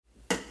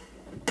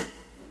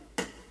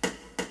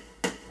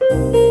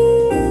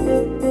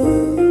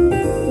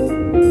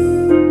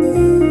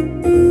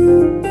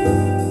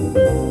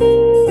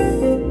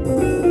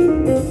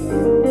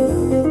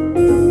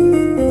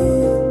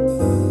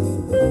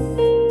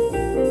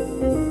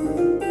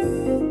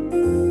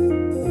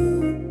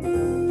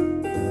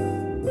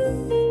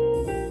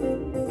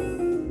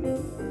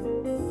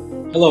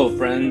Hello,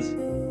 friends.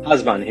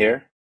 Hasban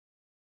here.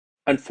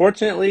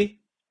 Unfortunately,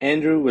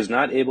 Andrew was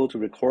not able to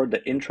record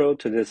the intro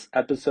to this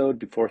episode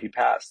before he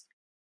passed.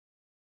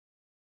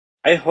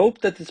 I hope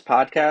that this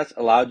podcast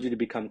allowed you to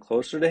become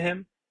closer to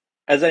him,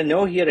 as I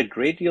know he had a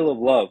great deal of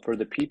love for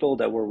the people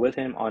that were with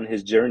him on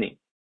his journey.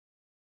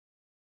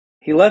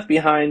 He left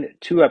behind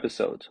 2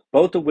 episodes,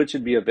 both of which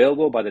should be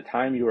available by the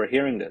time you are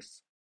hearing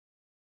this.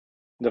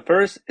 The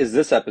first is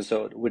this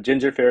episode with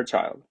Ginger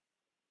Fairchild.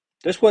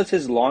 This was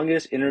his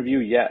longest interview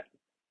yet.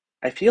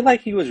 I feel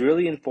like he was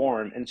really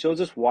informed and shows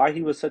us why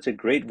he was such a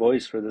great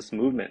voice for this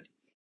movement.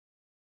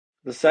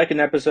 The second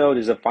episode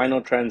is a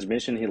final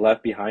transmission he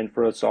left behind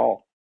for us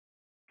all.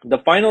 The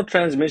final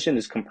transmission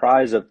is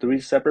comprised of 3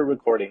 separate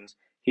recordings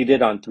he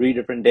did on 3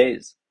 different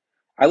days.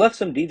 I left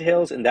some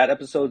details in that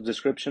episode's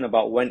description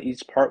about when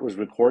each part was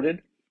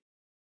recorded.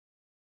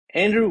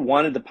 Andrew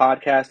wanted the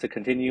podcast to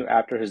continue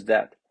after his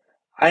death.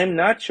 I am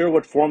not sure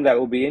what form that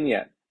will be in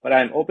yet, but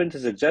I am open to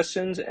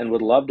suggestions and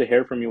would love to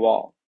hear from you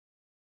all.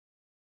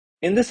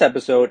 In this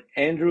episode,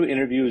 Andrew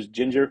interviews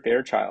Ginger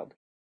Fairchild.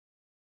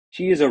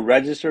 She is a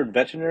registered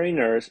veterinary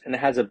nurse and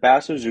has a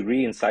bachelor's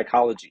degree in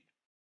psychology.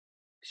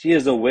 She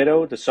is the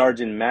widow to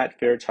Sergeant Matt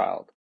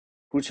Fairchild,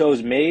 who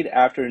chose MAID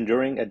after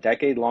enduring a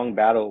decade-long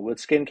battle with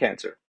skin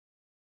cancer.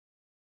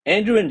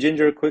 Andrew and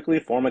Ginger quickly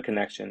form a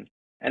connection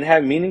and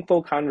have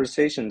meaningful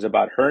conversations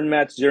about her and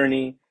Matt's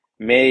journey,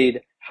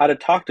 MAID, how to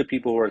talk to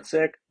people who are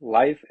sick,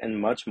 life,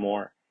 and much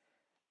more.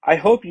 I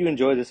hope you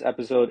enjoy this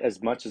episode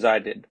as much as I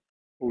did.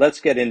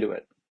 Let's get into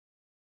it.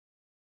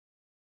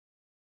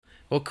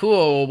 Well,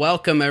 cool. Well,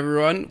 welcome,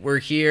 everyone. We're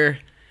here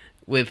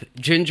with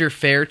Ginger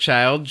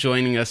Fairchild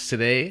joining us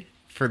today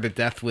for the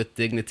Death with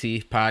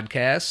Dignity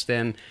podcast.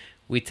 And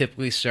we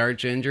typically start,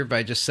 Ginger,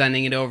 by just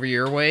sending it over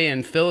your way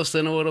and fill us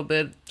in a little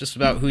bit just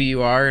about who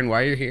you are and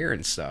why you're here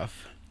and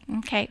stuff.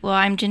 Okay, well,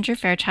 I'm Ginger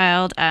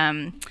Fairchild,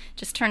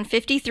 just turned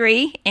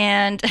 53,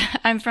 and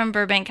I'm from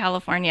Burbank,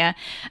 California.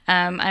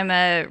 I'm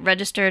a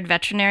registered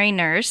veterinary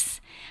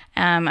nurse.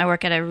 I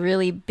work at a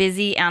really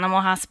busy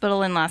animal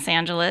hospital in Los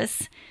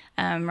Angeles,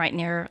 right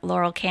near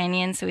Laurel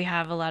Canyon, so we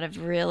have a lot of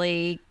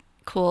really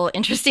cool,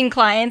 interesting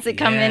clients that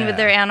come in with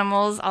their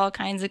animals, all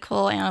kinds of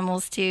cool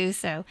animals too,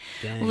 so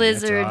Dang,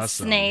 lizards,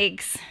 awesome.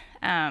 Snakes.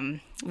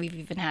 We've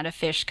even had a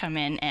fish come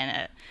in and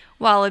a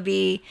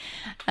wallaby.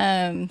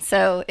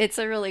 So it's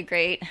a really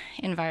great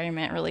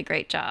environment, really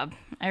great job.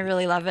 I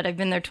really love it. I've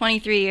been there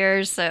 23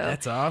 years. So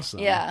That's awesome.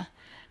 Yeah.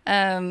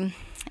 So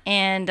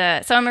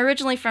I'm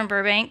originally from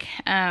Burbank,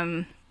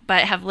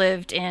 but have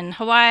lived in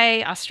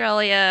Hawaii,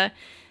 Australia,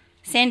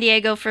 San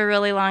Diego for a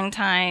really long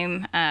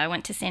time. I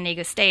went to San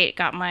Diego State,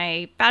 got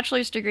my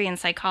bachelor's degree in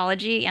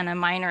psychology and a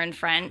minor in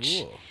French.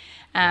 Cool.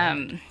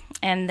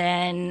 And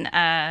then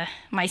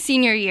my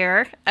senior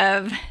year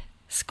of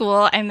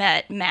school, I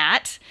met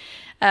Matt,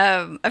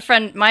 a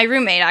friend, my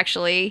roommate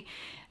actually,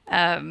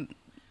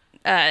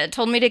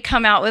 told me to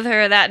come out with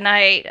her that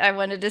night. I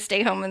wanted to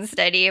stay home and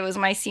study. It was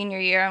my senior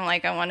year. I'm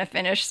like, I want to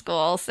finish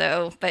school.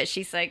 But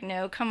she's like,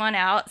 no, come on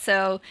out.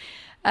 So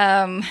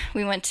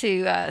we went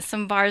to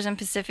some bars in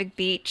Pacific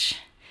Beach.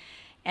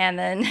 And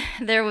then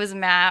there was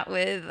Matt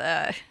with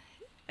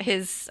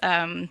his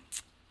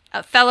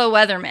a fellow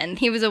weatherman.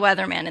 He was a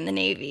weatherman in the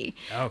Navy.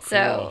 Oh,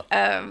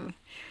 cool.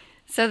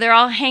 So they're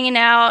all hanging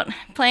out,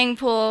 playing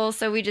pool.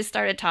 So we just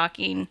started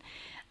talking.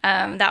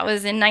 That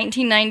was in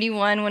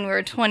 1991 when we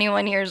were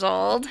 21 years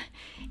old,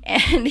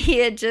 and he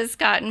had just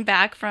gotten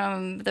back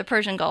from the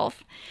Persian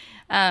Gulf.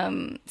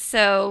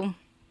 So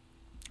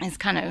it's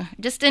kind of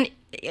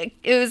it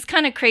was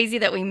kind of crazy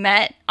that we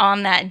met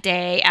on that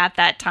day at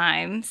that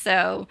time.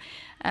 So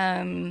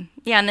and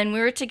then we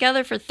were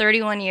together for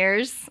 31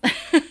 years.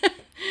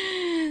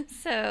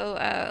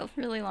 So,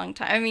 really long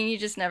time. I mean, you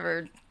just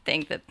never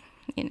think that,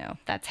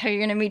 that's how you're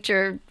going to meet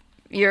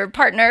your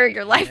partner,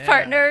 your life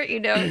partner,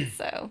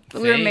 so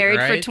we were married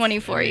for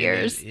 24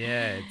 years.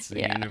 It's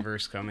the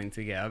universe coming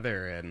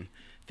together. And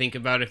think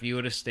about if you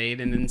would have stayed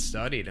and then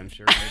studied. I'm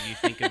sure maybe you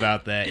think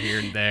about that here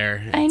and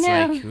there. I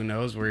know. Like, who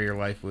knows where your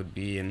life would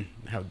be and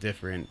how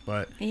different.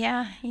 But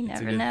yeah, you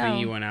never know. It's a good thing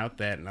you went out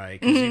that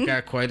night, because you've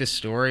got quite a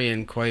story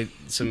and quite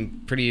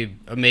some pretty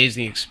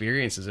amazing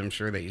experiences, I'm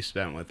sure, that you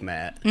spent with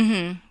Matt.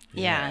 Mm-hmm.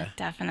 Yeah,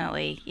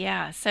 definitely.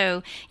 Yeah.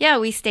 So,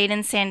 we stayed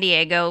in San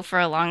Diego for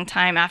a long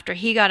time after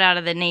he got out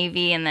of the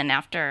Navy and then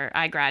after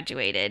I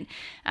graduated.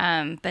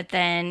 But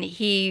then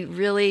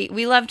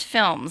we loved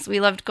films. We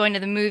loved going to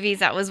the movies.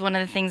 That was one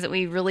of the things that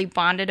we really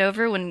bonded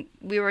over when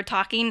we were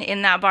talking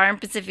in that bar in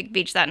Pacific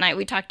Beach that night.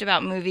 We talked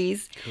about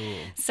movies. Cool.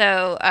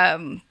 So,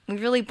 we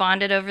really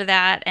bonded over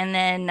that. And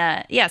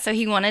then, so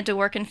he wanted to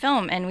work in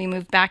film, and we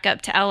moved back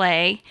up to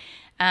LA.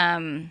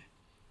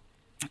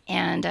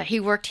 And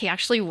he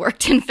actually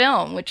worked in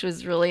film, which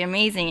was really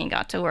amazing, and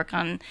got to work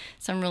on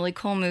some really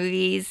cool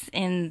movies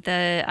in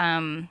the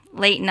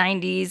late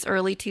 90s,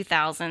 early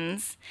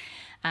 2000s.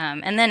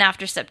 And then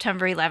after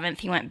September 11th,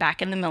 he went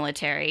back in the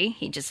military.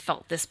 He just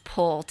felt this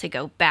pull to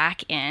go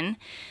back in.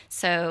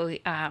 So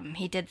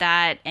he did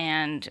that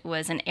and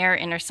was an air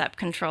intercept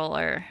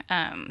controller.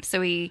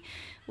 So he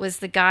was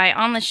the guy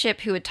on the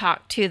ship who would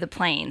talk to the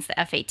planes, the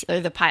F-18, or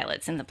the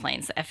pilots in the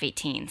planes, the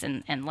F-18s,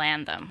 and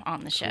land them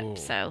on the ship. Cool.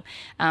 So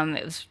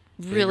it was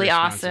really Big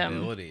awesome.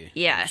 responsibility,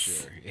 Yes. for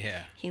sure.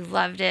 Yeah. He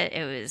loved it.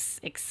 It was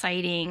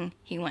exciting.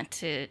 He went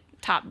to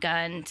Top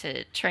Gun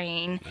to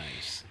train.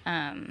 Nice.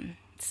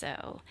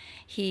 So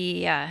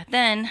he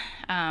then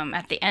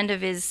at the end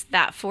of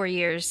that 4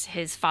 years,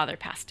 his father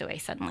passed away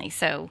suddenly.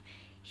 So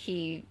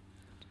he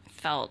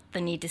felt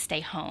the need to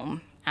stay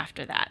home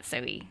after that.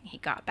 So he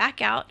got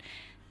back out,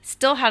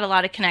 still had a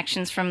lot of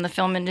connections from the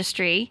film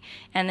industry,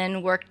 and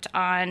then worked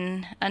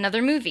on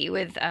another movie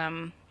with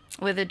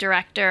a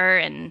director,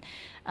 and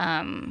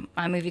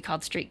a movie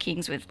called Street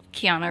Kings with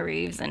Keanu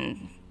Reeves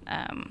and.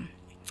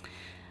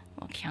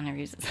 Well, Keanu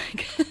Reeves is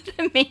like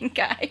the main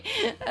guy.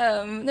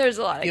 There's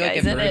a lot of I feel like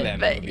guys I've in heard of it, that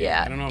but movie.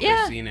 yeah, I don't know if yeah,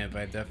 I've seen it,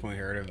 but I've definitely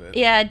heard of it.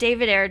 yeah.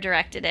 David Ayer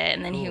directed it,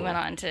 and then he Cool. went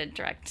on to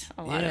direct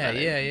a lot of Yeah, other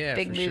yeah,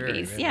 big for sure.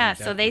 movies. That Yeah,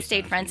 so they definitely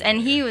stayed sounds friends, and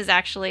he familiar. was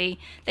actually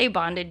they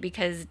bonded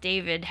because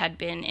David had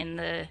been in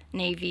the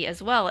Navy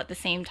as well at the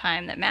same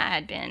time that Matt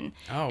had been,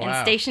 Oh, and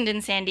wow. stationed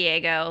in San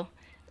Diego.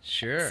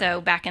 Sure. So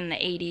back in the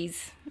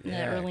 80s, the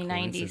Yeah, early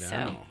 90s. So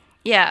coincidental.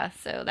 yeah,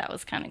 so that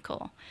was kind of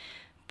cool.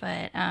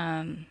 But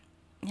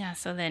yeah,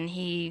 so then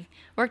he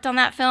worked on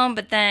that film,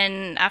 but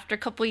then after a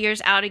couple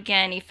years out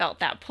again, he felt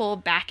that pull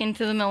back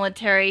into the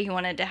military. He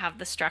wanted to have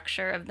the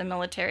structure of the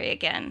military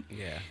again.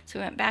 Yeah. So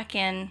he went back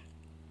in.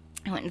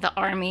 I went into the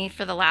Army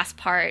for the last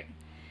part,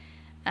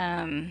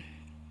 and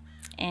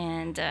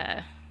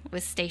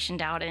was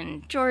stationed out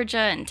in Georgia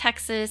and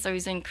Texas. I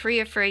was in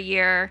Korea for a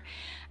year.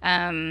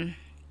 So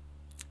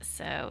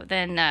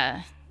then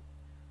I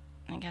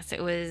guess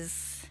it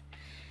was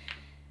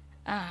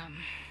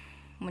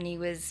when he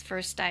was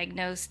first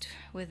diagnosed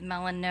with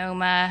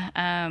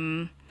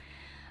melanoma,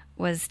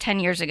 was 10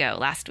 years ago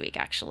last week,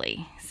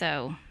 actually.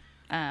 So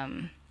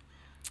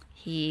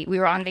we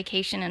were on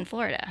vacation in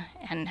Florida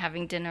and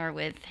having dinner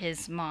with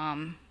his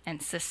mom and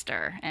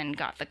sister, and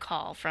got the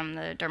call from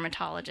the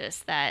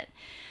dermatologist that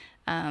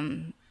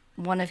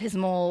one of his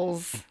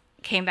moles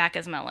came back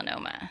as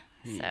melanoma.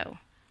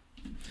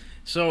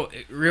 So,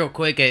 real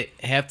quick, I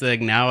have to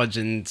acknowledge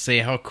and say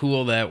how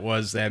cool that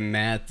was that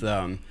Matt,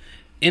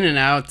 in and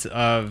out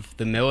of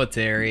the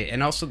military,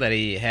 and also that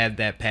he had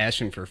that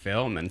passion for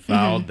film and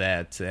followed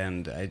that.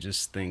 And I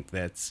just think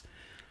that's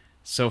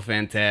so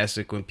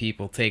fantastic when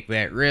people take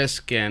that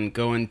risk and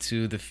go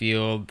into the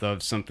field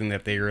of something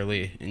that they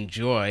really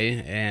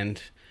enjoy.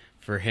 And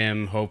for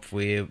him,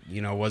 hopefully, it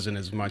wasn't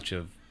as much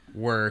of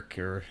work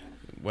or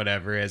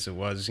whatever as it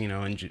was,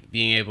 and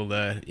being able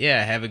to,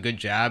 have a good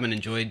job and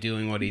enjoy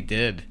doing what he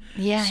did.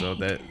 Yeah. So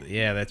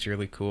that's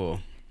really cool.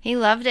 He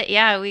loved it.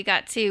 Yeah, we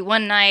got to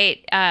one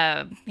night.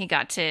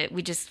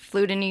 We just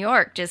flew to New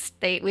York.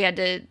 We had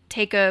to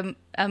take a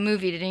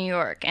movie to New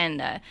York,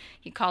 and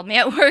he called me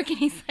at work, and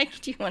he's like,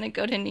 "Do you want to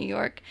go to New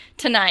York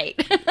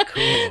tonight?"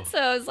 Cool. So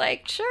I was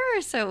like,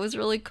 "Sure." So it was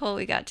really cool.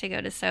 We got to go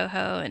to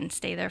Soho and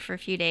stay there for a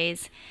few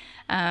days.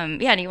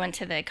 And he went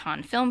to the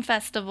Cannes Film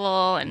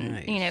Festival, and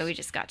Nice. we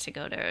just got to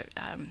go to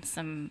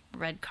some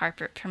red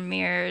carpet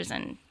premieres,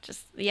 and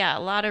just a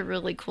lot of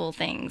really cool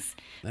things.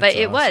 That's But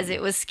it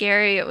awesome. was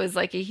scary. It was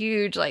like a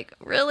huge, like,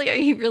 really, are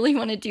you really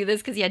want to do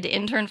this? Because he had to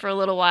intern for a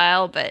little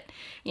while, but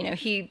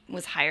he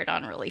was hired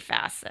on really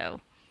fast.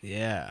 So,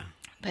 Yeah.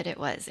 but it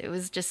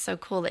was just so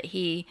cool that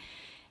he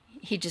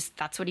just,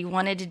 that's what he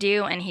wanted to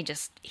do, and he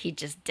just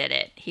did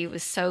it. He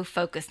was so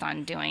focused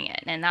on doing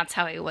it, and that's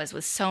how he was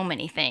with so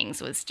many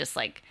things. Was just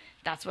like,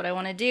 that's what I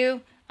want to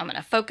do. I'm going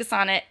to focus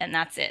on it, and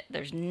that's it.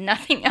 There's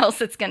nothing else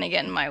that's going to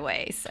get in my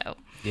way. So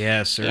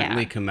Yeah,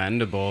 certainly Yeah.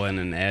 commendable, and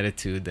an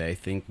attitude that I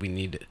think we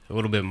need a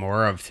little bit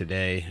more of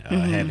today,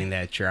 having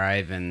that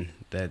drive and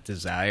that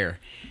desire.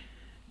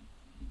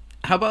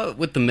 How about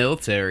with the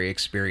military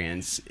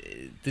experience?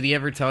 Did he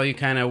ever tell you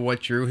kind of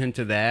what drew him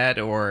to that,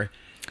 or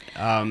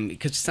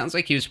because it sounds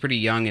like he was pretty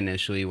young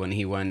initially when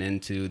he went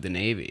into the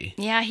Navy?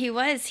 yeah, he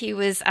was.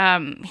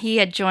 He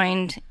had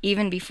joined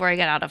even before I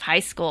got out of high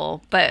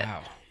school, but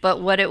Wow.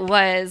 but what it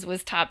was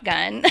Top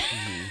Gun,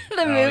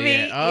 the movie.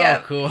 Yeah. Oh,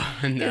 Yep. cool.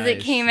 Because Nice. it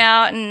came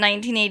out in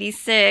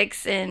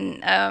 1986,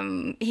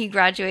 and he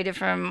graduated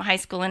from high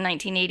school in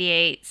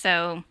 1988.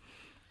 So,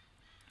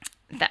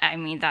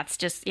 that's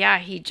just,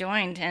 he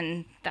joined,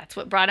 and that's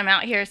what brought him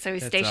out here. So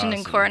he's That's stationed in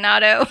awesome.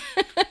 Coronado.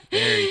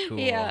 Very cool.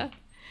 Yeah.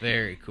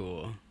 Very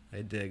cool.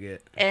 I dig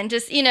it. And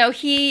just,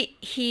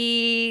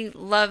 he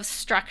loves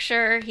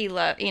structure. He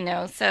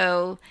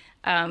so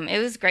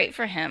it was great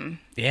for him.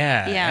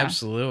 Yeah, Yeah.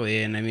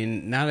 absolutely. And I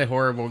mean, not a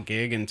horrible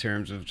gig in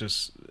terms of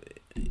just,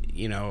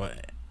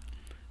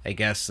 I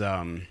guess,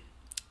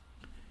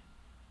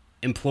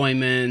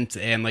 employment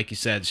and, like you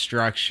said,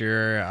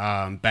 structure,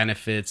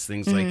 benefits,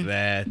 things like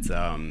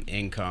that,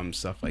 income,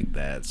 stuff like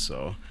that.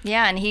 So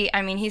Yeah, and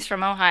he's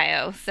from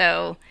Ohio,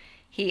 so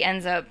he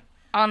ends up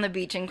on the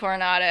beach in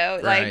Coronado.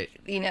 Right.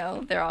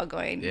 Like, they're all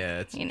going,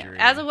 it's a dream.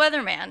 as a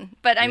weatherman.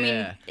 But I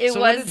mean, it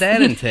so was. What did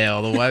that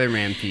entail, the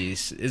weatherman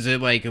piece? Is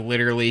it like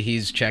literally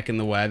he's checking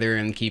the weather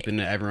and keeping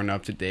everyone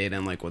up to date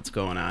on like what's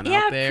going on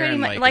out there? Pretty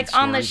and, much. Like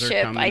On the storms are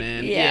ship. coming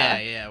in?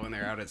 Yeah, when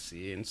they're out at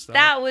sea and stuff.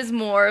 that was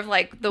more of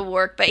like the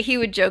work, but he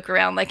would joke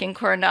around like in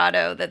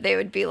Coronado that they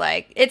would be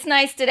like, "It's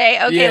nice today.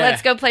 Okay,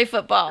 let's go play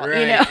football."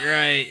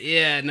 Right.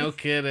 Yeah, no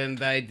kidding.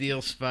 The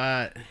ideal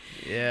spot.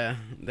 Yeah,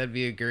 that'd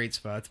be a great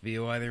spot to be a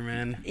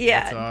weatherman.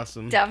 Yeah, that's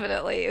awesome.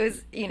 Definitely. It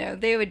was,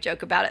 they would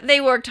joke about it.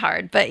 They worked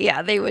hard, but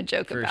yeah, they would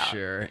joke about it. For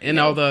sure. And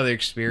all the other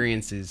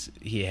experiences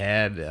he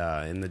had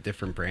in the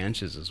different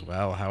branches as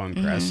well. How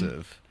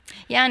impressive.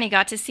 Yeah, and he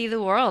got to see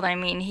the world. I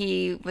mean,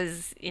 he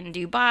was in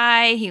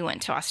Dubai. He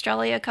went to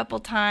Australia a couple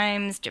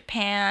times,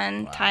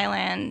 Japan,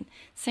 Thailand,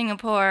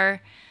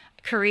 Singapore,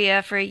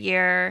 Korea for a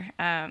year.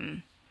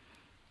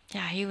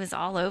 Yeah, he was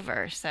all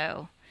over.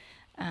 So,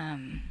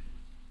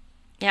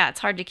 yeah,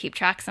 it's hard to keep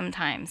track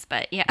sometimes,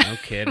 but yeah. No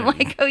kidding. I'm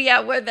like, oh yeah,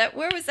 where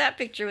was that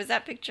picture? Was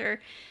that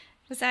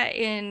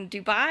in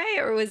Dubai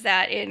or was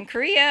that in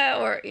Korea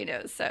or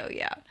so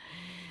yeah.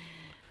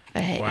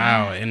 But,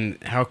 wow,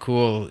 and how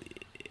cool!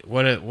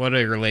 What a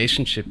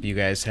relationship you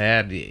guys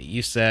had.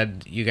 You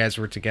said you guys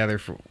were together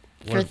for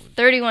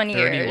 31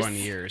 years. 31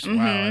 years. Wow,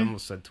 I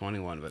almost said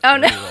 21, but oh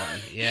 31. no,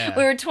 Yeah,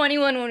 we were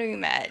 21 when we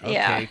met.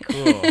 Okay,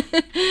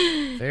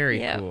 cool. Very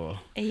cool.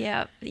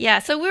 Yeah.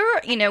 So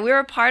we were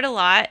apart a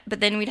lot,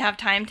 but then we'd have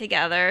time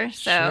together.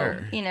 So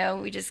Sure.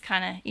 you just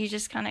kind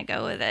of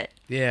go with it.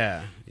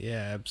 Yeah,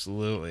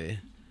 absolutely.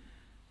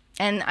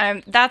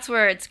 And that's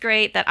where it's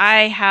great that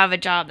I have a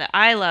job that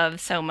I love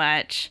so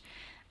much.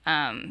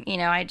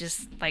 I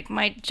just like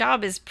my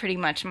job is pretty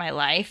much my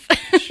life.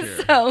 Sure.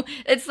 So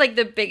it's like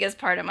the biggest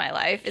part of my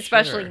life,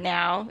 especially Sure.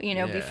 now,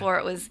 Yeah. Before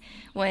it was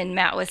when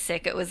Matt was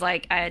sick, it was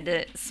like I had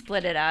to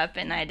split it up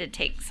and I had to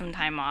take some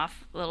time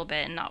off a little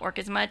bit and not work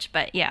as much.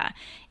 But yeah,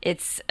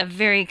 it's a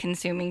very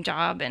consuming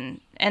job and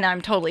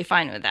I'm totally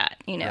fine with that.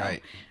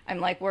 Right. I'm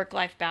like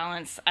work-life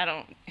balance.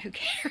 Who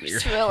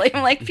cares really?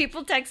 I'm like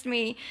people text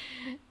me,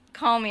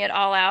 call me at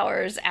all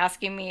hours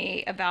asking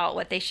me about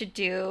what they should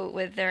do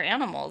with their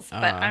animals,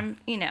 but I'm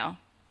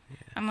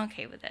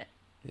okay with it.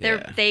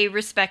 They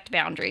respect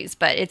boundaries,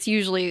 but it's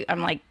usually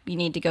I'm like, you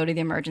need to go to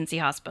the emergency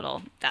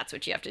hospital. That's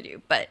what you have to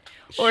do, or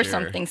Sure.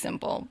 something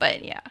simple.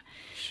 But yeah,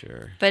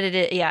 Sure. but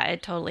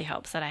it totally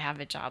helps that I have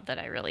a job that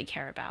I really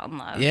care about and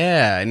love.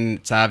 Yeah, and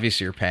it's obvious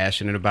you're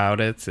passionate about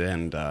it.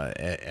 And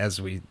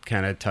as we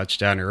kind of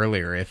touched on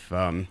earlier, if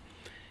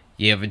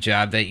you have a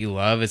job that you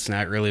love, it's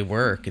not really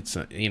work. It's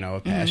a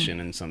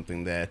passion and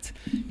something that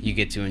you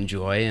get to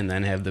enjoy, and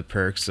then have the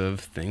perks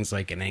of things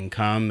like an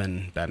income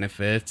and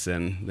benefits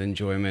and the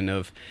enjoyment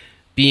of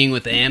being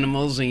with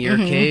animals in your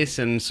case,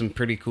 and some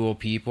pretty cool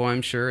people,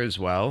 I'm sure, as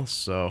well.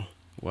 So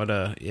what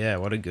a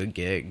good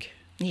gig.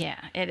 Yeah,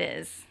 it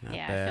is. Not I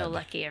bad. feel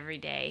lucky every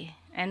day.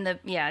 And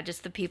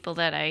just the people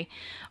that I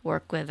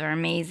work with are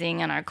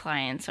amazing, and our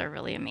clients are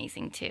really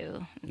amazing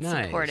too. And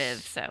Nice. supportive,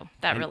 so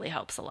that really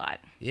helps a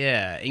lot.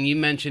 Yeah, and you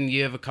mentioned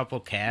you have a couple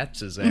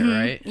cats, is that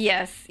right?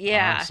 Yes,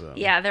 yeah. Awesome.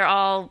 Yeah, they're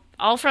all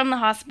from the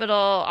hospital,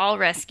 all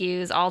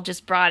rescues, all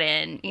just brought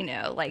in,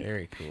 like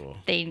Very cool.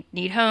 they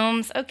need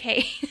homes.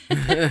 Okay.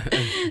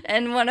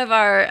 And one of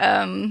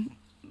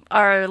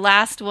our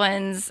last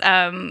ones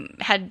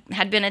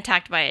had been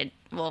attacked by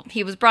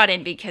he was brought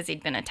in because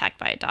he'd been attacked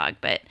by a dog,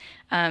 but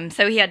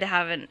so he had to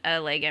have a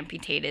leg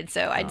amputated.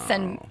 So I'd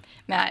send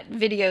Matt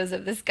videos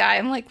of this guy.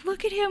 I'm like,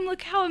 look at him,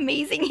 look how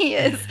amazing he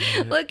is.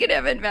 Look at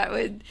him. And Matt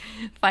would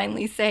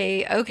finally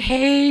say,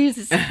 okay,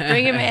 just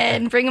bring him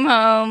in, bring him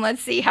home.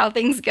 Let's see how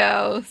things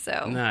go.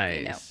 So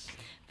Nice.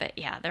 But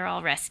yeah, they're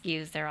all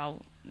rescues. They're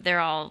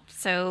all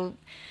so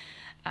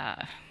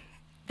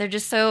they're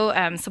just so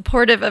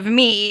supportive of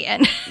me,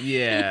 and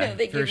Yeah,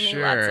 they for give me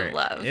sure. lots of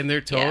love. And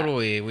they're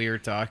totally, we were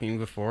talking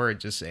before,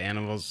 just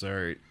animals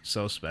are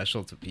so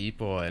special to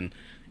people, and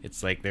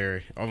it's like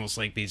they're almost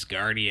like these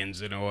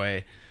guardians in a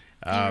way.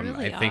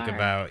 really I think are.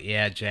 about,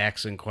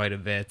 Jackson quite a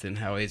bit, and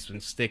how he's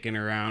been sticking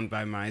around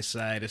by my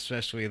side,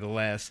 especially the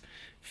last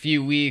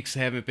few weeks.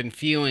 I haven't been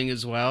feeling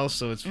as well,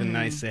 so it's been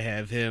nice to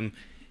have him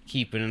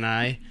keeping an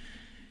eye.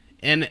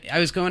 And I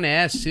was going to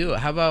ask, too,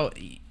 how about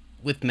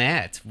with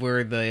Matt?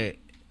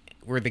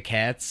 Were the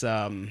cats,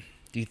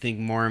 do you think,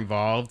 more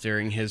involved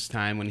during his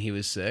time when he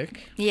was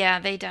sick? Yeah,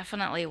 they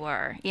definitely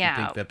were. Yeah.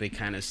 You think that they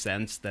kind of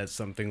sensed that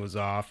something was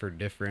off or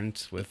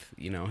different with,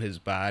 his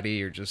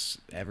body or just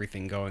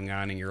everything going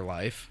on in your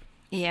life?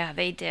 Yeah,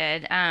 they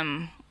did.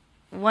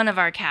 One of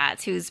our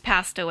cats, who's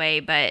passed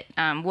away, but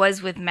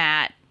was with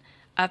Matt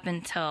up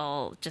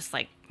until just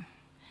like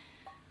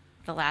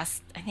the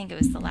last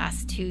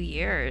 2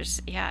 years,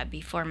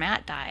 before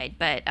Matt died.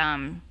 But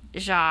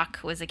Jacques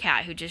was a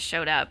cat who just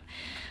showed up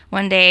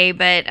one day,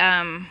 but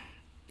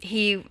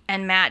he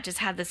and Matt just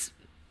had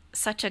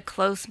such a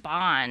close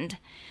bond,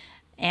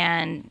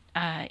 And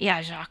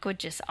yeah, Jacques would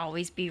just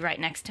always be right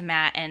next to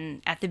Matt.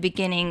 And at the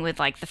beginning, with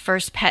like the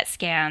first PET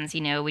scans,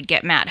 we'd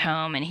get Matt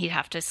home and he'd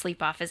have to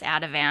sleep off his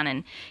Ativan,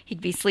 and he'd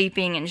be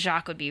sleeping, and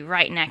Jacques would be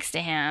right next to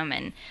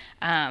him.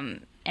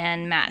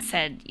 And Matt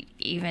said,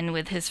 even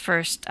with his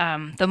first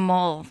the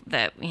mole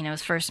that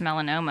his first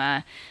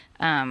melanoma,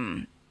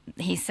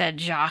 he said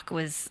Jacques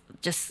was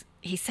just.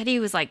 He said he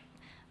was like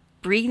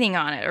breathing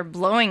on it or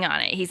blowing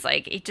on it. He's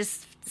like,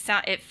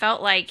 it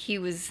felt like he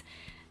was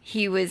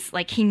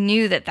like, he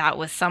knew that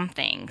was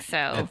something.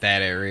 So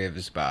that area of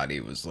his body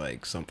was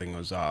like something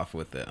was off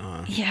with it,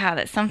 huh? Yeah,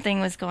 that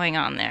something was going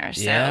on there.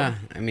 So. Yeah,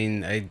 I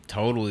mean, I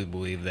totally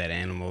believe that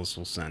animals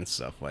will sense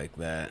stuff like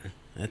that.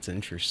 That's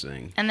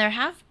interesting. And there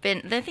have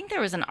been, I think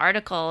there was an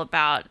article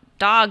about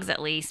dogs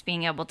at least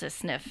being able to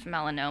sniff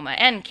melanoma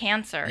and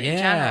cancer in general.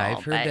 Yeah,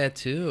 I've heard that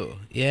too.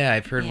 Yeah,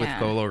 I've heard with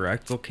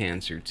colorectal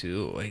cancer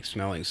too, like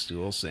smelling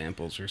stool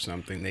samples or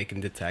something, they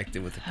can detect it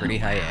with a pretty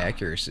high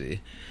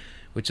accuracy,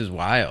 which is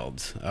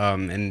wild.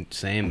 And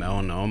same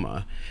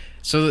melanoma.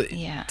 So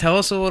tell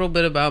us a little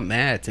bit about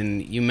Matt.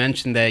 And you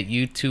mentioned that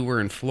you two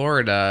were in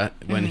Florida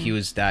when he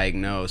was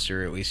diagnosed,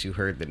 or at least you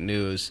heard the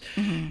news.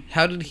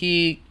 How did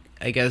he,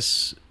 I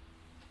guess,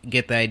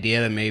 get the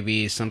idea that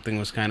maybe something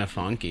was kind of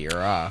funky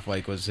or off?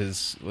 Like, was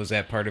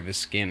that part of his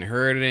skin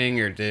hurting,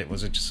 or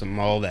was it just a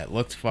mole that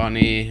looked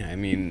funny? I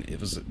mean,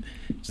 was it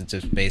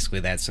just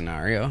basically that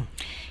scenario?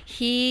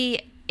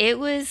 He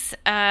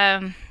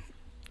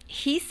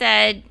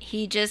said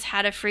he just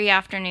had a free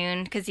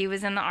afternoon because he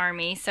was in the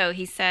Army. So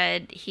he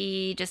said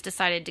he just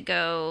decided to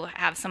go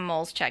have some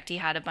moles checked. He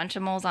had a bunch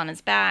of moles on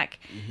his back,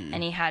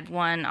 and he had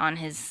one on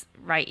his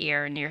right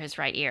ear, near his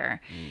right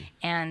ear.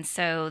 And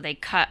so they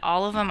cut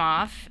all of them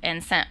off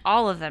and sent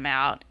all of them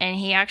out. And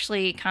he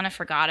actually kind of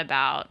forgot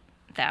about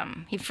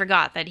them. He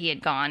forgot that he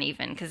had gone,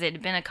 even because it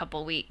had been a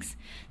couple weeks.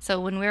 So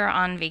when we were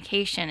on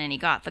vacation and he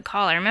got the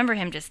call, I remember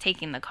him just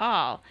taking the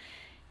call.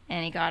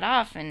 And he got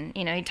off, and,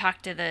 he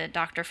talked to the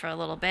doctor for a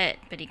little bit,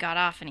 but he got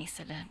off and he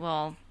said,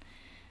 well,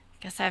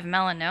 I guess I have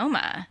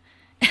melanoma.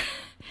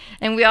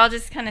 And we all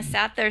just kind of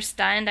sat there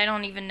stunned. I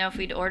don't even know if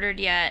we'd ordered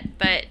yet,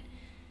 but,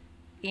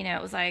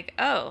 it was like,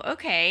 oh,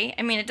 okay.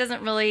 I mean, it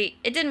didn't really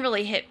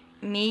hit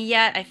me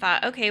yet. I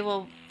thought, okay,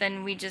 well,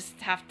 then we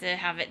just have to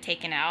have it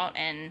taken out.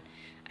 And,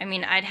 I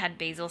mean, I'd had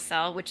basal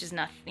cell, which is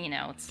nothing,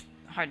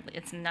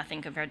 it's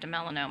nothing compared to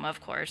melanoma, of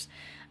course.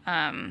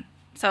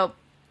 So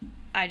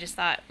I just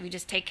thought we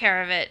just take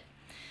care of it.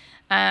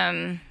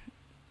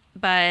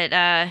 But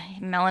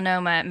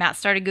melanoma, Matt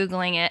started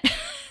Googling it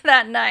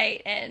that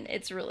night, and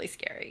it's really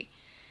scary.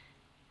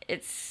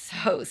 It's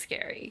so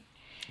scary.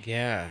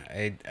 Yeah,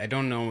 I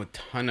don't know a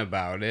ton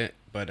about it,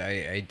 but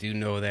I do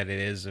know that it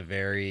is a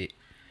very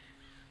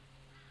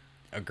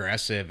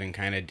aggressive and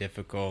kind of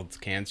difficult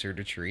cancer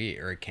to treat,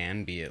 or it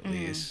can be at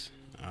least.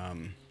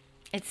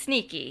 It's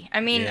sneaky. I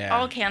mean,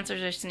 all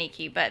cancers are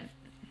sneaky, but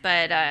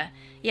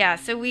yeah,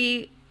 so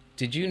we...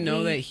 Did you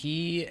know that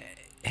he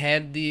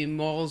had the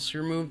moles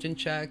removed and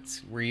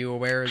checked? Were you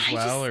aware as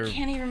well? I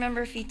can't even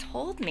remember if he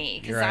told me,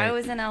 because I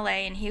was in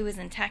LA and he was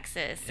in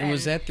Texas. And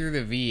was that through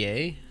the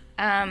VA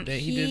that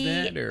he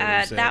did that? Or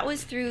that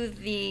was through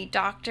the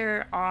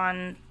doctor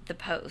on the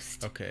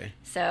post. Okay.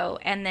 So,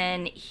 and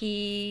then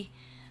he...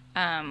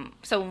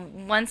 so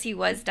once he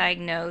was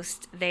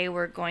diagnosed, they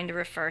were going to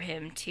refer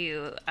him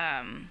to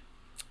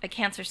a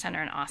cancer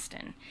center in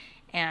Austin.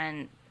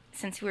 And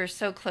since we were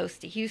so close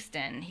to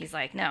Houston, he's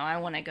like, no, I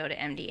want to go to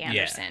MD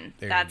Anderson.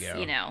 Yeah, that's,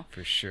 you go.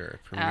 For sure.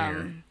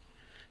 Premier.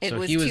 It so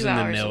was he was 2 in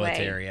the hours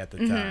military away. at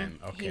the time.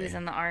 Okay. He was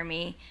in the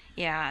Army.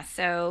 Yeah.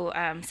 So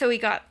so we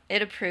got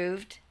it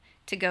approved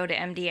to go to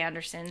MD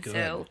Anderson.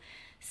 Good.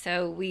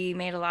 So we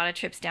made a lot of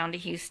trips down to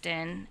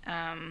Houston,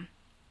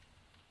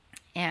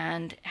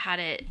 and had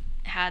it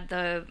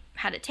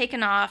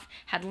taken off,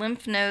 had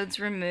lymph nodes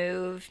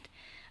removed,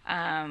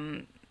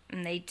 and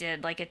they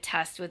did like a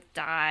test with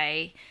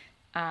dye.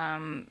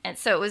 And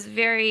so it was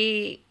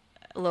very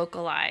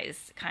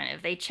localized, kind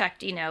of. They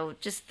checked,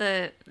 just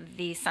the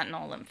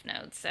sentinel lymph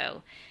nodes.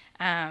 So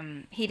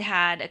he'd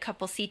had a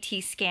couple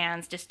CT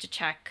scans just to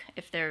check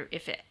if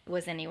it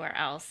was anywhere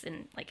else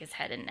in like his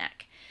head and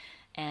neck,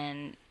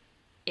 and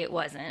it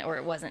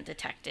wasn't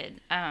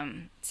detected.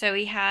 So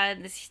he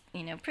had this,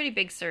 pretty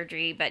big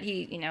surgery, but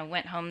he,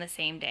 went home the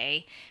same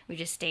day. We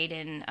just stayed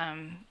in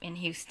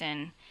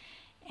Houston,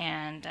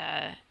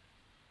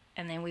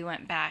 and then we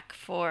went back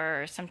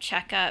for some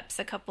checkups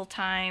a couple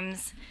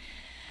times.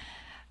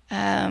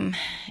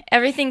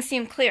 Everything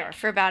seemed clear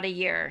for about a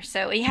year.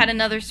 So he had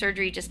another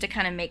surgery just to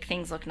kind of make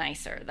things look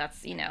nicer.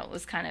 That's, it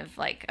was kind of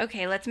like,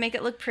 okay, let's make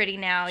it look pretty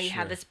now. You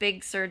have this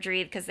big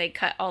surgery because they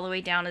cut all the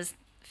way down his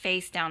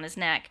face, down his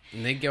neck.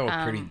 And they go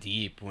pretty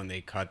deep when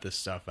they cut this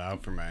stuff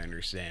out, from my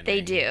understanding.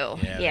 They do.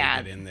 Yeah.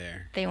 They get in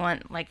there. They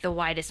want like the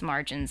widest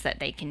margins that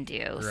they can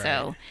do. Right.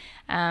 So,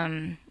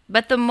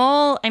 but the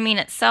mole, I mean,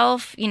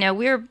 itself, we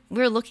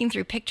were looking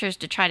through pictures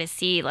to try to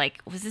see, like,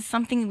 was this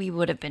something we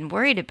would have been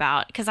worried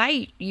about? Because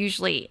I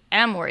usually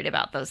am worried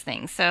about those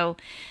things. So,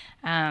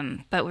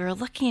 but we were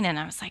looking, and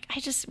I was like,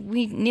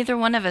 neither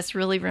one of us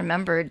really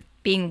remembered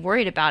being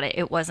worried about it,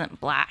 it wasn't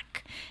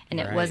black and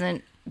it Right.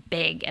 wasn't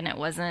big and it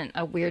wasn't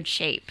a weird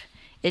shape.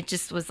 It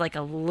just was like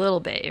a little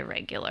bit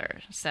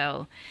irregular.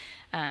 So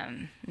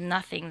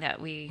nothing that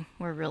we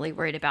were really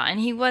worried about. And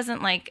he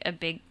wasn't like a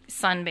big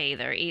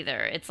sunbather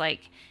either. It's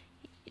like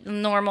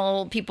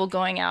normal people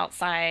going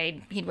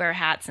outside. He'd wear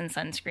hats and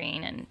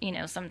sunscreen and, you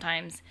know,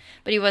 sometimes,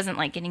 but he wasn't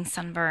like getting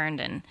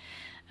sunburned.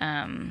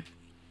 And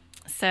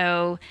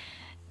so,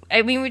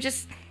 I mean, we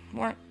just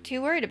weren't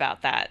too worried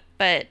about that.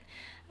 But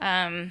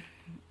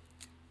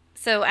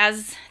so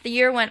as the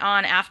year went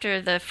on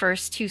after the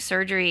first 2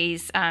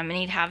 surgeries, and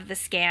he'd have the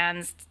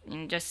scans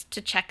just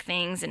to check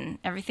things and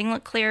everything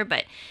looked clear,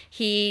 but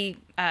he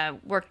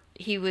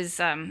was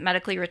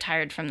medically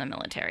retired from the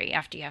military.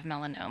 After you have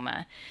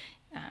melanoma,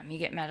 you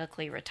get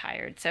medically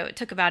retired. So it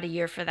took about a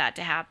year for that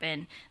to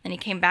happen. Then he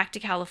came back to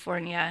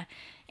California,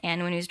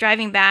 and when he was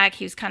driving back,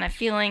 he was kind of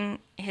feeling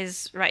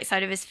his right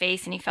side of his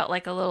face, and he felt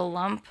like a little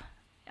lump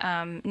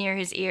near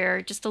his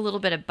ear, just a little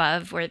bit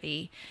above where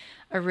the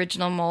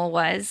original mole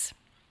was.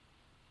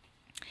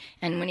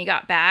 And when he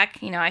got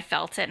back, you know, I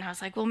felt it and I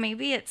was like, well,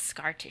 maybe it's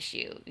scar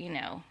tissue, you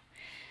know,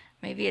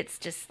 maybe it's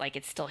just like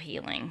it's still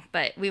healing.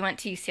 But we went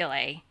to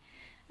UCLA.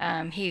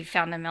 He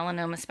found a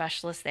melanoma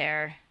specialist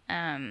there.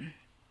 And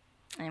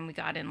we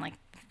got in like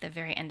the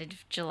very end of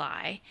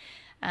July.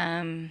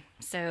 And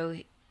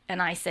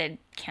I said,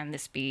 can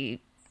this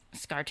be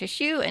scar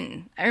tissue?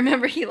 And I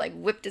remember he like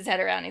whipped his head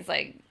around. He's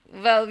like,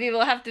 well, we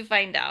will have to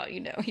find out.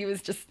 You know, he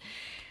was just,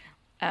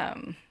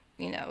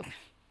 you know,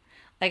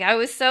 like I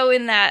was so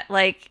in that,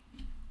 like,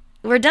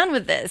 we're done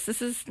with this.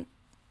 This is,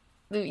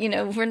 you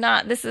know,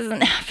 this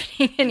isn't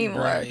happening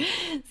anymore. Right.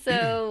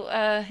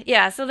 So,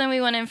 yeah, so then we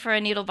went in for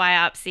a needle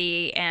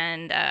biopsy,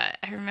 and I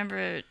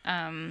remember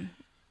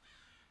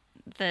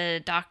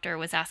the doctor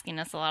was asking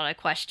us a lot of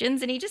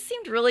questions, and he just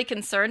seemed really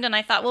concerned, and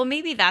I thought, well,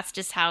 maybe that's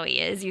just how he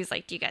is. He was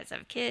like, do you guys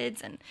have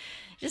kids? And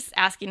just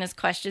asking us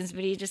questions,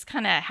 but he just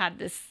kind of had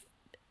this,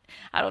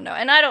 I don't know.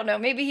 And I don't know,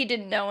 maybe he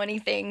didn't know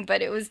anything,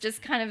 but it was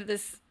just kind of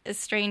this a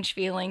strange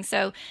feeling.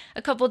 So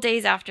a couple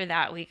days after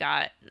that, we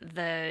got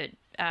the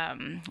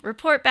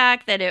report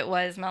back that it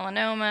was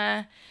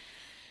melanoma.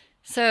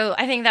 So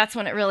I think that's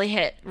when it really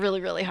hit really,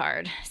 really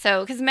hard.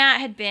 So, because Matt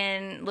had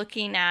been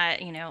looking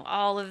at, you know,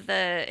 all of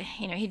the,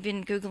 you know, he'd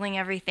been Googling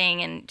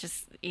everything and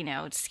just, you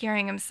know,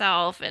 scaring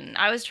himself. And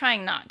I was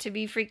trying not to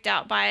be freaked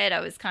out by it.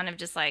 I was kind of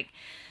just like,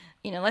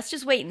 you know, let's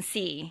just wait and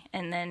see,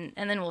 and then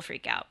we'll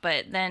freak out.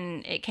 But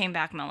then it came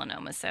back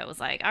melanoma, so it was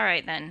like, all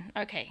right then,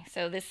 okay,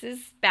 so this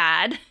is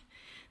bad.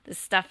 This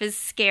stuff is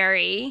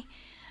scary.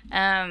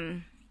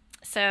 Yeah,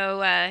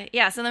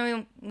 so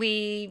then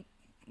we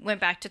went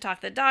back to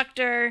talk to the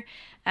doctor.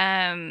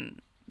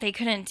 They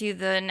couldn't do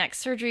the next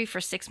surgery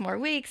for 6 more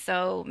weeks,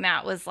 so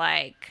Matt was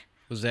like,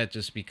 Was that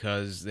just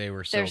because they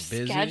were so their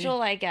busy?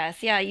 schedule, I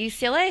guess. Yeah,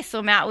 UCLA.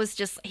 So Matt was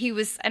just,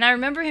 and I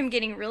remember him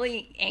getting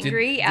really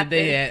angry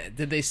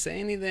Did they say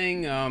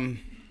anything?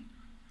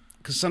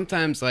 Because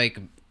sometimes, like,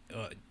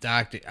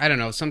 doctor, I don't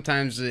know,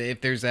 sometimes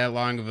if there's that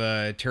long of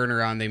a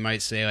turnaround, they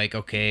might say, like,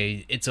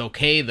 okay, it's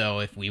okay,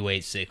 though, if we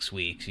wait 6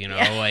 weeks, you know?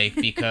 Yeah. Like,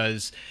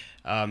 because,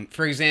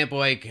 for example,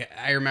 like,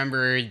 I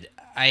remember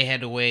I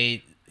had to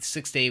wait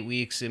 6 to 8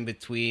 weeks in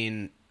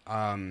between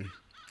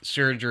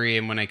surgery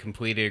and when I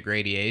completed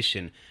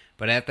radiation.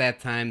 But at that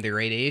time, the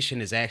radiation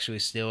is actually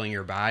still in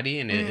your body,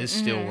 and it is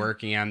still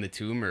working on the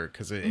tumor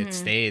because it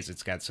stays.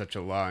 It's got such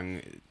a long,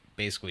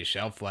 basically,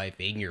 shelf life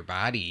in your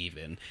body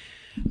even.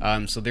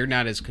 So they're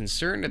not as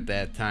concerned at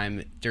that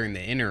time during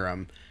the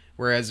interim.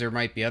 Whereas there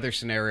might be other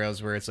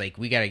scenarios where it's like,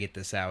 we got to get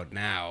this out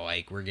now.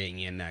 Like, we're getting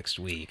in next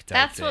week.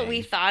 That's thing. what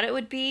we thought it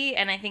would be,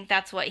 and I think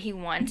that's what he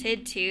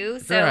wanted too.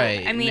 So,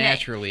 right. I mean,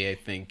 naturally, I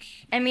think.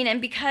 I mean,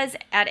 and because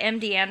at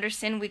MD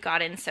Anderson we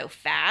got in so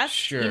fast,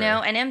 Sure. you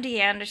know, and MD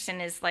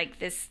Anderson is like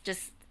this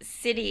just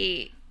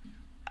city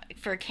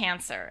for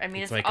cancer. I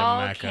mean, it's like a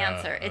all mecca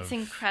cancer. It's of-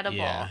 incredible.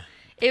 yeah.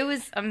 It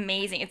was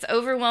amazing. It's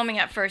overwhelming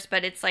at first,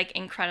 but it's like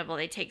incredible.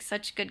 They take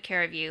such good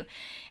care of you.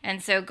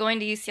 And so going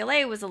to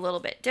UCLA was a little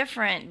bit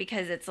different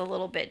because it's a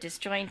little bit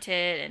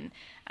disjointed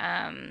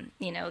and,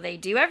 you know, they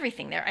do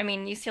everything there. I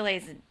mean, UCLA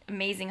is an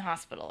amazing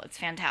hospital. It's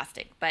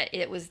fantastic, but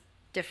it was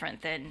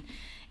different than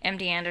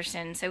MD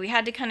Anderson. So we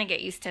had to kind of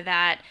get used to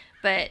that.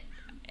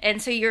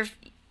 And so you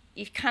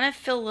kind of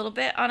feel a little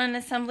bit on an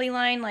assembly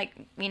line. Like,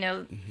 you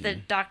know, the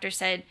doctor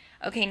said,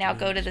 okay, now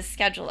go to the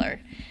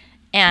scheduler.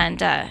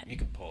 And You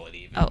can pull it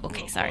even. Oh, a okay,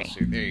 little sorry.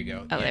 closer. There you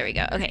go. oh, Yeah. there we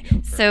go. Okay, There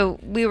you go. so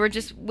we were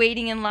just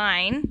waiting in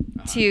line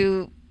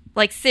to,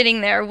 like,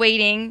 sitting there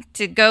waiting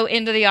to go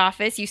into the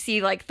office. You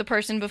see, like, the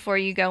person before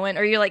you go in,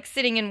 or you're like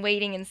sitting and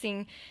waiting and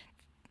seeing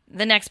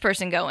the next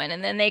person go in,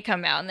 and then they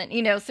come out, and then,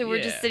 you know, so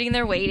we're just Yeah. sitting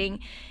there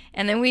waiting,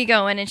 and then we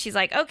go in, and she's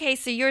like, okay,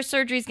 so your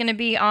surgery's going to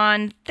be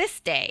on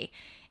this day.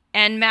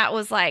 And Matt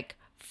was like,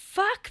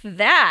 fuck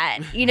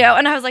that, you know?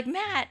 And I was like,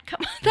 Matt, come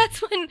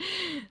on,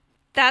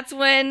 that's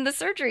when the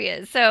surgery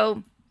is.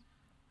 So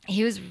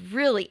he was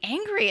really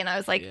angry, and I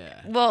was like, Yeah.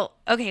 well,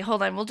 okay,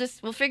 hold on.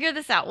 We'll figure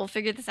this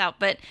out.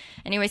 But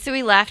anyway, so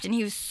we left, and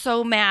he was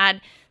so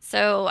mad.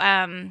 So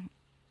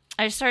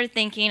I started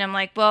thinking, I'm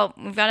like, well,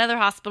 we've got other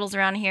hospitals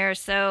around here.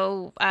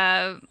 So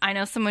I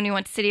know someone who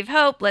went to City of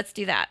Hope. Let's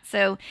do that.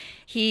 So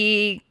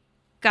he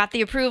got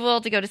the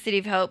approval to go to City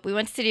of Hope. We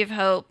went to City of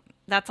Hope.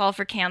 That's all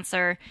for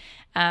cancer.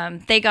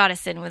 They got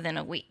us in within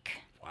a week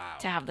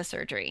to have the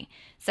surgery.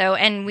 So,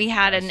 and we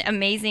had an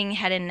amazing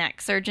head and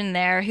neck surgeon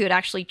there who had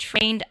actually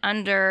trained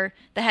under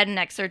the head and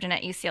neck surgeon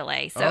at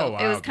UCLA. So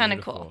it was kind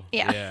of cool.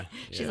 Yeah.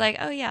 She's like,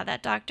 oh yeah,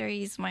 that doctor,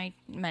 he's my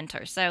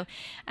mentor. So,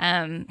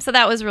 so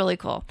that was really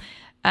cool.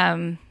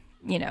 You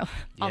know,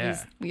 all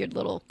these weird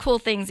little cool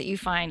things that you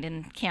find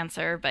in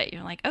cancer, but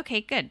you're like,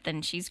 okay, good.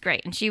 Then she's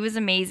great. And she was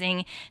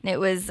amazing. And it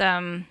was,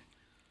 I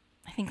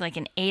think like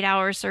an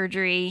 8-hour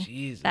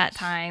surgery that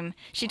time.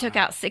 She took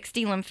out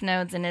 60 lymph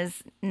nodes in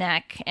his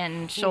neck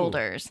and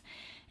shoulders.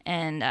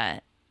 And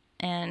I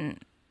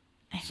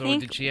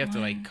think did she have to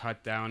like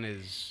cut down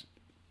his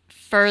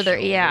further?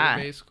 Shoulder,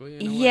 basically,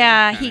 in a way?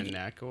 Yeah,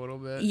 neck a little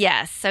bit.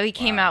 Yes, so he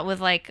came out with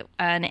like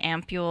an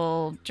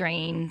ampule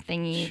drain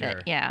thingy.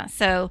 Sure.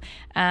 So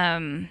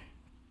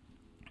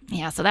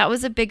so that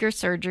was a bigger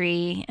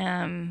surgery.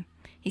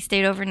 He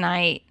stayed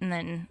overnight, and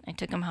then I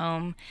took him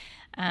home.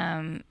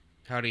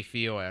 How'd he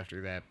feel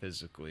after that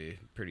physically?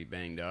 Pretty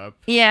banged up?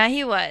 Yeah,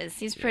 he was.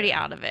 He's pretty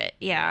out of it.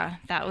 Yeah,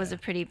 that was a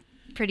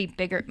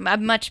a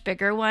much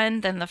bigger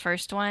one than the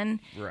first one.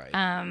 Right.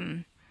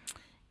 And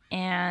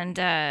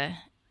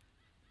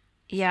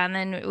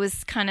then it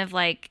was kind of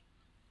like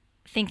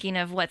thinking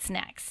of what's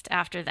next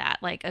after that.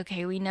 Like,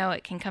 okay, we know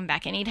it can come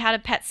back. And he'd had a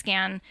PET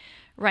scan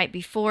right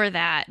before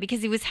that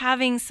because he was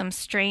having some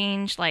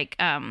strange, like,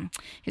 he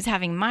was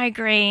having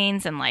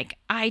migraines and like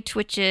eye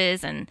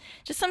twitches and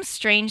just some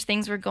strange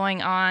things were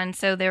going on.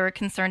 So they were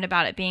concerned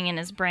about it being in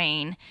his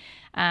brain.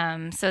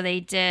 So they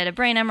did a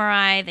brain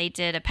MRI, they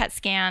did a PET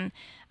scan,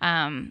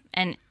 and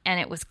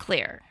it was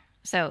clear.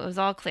 So it was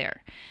all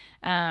clear.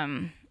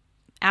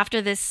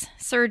 After this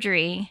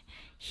surgery,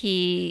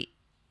 he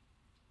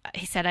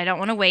said, I don't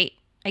want to wait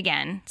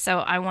again. So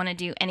I want to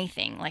do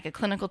anything, like a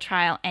clinical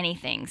trial,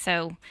 anything.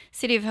 So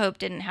City of Hope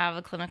didn't have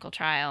a clinical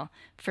trial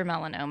for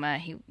melanoma.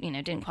 He,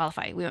 didn't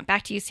qualify. We went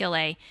back to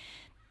UCLA.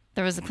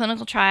 There was a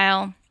clinical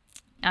trial.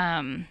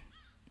 The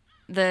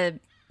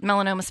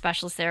melanoma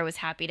specialist there was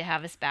happy to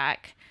have us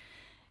back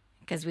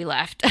because we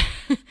left.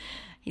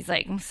 He's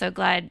like, I'm so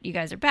glad you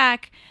guys are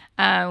back.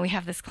 We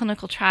have this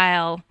clinical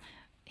trial.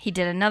 He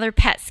did another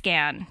PET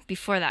scan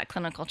before that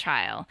clinical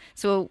trial.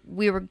 So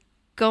we were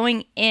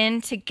going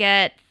in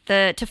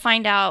to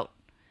find out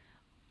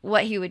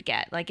what he would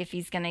get. Like if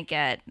he's going to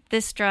get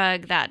this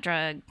drug, that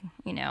drug,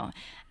 I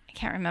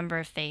can't remember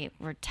if they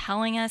were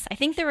telling us. I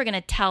think they were going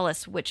to tell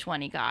us which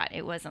one he got.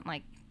 It wasn't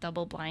like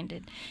double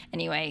blinded.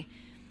 Anyway,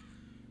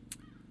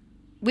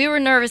 we were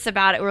nervous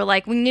about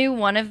it. We knew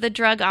one of the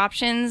drug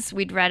options.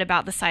 We'd read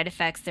about the side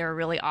effects. They were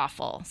really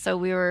awful. So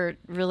we were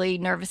really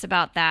nervous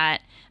about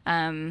that.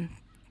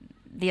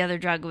 The other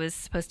drug was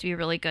supposed to be a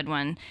really good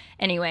one.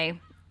 Anyway,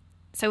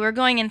 so we were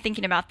going in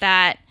thinking about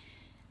that.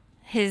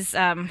 His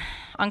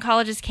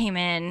oncologist came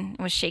in,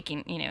 was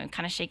shaking,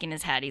 kind of shaking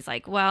his head. He's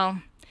like,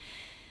 well,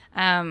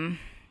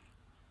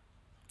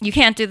 you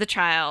can't do the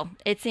trial.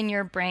 It's in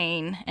your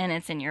brain and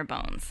it's in your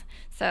bones.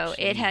 So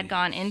it had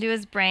gone into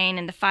his brain,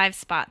 into 5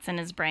 spots in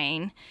his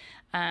brain,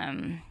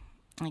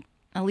 like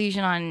a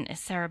lesion on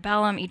his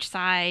cerebellum each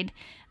side,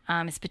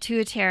 his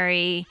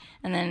pituitary,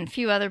 and then a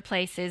few other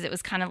places. It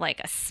was kind of like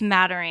a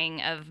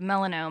smattering of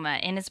melanoma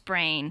in his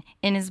brain,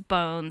 in his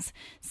bones,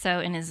 so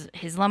in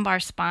his lumbar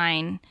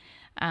spine,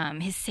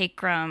 his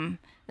sacrum.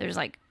 There's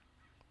like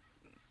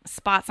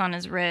spots on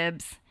his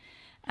ribs.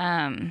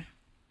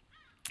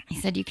 He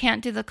said, you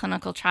can't do the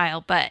clinical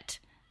trial, but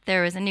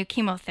there is a new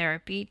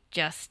chemotherapy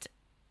just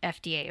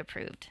FDA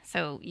approved.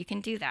 So you can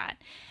do that.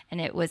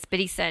 But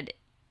he said,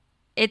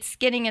 it's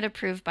getting it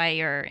approved by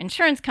your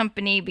insurance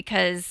company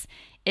because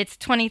it's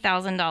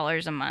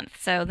 $20,000 a month.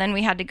 So then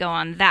we had to go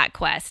on that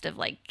quest of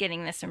like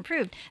getting this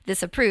approved.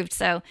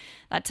 So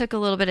that took a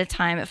little bit of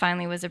time. It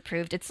finally was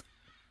approved. It's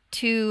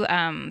 2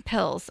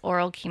 pills,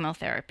 oral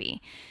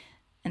chemotherapy.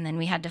 And then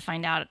we had to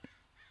find out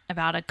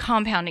about a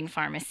compounding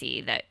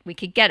pharmacy that we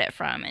could get it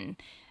from,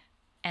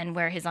 and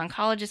where his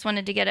oncologist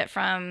wanted to get it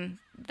from,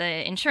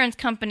 the insurance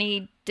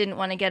company didn't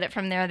want to get it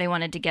from there. They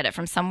wanted to get it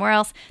from somewhere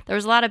else. There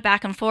was a lot of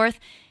back and forth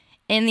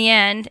in the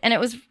end, and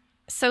it was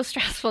so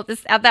stressful.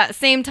 At that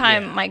same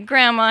time, my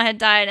grandma had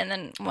died, and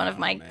then one of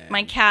my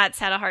cats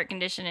had a heart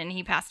condition, and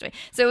he passed away.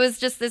 So it was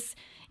just this,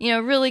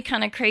 really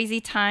kind of crazy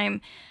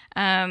time.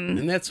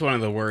 And that's one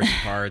of the worst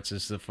parts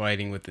is the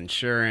fighting with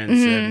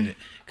insurance, and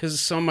because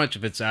so much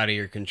of it's out of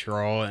your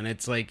control, and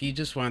it's like you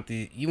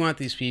want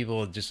these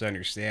people to just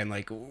understand,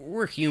 like,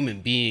 we're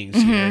human beings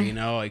here,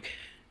 like,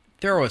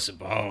 throw us a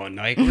bone,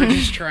 like, we're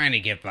just trying to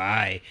get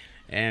by,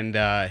 and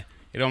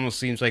it almost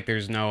seems like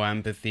there's no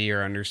empathy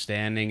or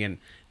understanding, and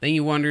then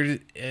you wonder,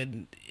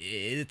 and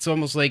it's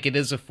almost like it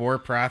is a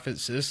for-profit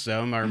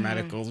system, our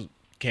medical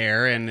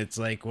care, and it's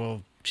like,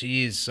 well,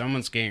 geez,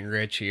 someone's getting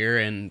rich here,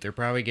 and they're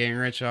probably getting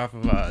rich off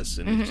of us,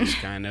 and it's just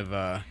kind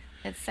of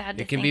It's sad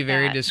to It can think be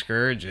very that.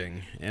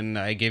 discouraging, and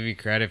I give you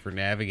credit for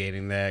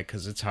navigating that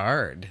because it's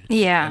hard.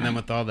 Yeah. And then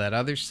with all that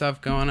other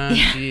stuff going on,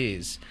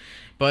 geez.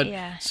 But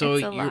Yeah, so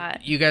it's a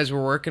lot. you guys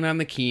were working on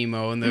the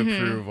chemo and the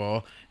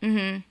approval.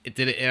 Did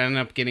it end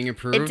up getting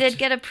approved? It did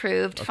get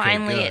approved. Okay,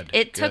 Finally, good,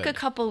 it took a good.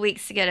 couple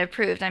weeks to get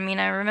approved. I mean,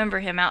 I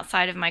remember him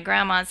outside of my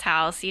grandma's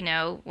house,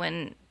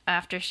 when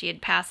after she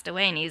had passed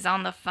away, and he's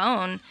on the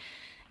phone,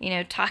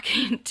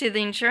 talking to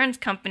the insurance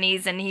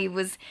companies, and he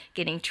was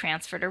getting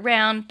transferred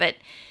around. But,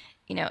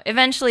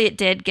 eventually it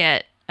did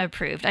get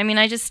approved. I mean,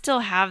 I just still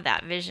have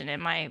that vision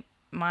in my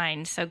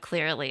mind so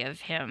clearly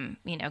of him,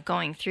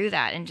 going through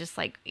that and just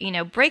like,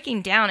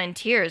 breaking down in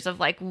tears of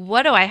like,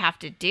 what do I have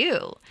to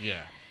do?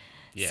 Yeah.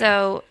 Yeah.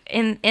 So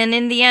in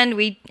the end,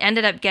 we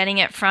ended up getting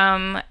it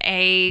from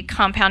a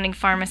compounding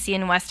pharmacy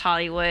in West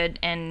Hollywood,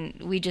 and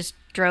we just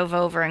drove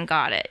over and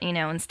got it,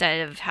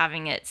 instead of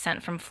having it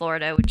sent from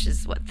Florida, which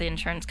is what the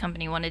insurance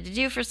company wanted to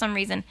do for some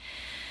reason.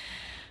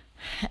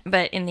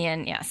 But in the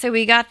end, yeah. So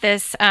we got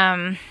this,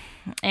 and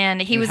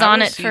he was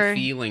on it for. How was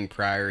he feeling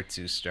prior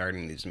to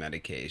starting these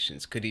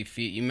medications? Could he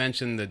feel? You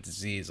mentioned the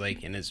disease,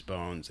 like in his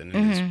bones and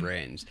in his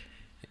brains,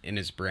 in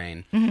his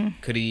brain.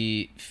 Could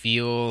he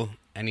feel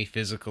any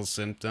physical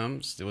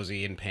symptoms? Was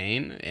he in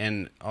pain?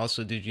 And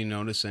also, did you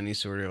notice any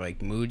sort of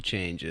like mood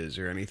changes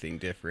or anything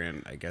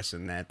different, I guess,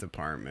 in that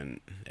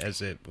department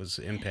as it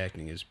was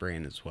impacting his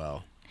brain as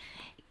well?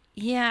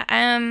 Yeah,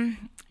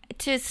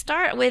 to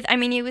start with, I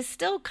mean, he was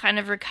still kind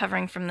of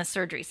recovering from the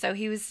surgery. So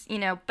he was,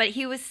 but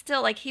he was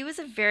still like, he was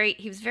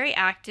very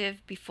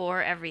active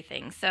before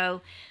everything.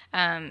 So,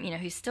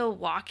 he's still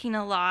walking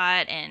a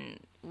lot, and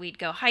we'd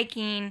go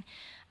hiking.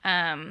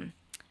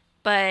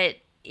 But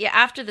yeah,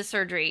 after the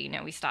surgery,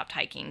 we stopped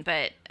hiking.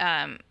 But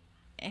I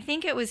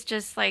think it was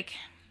just like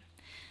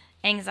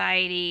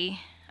anxiety.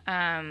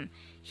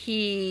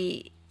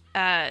 He's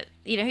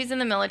in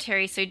the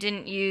military, so he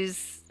didn't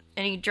use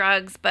any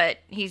drugs, but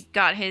he's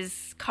got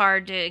his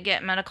card to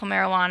get medical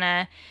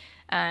marijuana.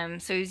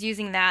 So he was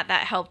using that.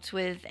 That helped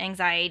with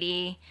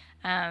anxiety.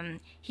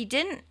 He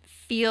didn't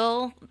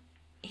feel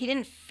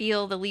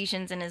the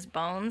lesions in his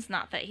bones.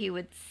 Not that he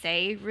would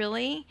say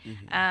really.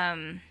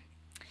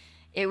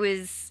 It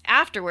was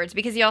afterwards,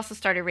 because he also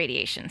started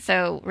radiation.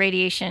 So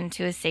radiation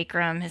to his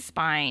sacrum, his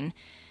spine.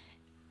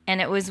 And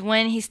it was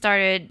when he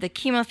started the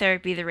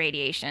chemotherapy, the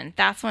radiation,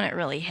 that's when it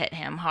really hit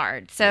him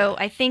hard. So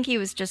I think he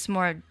was just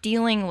more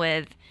dealing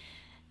with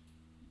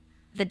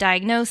the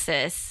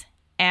diagnosis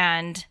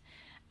and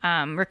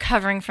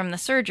recovering from the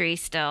surgery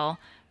still.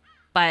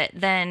 But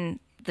then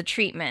the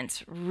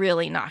treatments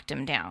really knocked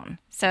him down.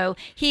 So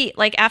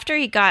after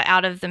he got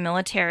out of the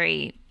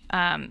military,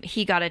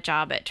 he got a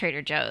job at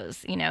Trader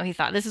Joe's. He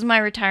thought, this is my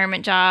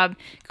retirement job.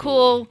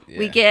 Cool. Yeah.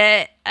 We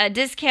get a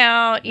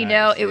discount.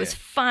 Nice, It was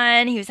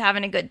fun. He was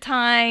having a good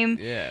time.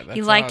 Yeah, that's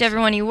he liked awesome.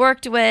 everyone he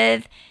worked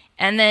with.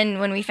 And then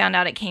when we found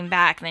out it came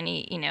back, then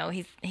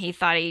he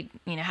thought he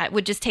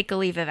would just take a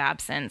leave of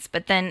absence.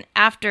 But then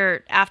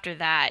after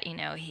that,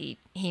 he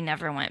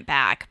never went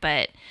back.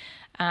 But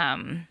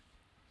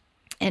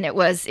and it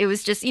was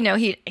just,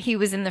 he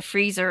was in the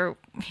freezer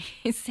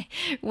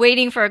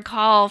waiting for a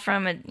call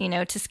from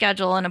to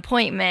schedule an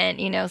appointment,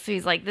 so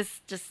he's like,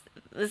 this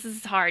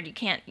is hard.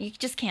 You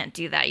just can't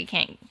do that. You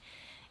can't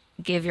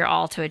give your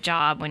all to a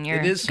job when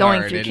you're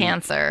going through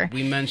cancer.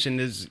 We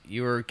mentioned as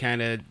you were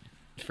kind of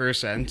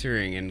first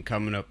entering and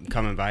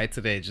coming by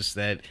today, just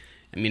that,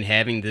 I mean,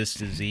 having this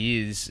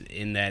disease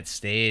in that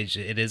stage,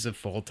 it is a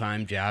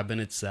full-time job in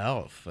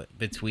itself,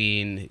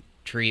 between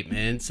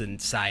treatments and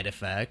side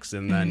effects,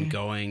 and then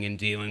going and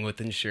dealing with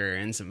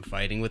insurance and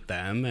fighting with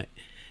them.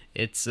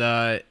 It's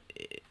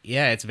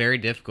it's very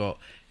difficult.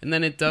 And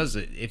then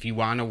if you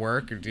want to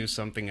work or do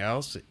something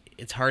else,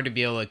 it's hard to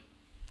be able to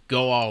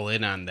go all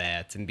in on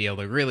that and be able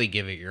to really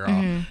give it your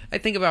all. I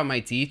think about my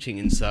teaching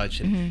and such,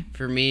 and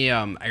for me,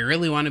 I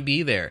really want to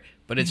be there,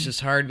 but it's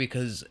just hard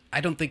because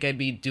I don't think I'd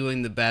be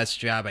doing the best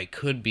job I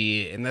could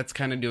be, and that's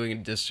kind of doing a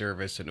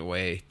disservice in a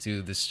way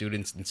to the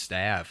students and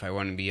staff. I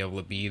want to be able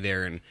to be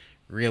there and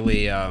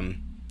really,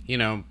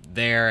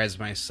 there as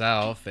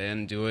myself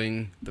and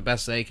doing the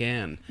best I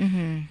can.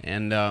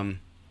 And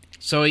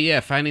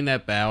finding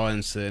that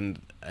balance,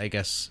 and I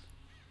guess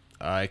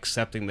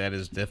accepting that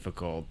is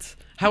difficult.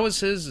 How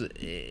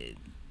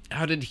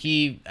did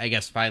he, I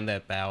guess, find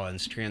that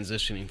balance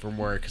transitioning from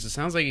work? Because it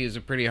sounds like he was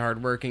a pretty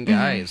hardworking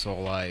guy his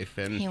whole life.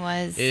 And He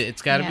was.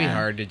 It's got to be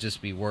hard to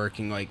just be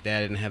working like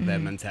that and have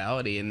that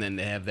mentality, and then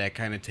to have that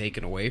kind of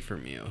taken away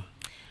from you.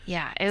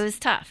 Yeah, it was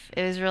tough.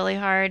 It was really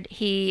hard.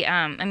 He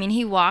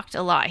walked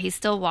a lot. He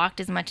still walked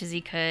as much as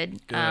he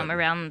could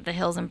around the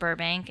hills in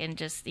Burbank, and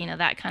just,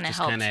 that kind of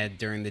helped. Just kind of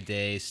during the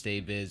day, stay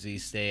busy,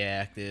 stay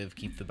active,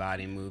 keep the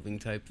body moving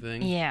type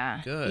thing?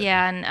 Yeah. Good.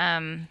 Yeah, and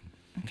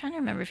I'm trying to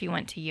remember if he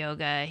went to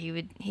yoga.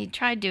 He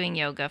tried doing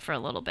yoga for a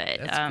little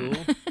bit. That's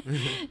cool.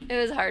 It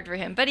was hard for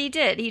him, but he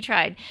did. He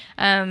tried.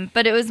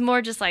 But it was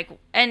more just like,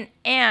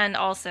 and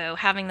also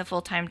having the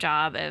full-time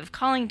job of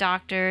calling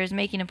doctors,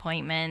 making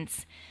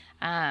appointments.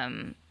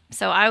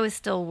 So I was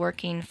still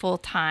working full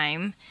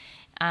time.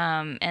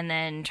 and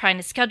then trying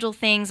to schedule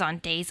things on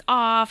days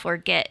off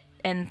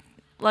and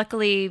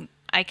luckily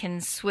I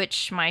can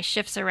switch my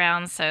shifts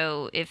around.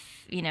 So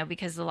if,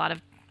 because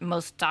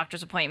most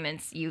doctor's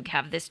appointments, you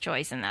have this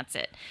choice and that's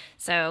it.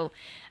 So,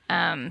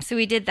 so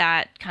we did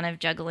that kind of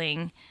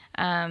juggling.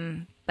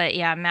 But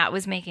yeah, Matt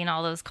was making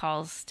all those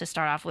calls to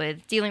start off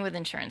with, dealing with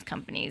insurance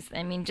companies.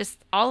 I mean, just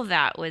all of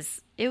that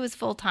was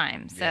full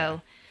time.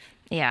 So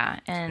yeah.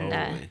 And,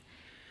 Totally.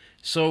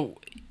 So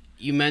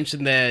you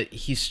mentioned that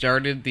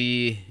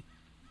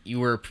you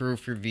were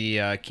approved for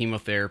the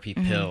chemotherapy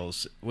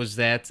pills. Was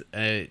that,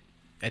 I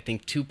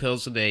think 2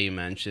 pills a day you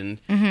mentioned.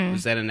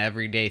 Was that an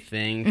everyday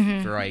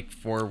thing for like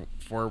four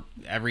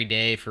every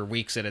day for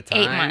weeks at a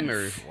time? 8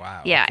 months. Or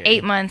wow. Yeah, okay.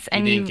 8 months.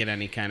 And you didn't get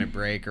any kind of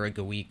break or like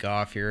a week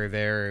off here or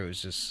there? It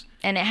was just...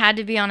 And it had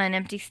to be on an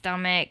empty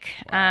stomach.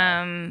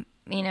 Wow.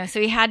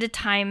 So he had to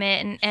time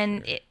it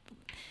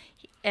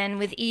and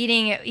with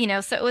eating,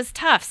 so it was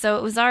tough. So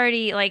it was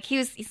already like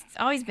he's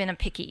always been a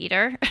picky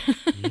eater.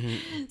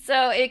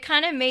 So it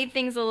kind of made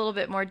things a little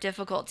bit more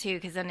difficult too,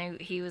 because then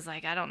he was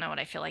like, I don't know what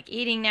I feel like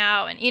eating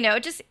now. And,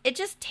 it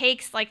just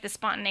takes like the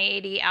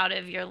spontaneity out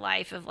of your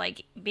life of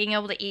like being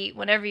able to eat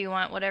whatever you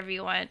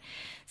want.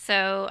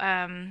 So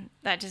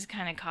that just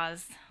kind of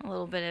caused a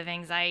little bit of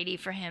anxiety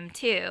for him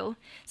too.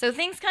 So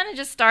things kind of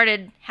just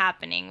started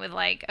happening with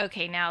like,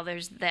 okay, now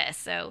there's this.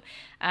 So,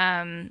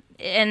 and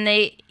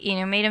they,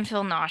 made him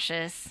feel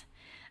nauseous.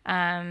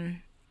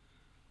 And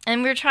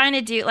we were trying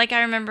to do, like,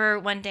 I remember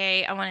one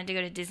day I wanted to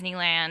go to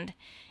Disneyland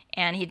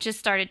and he just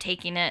started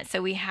taking it.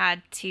 So we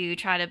had to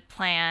try to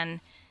plan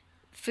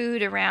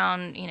food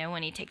around,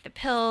 when he take the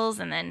pills.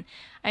 And then,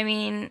 I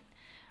mean,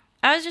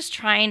 I was just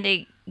trying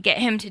to get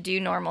him to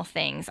do normal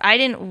things. I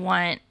didn't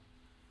want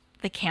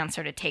the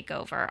cancer to take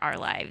over our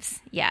lives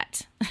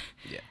yet.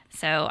 Yeah.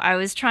 So I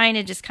was trying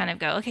to just kind of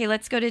go, okay,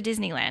 let's go to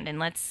Disneyland and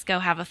let's go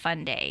have a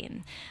fun day.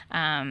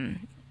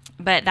 And,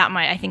 but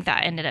I think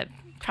that ended up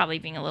probably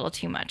being a little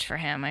too much for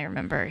him. I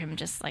remember him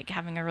just like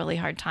having a really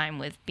hard time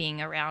with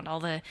being around all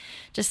the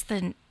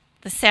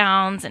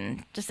sounds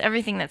and just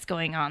everything that's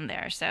going on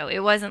there. So it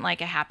wasn't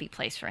like a happy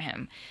place for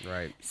him.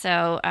 Right.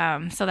 So,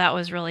 so that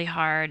was really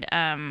hard.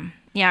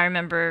 Yeah, I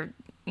remember,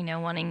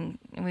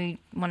 we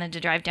wanted to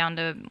drive down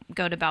to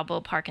go to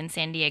Balboa Park in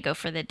San Diego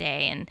for the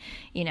day. And,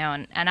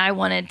 and I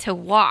wanted to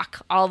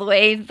walk all the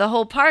way the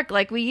whole park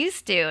like we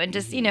used to. And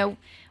just,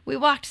 we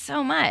walked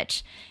so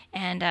much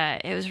and,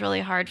 it was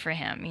really hard for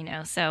him,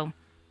 so,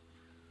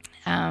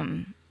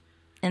 and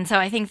so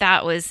I think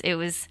I was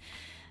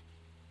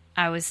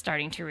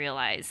starting to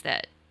realize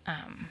that,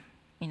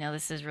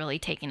 this is really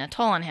taking a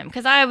toll on him.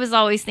 Because I was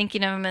always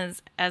thinking of him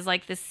as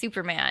like this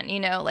Superman,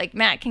 like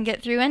Matt can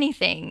get through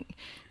anything.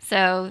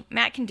 So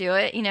Matt can do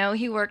it.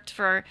 He worked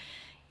for,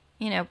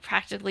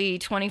 practically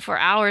 24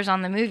 hours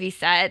on the movie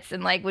sets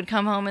and like would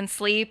come home and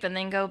sleep and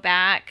then go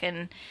back.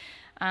 And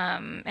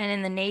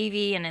in the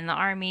Navy and in the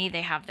Army,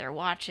 they have their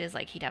watches.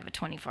 Like he'd have a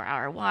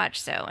 24-hour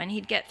watch. So, and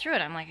he'd get through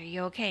it. I'm like, are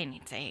you okay? And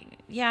he'd say,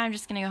 yeah, I'm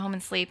just going to go home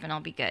and sleep and I'll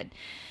be good.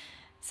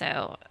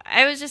 So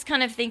I was just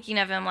kind of thinking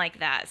of him like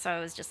that. So I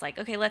was just like,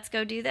 okay, let's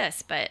go do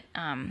this. But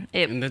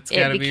and that's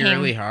got to be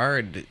really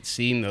hard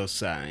seeing those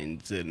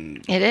signs.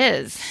 And it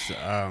is.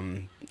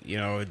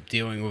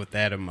 Dealing with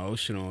that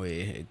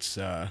emotionally. It's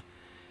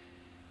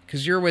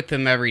because you're with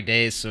him every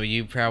day, so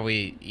you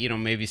probably,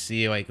 maybe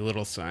see like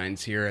little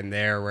signs here and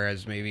there,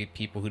 whereas maybe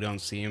people who don't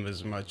see him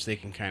as much, they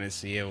can kind of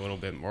see a little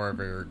bit more of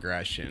a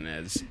regression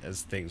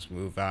as things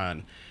move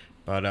on.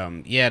 But,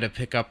 to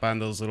pick up on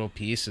those little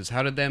pieces,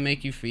 how did that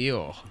make you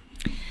feel?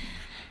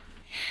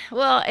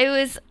 Well, it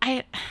was,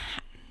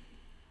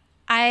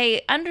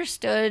 I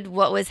understood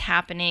what was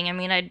happening. I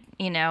mean,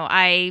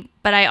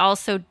 but I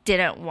also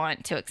didn't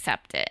want to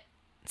accept it.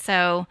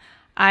 So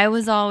I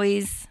was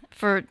always,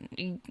 for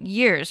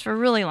years, for a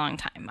really long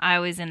time, I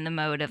was in the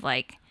mode of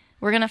like,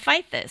 we're going to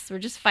fight this. We're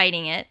just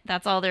fighting it.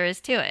 That's all there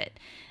is to it.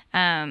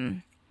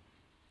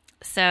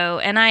 So,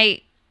 and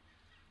I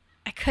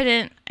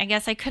couldn't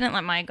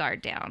let my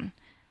guard down.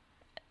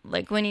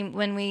 Like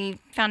when we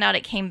found out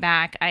it came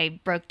back, I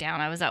broke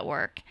down. I was at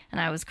work and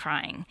I was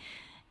crying.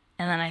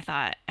 And then I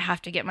thought, I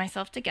have to get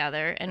myself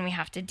together and we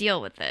have to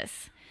deal with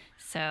this.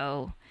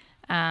 So,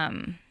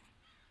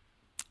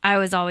 I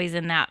was always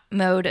in that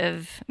mode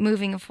of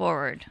moving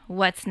forward.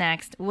 What's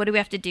next? What do we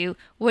have to do?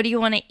 What do you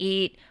want to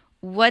eat?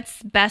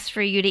 What's best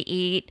for you to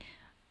eat?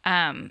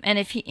 And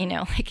if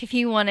if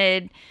he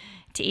wanted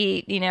to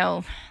eat,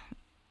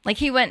 like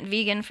he went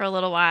vegan for a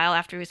little while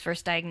after he was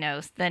first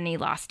diagnosed, then he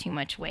lost too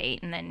much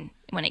weight. And then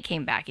when it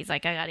came back, he's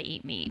like, I got to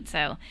eat meat.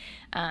 So,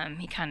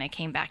 he kind of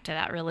came back to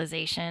that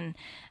realization.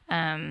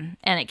 And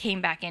it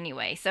came back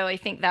anyway. So I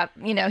think that,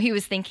 he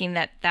was thinking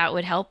that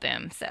would help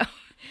him. So,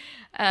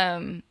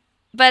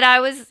 but I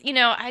was,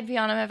 I'd be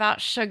on him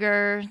about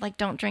sugar, like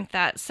don't drink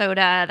that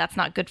soda. That's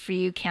not good for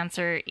you.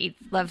 Cancer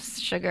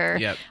loves sugar.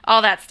 Yep.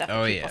 All that stuff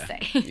that people say.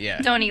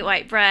 Yeah. Don't eat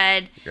white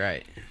bread.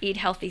 Right. Eat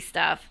healthy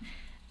stuff.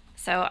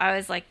 So I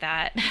was like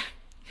that.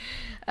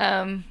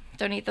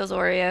 Don't eat those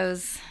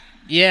Oreos.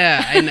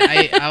 Yeah, and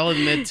I'll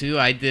admit too,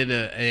 I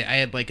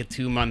had like a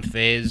 2 month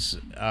phase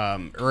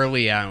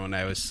early on when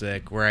I was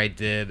sick where I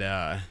did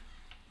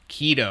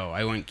keto.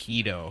 I went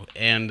keto,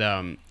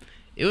 and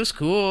it was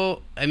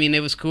cool. I mean,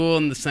 it was cool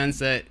in the sense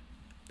that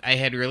I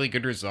had really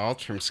good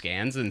results from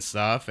scans and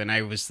stuff, and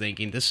I was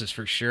thinking, this is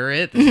for sure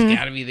it. This has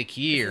got to be the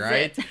key,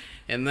 right?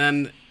 And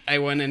then I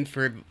went in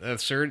for a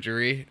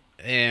surgery,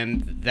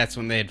 and that's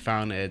when they had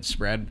found it had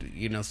spread,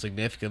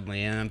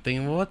 significantly. And I'm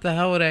thinking, well, what the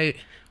hell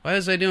why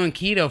was I doing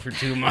keto for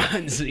 2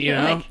 months, you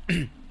know?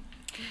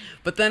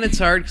 But then it's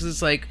hard because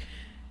it's like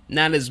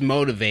not as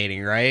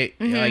motivating, right?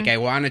 Like I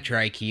want to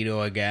try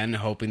keto again,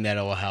 hoping that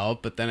it will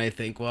help. But then I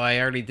think, well, I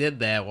already did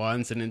that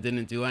once and it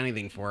didn't do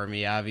anything for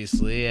me,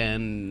 obviously.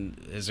 And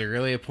is there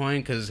really a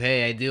point? Because,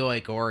 hey, I do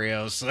like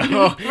Oreos. So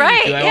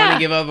Right, do I want to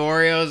give up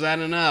Oreos? I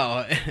don't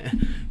know.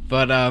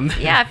 But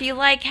yeah, if you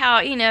like how,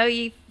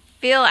 you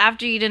feel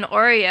after you eat an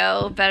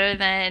Oreo better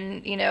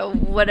than,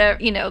 whatever,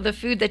 the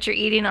food that you're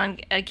eating on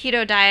a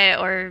keto diet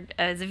or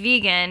as a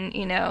vegan,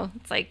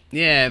 it's like...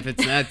 Yeah, if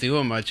it's not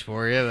doing much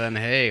for you, then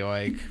hey,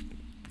 like,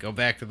 go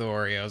back to the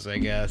Oreos, I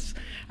guess.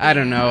 I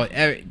don't know.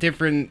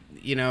 Different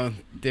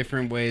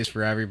ways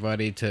for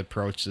everybody to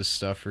approach this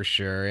stuff for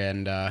sure.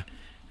 And I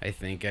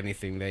think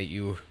anything that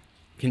you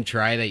can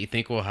try that you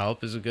think will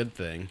help is a good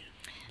thing.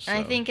 And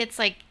I think it's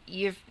like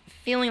you're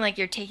feeling like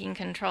you're taking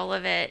control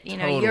of it.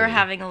 Totally. You're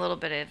having a little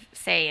bit of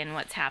say in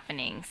what's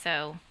happening.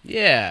 So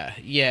yeah,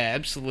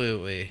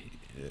 absolutely.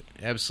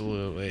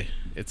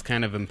 It's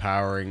kind of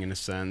empowering in a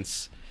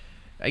sense.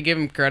 I give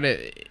him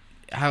credit.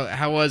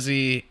 How was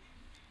he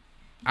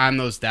on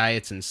those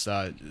diets and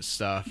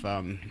stuff?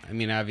 I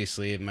mean,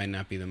 obviously, it might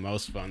not be the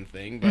most fun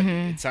thing, but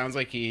it sounds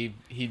like he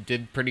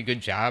did a pretty good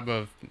job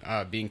of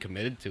being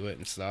committed to it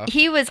and stuff.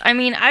 He was. I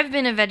mean, I've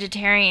been a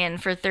vegetarian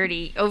for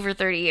over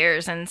 30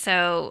 years, and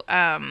so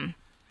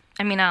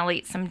I'll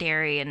eat some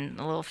dairy and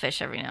a little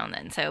fish every now and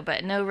then. So,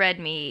 but no red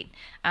meat.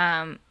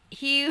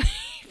 He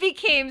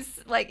became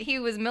like he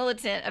was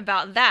militant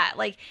about that.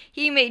 Like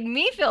he made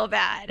me feel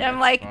bad. That's I'm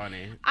like,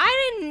 funny.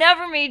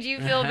 never made you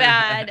feel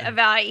bad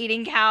about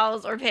eating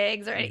cows or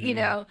pigs or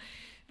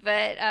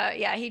But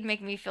yeah, he'd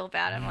make me feel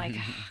bad. I'm like,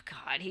 oh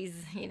God, he's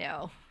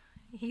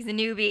he's a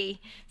newbie,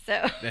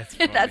 so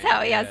that's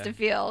how he has to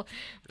feel.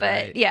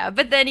 But Right. yeah,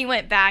 but then he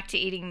went back to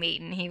eating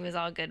meat, and he was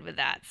all good with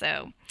that.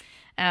 So.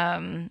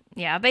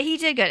 Yeah, but he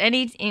did good, and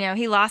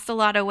he lost a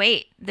lot of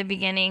weight the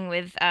beginning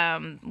with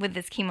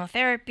this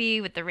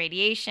chemotherapy, with the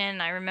radiation.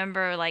 I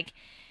remember like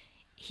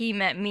he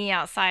met me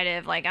outside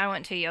of like I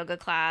went to a yoga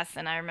class,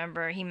 and I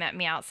remember he met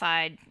me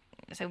outside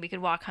so we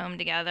could walk home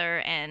together,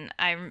 and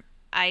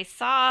I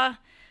saw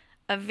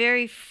a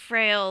very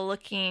frail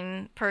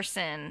looking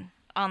person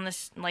on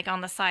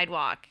the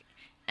sidewalk,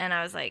 and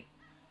I was like,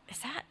 is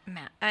that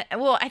Matt?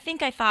 I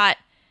think I thought,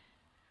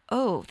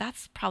 oh,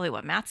 that's probably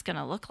what Matt's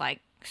gonna look like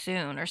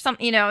soon or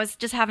something. I was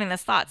just having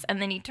those thoughts,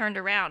 and then he turned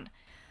around.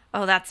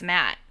 Oh, that's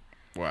Matt.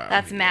 Wow,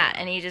 That's Matt,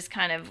 and he just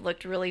kind of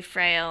looked really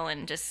frail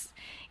and just,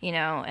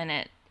 and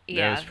it.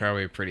 Yeah, That was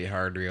probably a pretty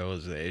hard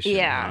realization.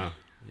 yeah, Huh?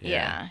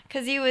 yeah,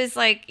 because he was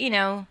like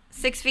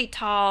 6 feet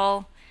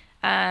tall,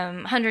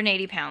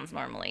 180 pounds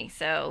normally.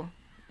 So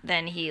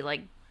then he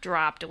like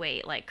dropped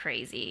weight like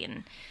crazy,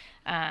 and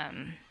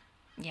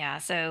yeah,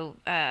 so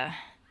and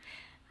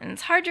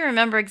it's hard to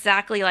remember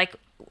exactly like.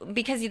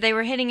 Because they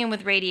were hitting him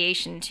with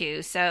radiation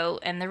too,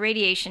 and the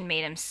radiation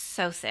made him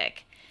so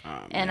sick.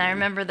 And I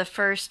remember the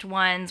first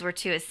ones were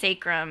to his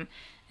sacrum,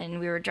 and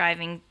we were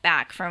driving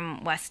back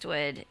from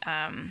Westwood,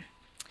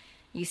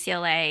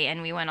 UCLA,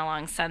 and we went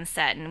along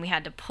Sunset, and we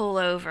had to pull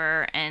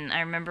over, and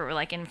I remember we're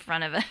like in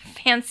front of a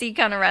fancy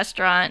kind of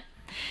restaurant,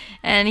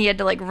 and he had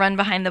to like run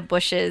behind the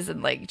bushes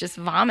and like just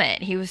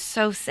vomit. He was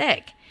so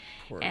sick.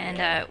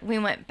 And we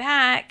went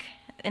back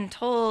and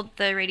told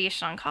the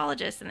radiation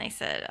oncologist, and they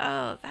said,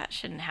 oh, that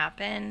shouldn't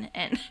happen.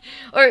 And,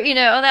 or,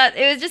 that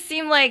it just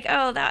seemed like,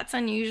 oh, that's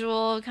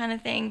unusual kind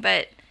of thing.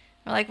 But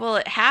we're like, well,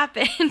 it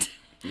happened.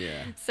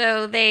 Yeah.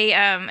 So they,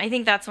 I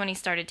think that's when he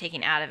started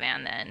taking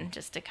Ativan then,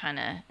 just to kind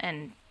of,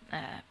 and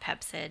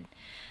Pepsid,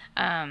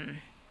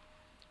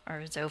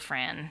 or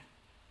Zofran.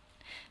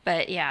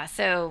 But yeah,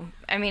 so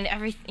I mean,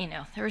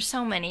 there were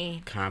so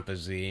many.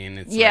 Compazine.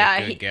 It's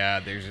Yeah, good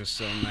God, there's just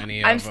so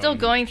many. I'm of still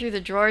them. going through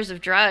the drawers of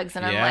drugs,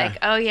 and I'm Yeah. like,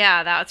 oh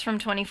yeah, that's from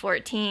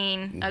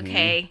 2014.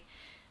 Okay,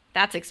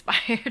 that's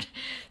expired.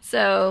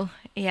 So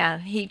yeah,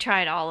 he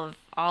tried all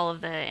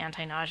of the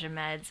anti-nausea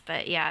meds,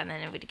 but yeah, and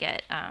then it would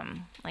get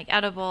like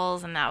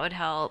edibles, and that would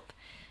help.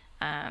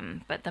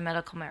 But the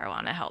medical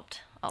marijuana helped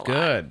a lot.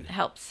 Good. It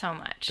helped so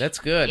much. That's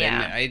good.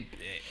 Yeah. And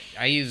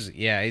I use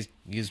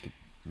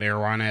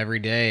marijuana every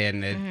day,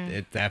 and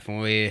it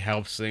definitely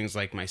helps things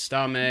like my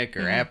stomach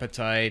or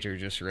appetite or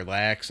just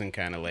relax and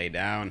kind of lay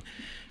down.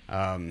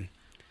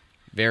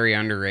 Very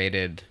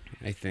underrated,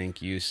 I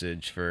think,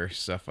 usage for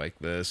stuff like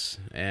this.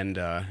 And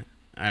I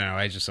don't know,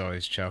 I just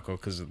always chuckle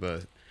because of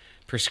the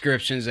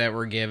prescriptions that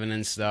we're given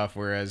and stuff,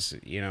 whereas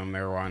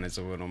marijuana is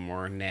a little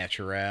more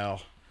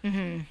natural,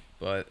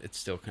 but it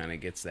still kind of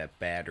gets that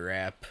bad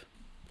rap.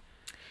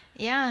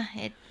 Yeah,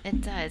 it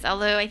does.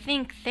 Although I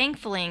think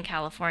thankfully in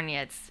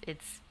California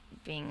it's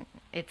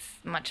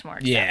much more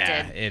accepted.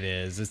 Yeah, it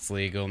is. It's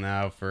legal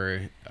now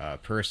for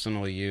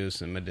personal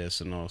use and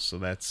medicinal, so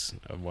that's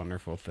a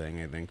wonderful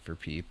thing, I think, for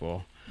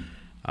people.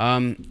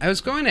 I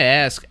was going to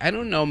ask, I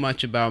don't know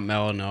much about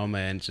melanoma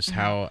and just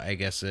how, I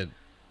guess, it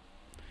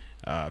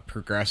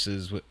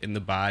progresses in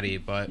the body,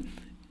 but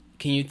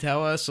can you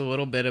tell us a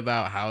little bit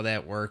about how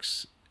that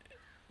works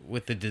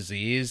with the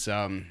disease?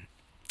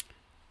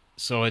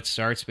 So it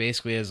starts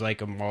basically as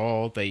like a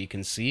mole that you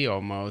can see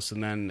almost,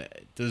 and then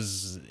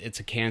it's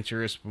a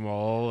cancerous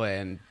mole,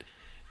 and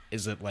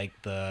is it like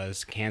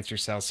the cancer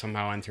cells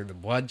somehow enter the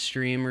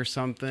bloodstream or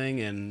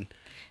something and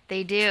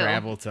They do.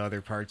 travel to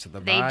other parts of the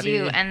They body?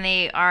 do, and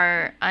they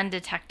are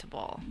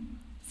undetectable.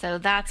 So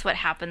that's what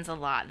happens a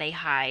lot. They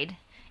hide,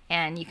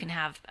 and you can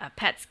have a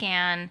PET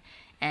scan,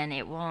 and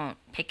it won't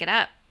pick it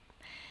up.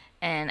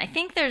 And I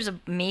think there's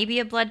maybe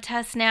a blood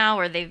test now,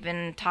 or they've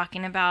been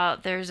talking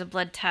about there's a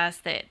blood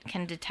test that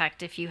can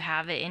detect if you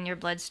have it in your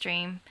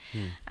bloodstream.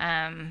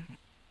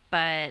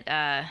 But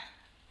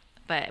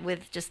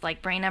with just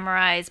like brain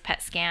MRIs,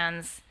 PET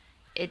scans,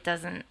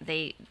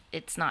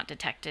 it's not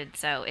detected.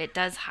 So it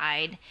does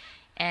hide.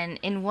 And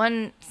in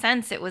one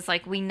sense, it was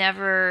like we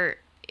never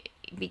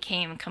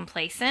became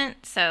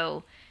complacent.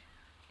 So,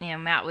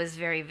 Matt was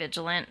very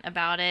vigilant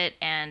about it.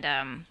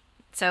 And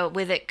so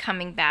with it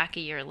coming back a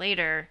year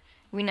later,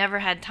 we never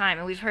had time.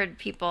 And we've heard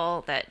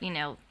people that,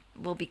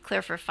 will be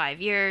clear for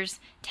 5 years,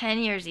 10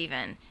 years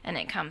even, and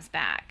it comes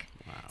back.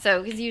 Wow.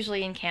 So, because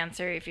usually in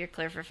cancer, if you're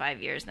clear for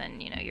 5 years,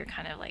 then, you're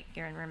kind of like,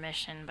 you're in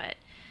remission. But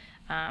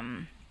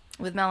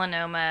with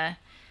melanoma,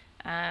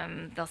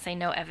 they'll say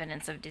no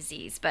evidence of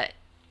disease. But,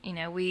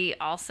 we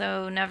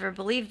also never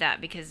believed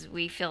that because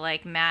we feel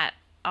like Matt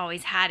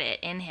always had it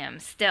in him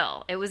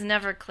still. It was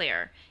never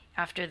clear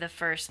after the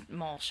first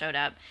mole showed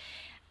up.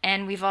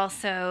 And we've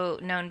also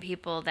known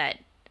people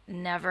that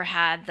never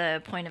had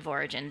the point of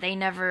origin. They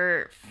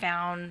never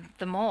found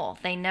the mole.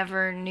 They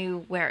never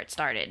knew where it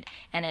started.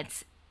 And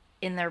it's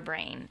in their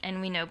brain. And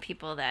we know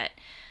people that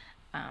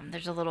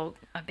there's a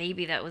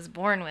baby that was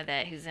born with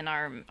it who's in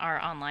our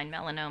online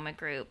melanoma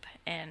group.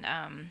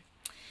 And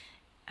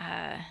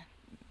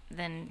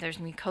then there's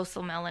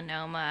mucosal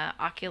melanoma,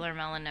 ocular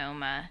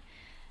melanoma.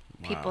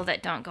 People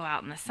that don't go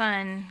out in the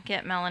sun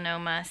get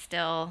melanoma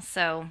still.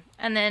 So,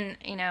 and then,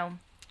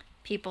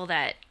 people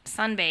that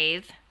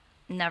sunbathe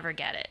never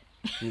get it.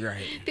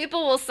 Right.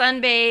 People will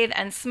sunbathe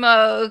and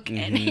smoke,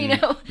 and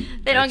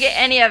they don't get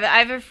any of it. I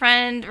have a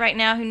friend right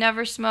now who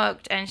never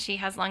smoked, and she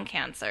has lung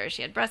cancer.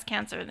 She had breast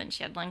cancer, then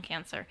she had lung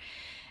cancer.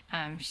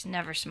 She's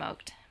never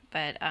smoked,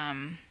 but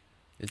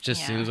it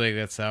just seems like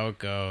that's how it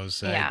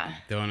goes. Yeah. I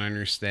don't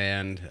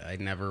understand. I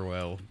never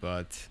will,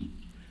 but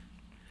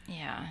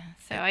yeah.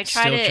 So I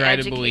still try try to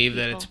educate believe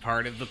that people. it's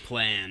part of the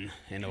plan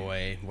in a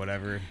way.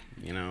 Whatever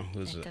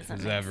who's It doesn't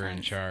who's make ever in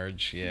sense.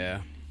 charge.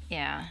 Yeah.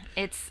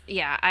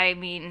 Yeah, I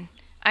mean,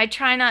 I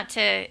try not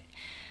to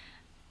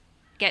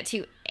get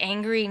too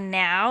angry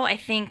now. I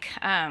think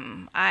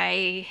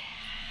I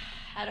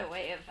had a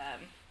way of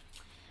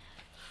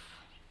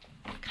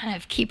kind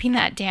of keeping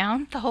that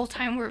down the whole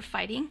time we were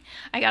fighting.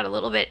 I got a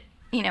little bit,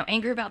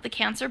 angry about the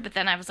cancer, but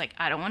then I was like,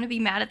 I don't want to be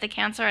mad at the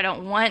cancer. I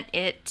don't want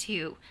it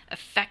to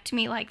affect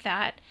me like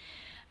that.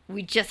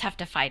 We just have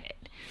to fight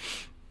it.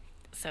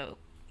 So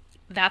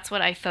that's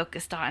what I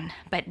focused on.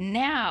 But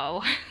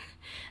now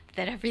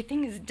that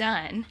everything is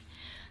done,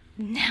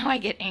 now I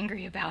get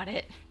angry about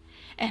it,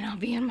 and I'll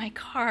be in my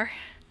car.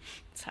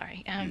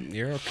 Sorry.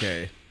 You're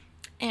okay.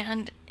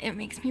 And it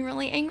makes me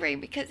really angry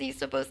because he's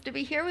supposed to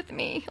be here with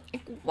me.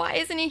 Like, why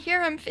isn't he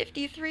here? I'm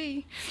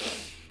 53.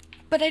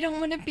 But I don't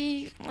want to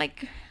be,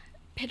 like,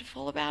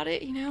 pitiful about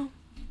it,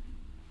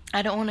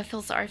 I don't want to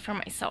feel sorry for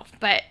myself.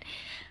 But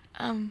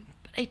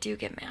I do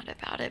get mad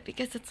about it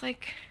because it's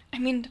like, I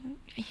mean,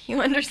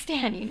 you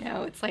understand,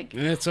 it's like...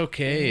 And it's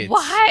okay.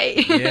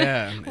 Why?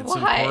 Yeah. It's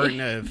Why? important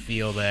to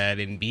feel that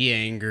and be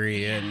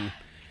angry and...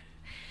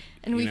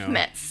 And we've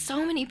met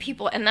so many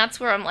people, and that's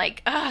where I'm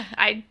like,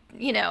 I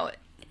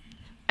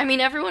mean,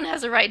 everyone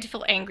has a right to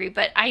feel angry,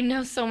 but I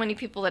know so many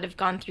people that have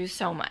gone through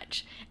so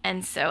much,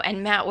 and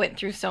Matt went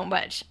through so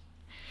much.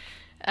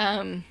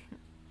 So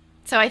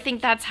I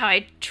think that's how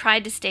I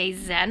tried to stay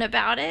zen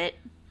about it,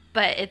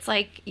 but it's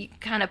like you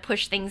kind of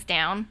push things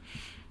down.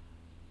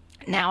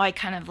 Now I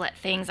kind of let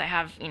things, I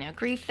have,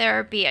 grief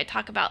therapy, I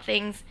talk about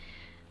things,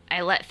 I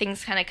let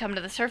things kind of come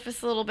to the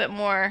surface a little bit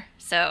more,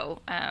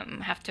 so I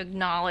have to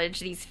acknowledge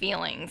these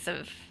feelings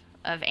of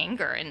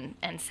anger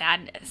and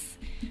sadness.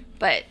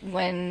 But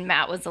when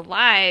Matt was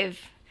alive,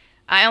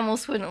 I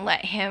almost wouldn't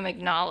let him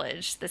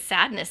acknowledge the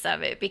sadness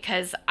of it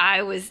because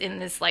I was in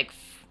this like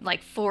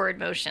forward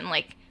motion,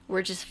 like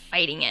we're just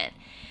fighting it.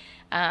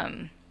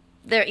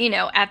 There,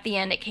 at the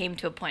end it came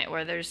to a point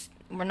where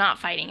we're not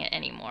fighting it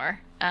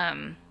anymore.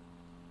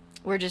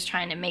 We're just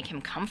trying to make him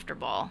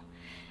comfortable,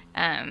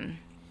 and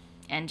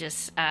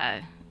just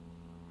I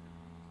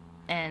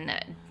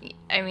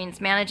mean,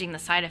 it's managing the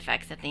side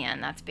effects at the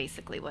end. That's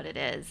basically what it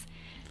is.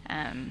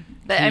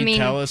 But Can I you mean,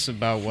 tell us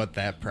about what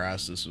that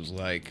process was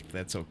like?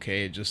 That's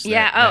okay. Just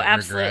Yeah, that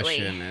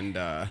absolutely. regression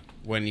and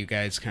when you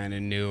guys kind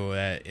of knew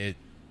that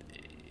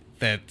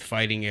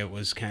fighting it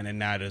was kind of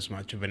not as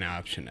much of an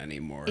option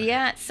anymore.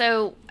 yeah.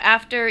 So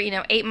after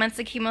 8 months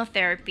of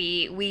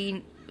chemotherapy,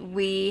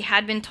 we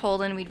had been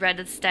told, and we'd read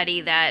a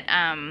study that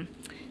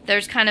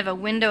there's kind of a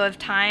window of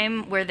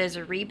time where there's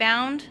a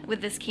rebound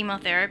with this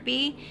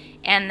chemotherapy,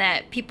 and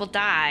that people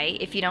die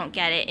if you don't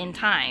get it in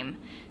time.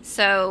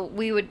 So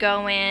we would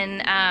go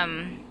in, I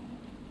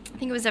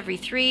think it was every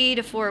 3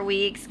 to 4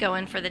 weeks, go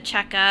in for the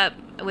checkup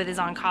with his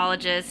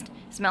oncologist,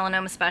 his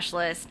melanoma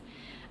specialist,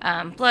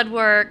 blood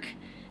work.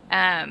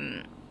 I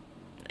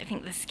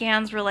think the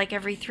scans were like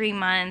every 3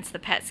 months, the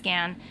PET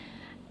scan.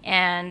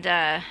 And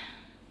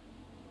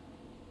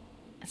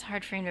it's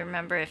hard for him to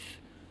remember if,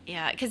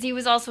 because he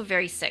was also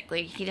very sick.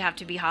 Like, he'd have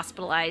to be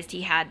hospitalized.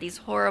 He had these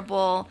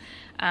horrible,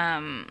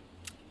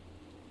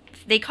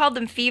 they called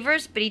them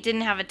fevers, but he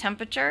didn't have a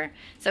temperature.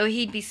 So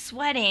he'd be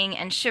sweating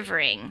and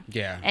shivering.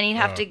 Yeah. And he'd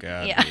have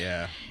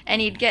God,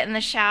 And he'd get in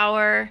the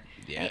shower,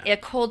 a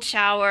cold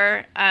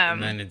shower.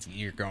 And then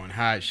you're going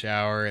hot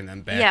shower and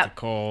then back to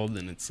cold,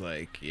 and it's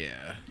like,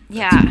 Yeah.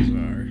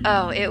 Bizarre.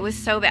 Oh, it was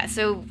so bad.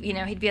 So,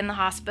 he'd be in the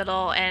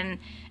hospital, and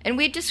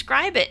we'd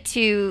describe it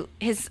to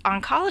his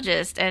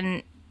oncologist,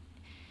 and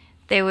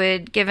they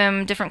would give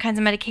him different kinds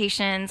of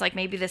medications, like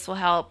maybe this will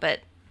help,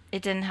 but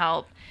it didn't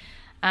help.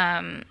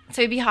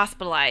 So he'd be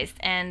hospitalized,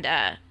 and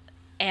I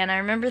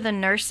remember the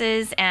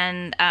nurses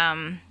and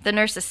the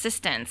nurse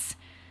assistants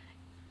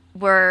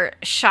were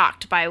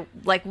shocked by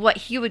like what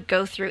he would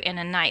go through in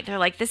a night. They're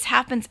like, "This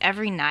happens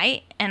every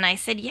night?" And I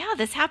said, "Yeah,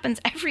 this happens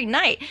every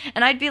night."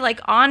 And I'd be like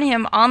on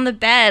him on the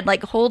bed,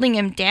 like holding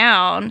him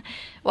down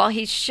while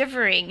he's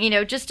shivering,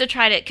 just to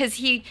try to, because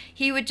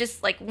he would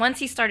just like, once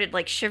he started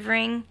like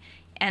shivering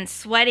and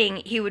sweating,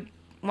 he would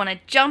want to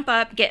jump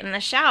up, get in the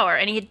shower,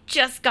 and he had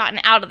just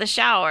gotten out of the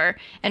shower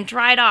and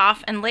dried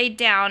off and laid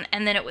down,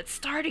 and then it would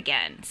start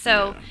again.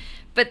 So,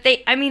 but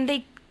they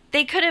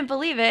couldn't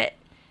believe it,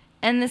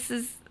 and this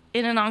is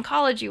in an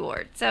oncology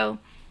ward. So,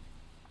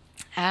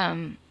 so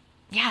I'm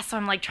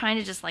like trying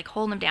to just like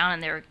hold him down,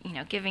 and they were,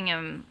 giving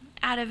him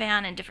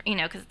Ativan and different,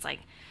 because it's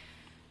like,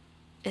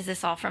 is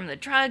this all from the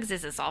drugs?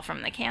 Is this all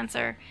from the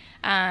cancer?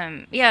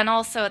 And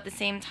also at the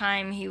same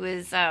time, he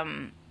was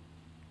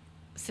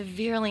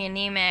severely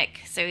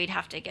anemic, so he'd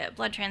have to get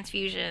blood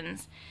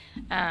transfusions.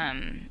 I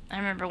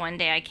remember one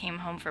day I came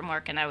home from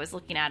work and I was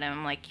looking at him,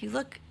 I'm like, "You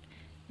look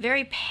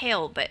very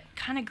pale, but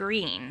kind of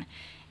green."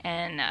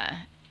 And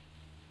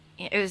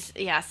it was,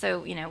 so,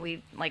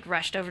 we like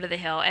rushed over to the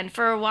hill, and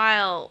for a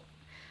while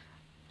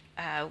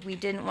we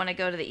didn't want to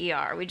go to the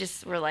ER. We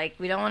just were like,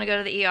 we don't want to go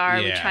to the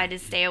ER. We tried to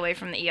stay away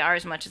from the ER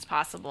as much as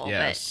possible.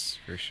 Yes,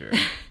 for sure.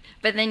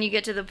 But then you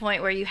get to the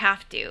point where you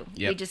have to. Yep.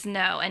 You just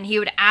know. And he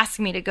would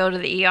ask me to go to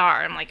the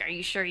ER. I'm like, "Are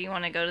you sure you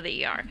want to go to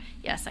the ER?"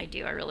 "Yes, I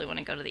do. I really want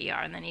to go to the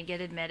ER." And then he'd get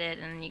admitted,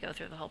 and then you go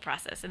through the whole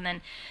process. And then,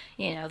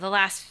 the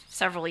last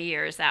several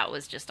years, that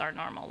was just our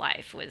normal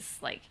life, was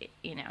like,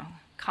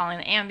 calling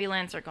the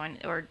ambulance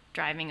or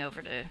driving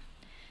over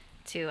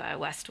to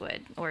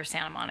Westwood or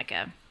Santa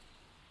Monica.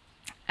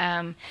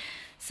 I'm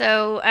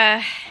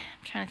trying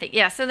to think.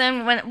 Yeah, so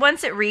then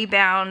once it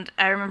rebound,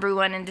 I remember we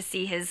went in to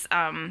see his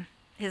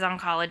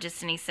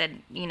oncologist, and he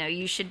said,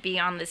 "You should be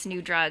on this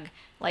new drug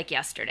like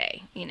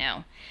yesterday,"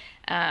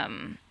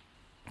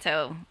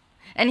 So,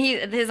 and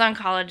his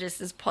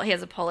oncologist he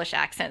has a Polish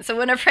accent. So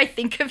whenever I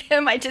think of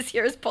him, I just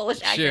hear his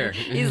Polish accent. Sure.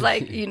 He's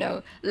like,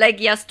 "Like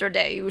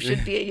yesterday, you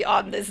should be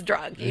on this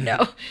drug,"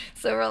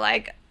 So we're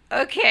like,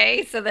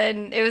 okay. So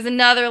then it was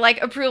another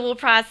like approval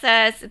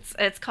process.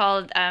 It's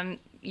called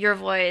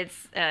Yervoy.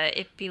 It's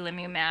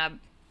ipilimumab.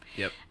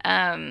 Yep.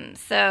 And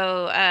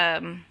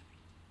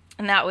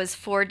that was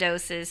 4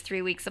 doses,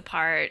 3 weeks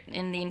apart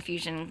in the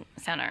infusion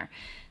center.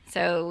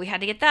 So we had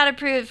to get that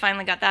approved.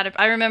 Finally got that.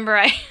 I remember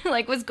I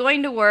was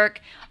going to work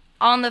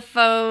on the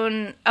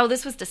phone. Oh,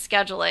 this was to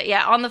schedule it.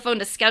 Yeah, on the phone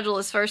to schedule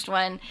his first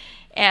one.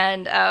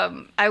 And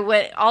I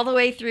went all the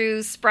way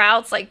through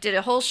Sprouts, did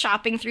a whole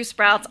shopping through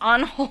Sprouts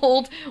on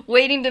hold,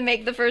 waiting to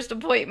make the first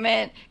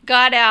appointment.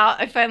 Got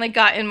out. I finally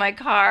got in my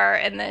car,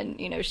 and then,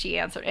 she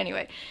answered.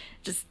 Anyway,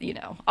 just,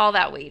 all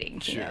that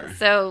waiting. Sure.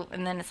 So,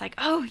 and then it's like,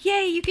 "Oh,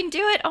 yay, you can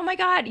do it. Oh, my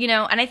God."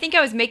 And I think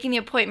I was making the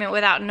appointment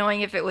without knowing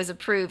if it was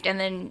approved. And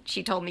then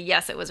she told me,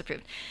 yes, it was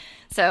approved.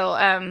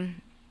 So,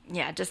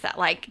 just that,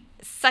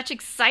 such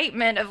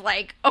excitement of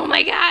oh,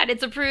 my God,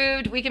 it's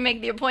approved. We can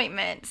make the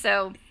appointment.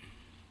 So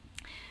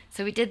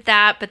we did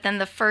that, but then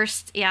the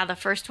first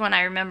one,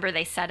 I remember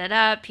they set it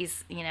up.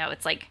 He's,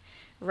 it's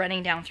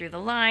running down through the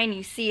line.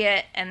 You see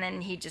it, and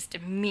then he just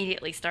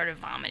immediately started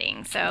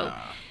vomiting. So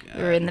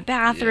we were in the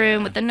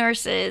bathroom with the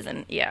nurses,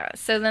 and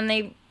so then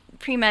they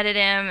pre-medded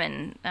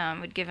him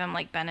and would give him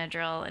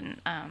Benadryl and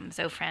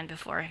Zofran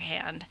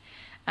beforehand.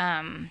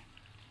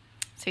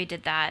 So he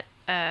did that.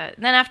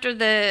 Then after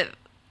the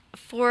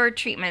 4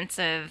 treatments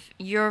of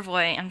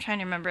Yervoy, I'm trying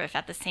to remember if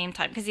at the same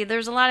time, because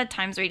there's a lot of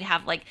times where you'd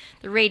have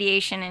the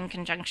radiation in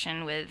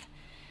conjunction with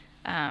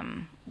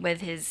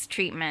with his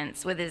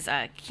treatments, with his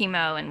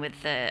chemo, and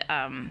with the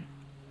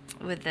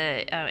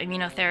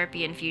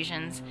immunotherapy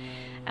infusions.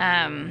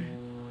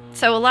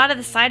 So a lot of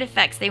the side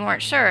effects, they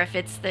weren't sure if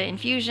it's the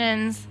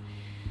infusions,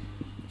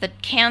 the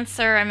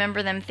cancer. I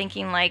remember them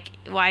thinking, like,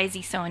 why is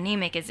he so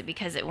anemic? Is it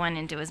because it went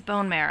into his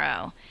bone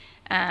marrow?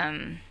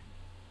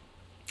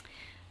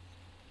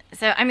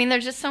 So, I mean,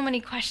 there's just so many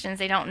questions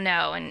they don't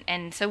know.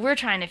 And so we're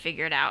trying to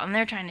figure it out, and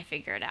they're trying to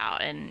figure it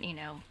out. And,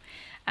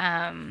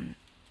 and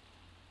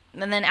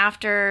then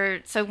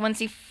so once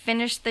he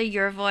finished the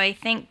Yervoy,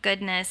 thank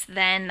goodness,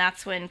 then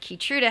that's when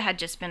Keytruda had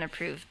just been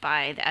approved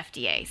by the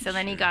FDA. So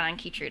then he got on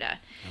Keytruda.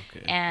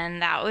 Okay.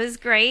 And that was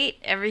great.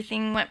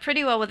 Everything went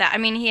pretty well with that. I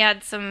mean, he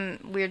had some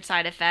weird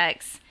side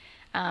effects,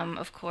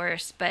 of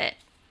course, but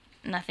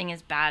nothing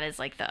as bad as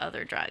like the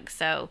other drugs.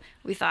 So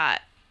we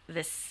thought,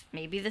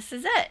 maybe this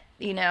is it,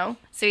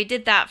 So he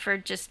did that for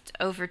just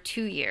over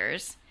 2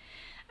 years.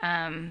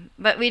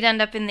 But we'd end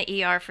up in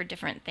the ER for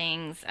different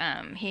things.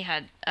 He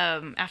had,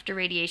 after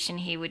radiation,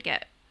 he would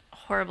get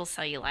horrible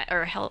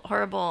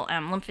horrible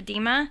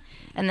lymphedema,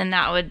 and then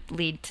that would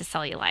lead to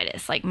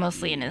cellulitis, like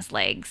mostly in his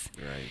legs.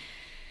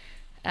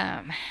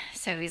 Right.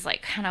 So he's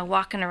like kind of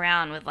walking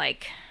around with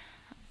like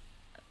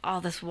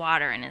all this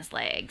water in his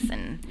legs,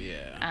 and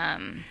Yeah.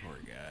 Poor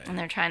guy. and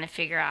they're trying to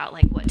figure out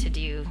like what to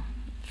do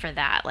for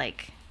that,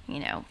 like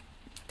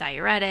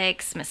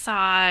diuretics,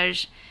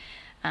 massage.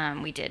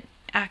 We did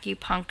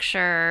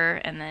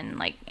acupuncture, and then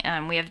like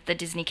we have the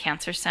Disney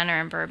Cancer Center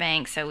in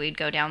Burbank, so we'd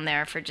go down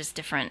there for just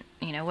different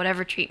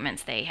whatever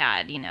treatments they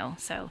had,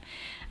 so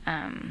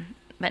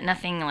but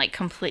nothing like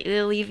completely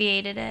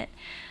alleviated it.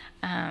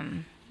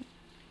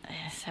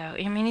 So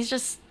I mean, he's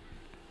just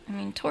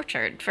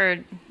tortured for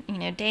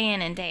day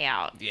in and day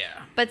out.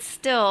 Yeah. But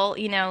still,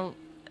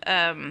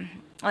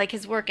 like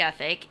his work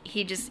ethic,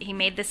 he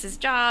made this his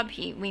job.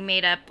 We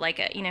made up like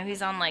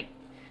he's on like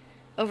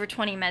over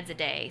 20 meds a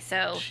day.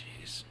 So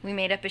Jeez. we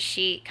made up a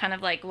sheet, kind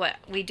of like what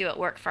we do at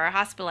work for our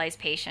hospitalized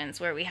patients,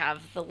 where we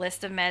have the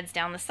list of meds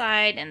down the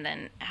side, and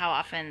then how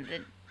often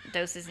the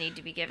doses need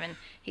to be given.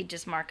 He'd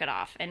just mark it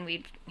off, and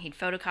he'd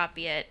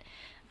photocopy it.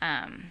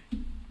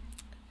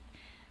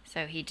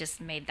 So he just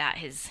made that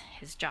his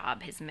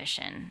job, his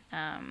mission.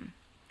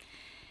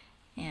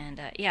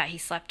 He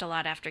slept a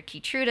lot after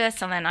Keytruda.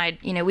 So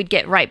then we'd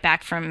get right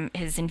back from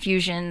his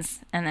infusions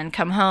and then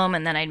come home,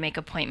 and then I'd make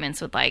appointments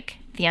with like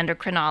the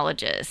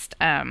endocrinologist,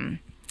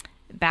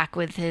 back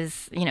with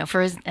his,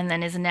 for his, and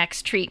then his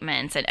next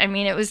treatments. And I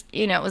mean, it was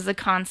a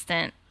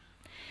constant,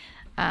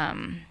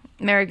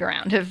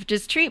 merry-go-round of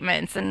just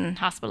treatments and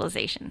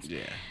hospitalizations.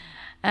 Yeah.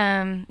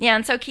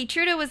 And so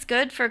Keytruda was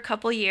good for a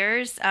couple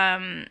years.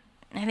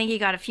 I think he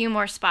got a few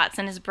more spots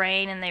in his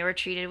brain, and they were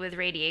treated with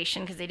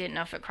radiation because they didn't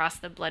know if it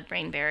crossed the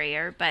blood-brain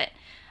barrier. But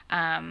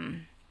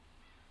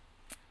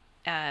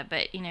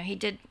he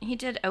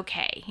did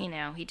okay.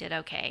 He did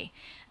okay.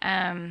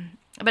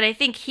 But I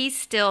think he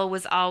still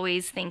was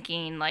always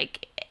thinking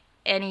like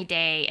any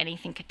day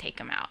anything could take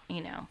him out.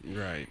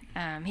 Right.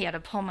 He had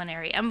a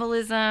pulmonary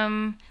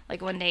embolism.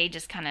 Like one day,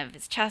 just kind of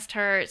his chest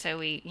hurt, so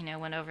we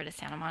went over to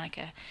Santa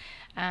Monica.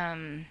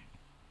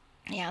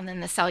 And then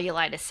the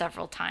cellulitis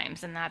several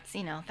times, and that's,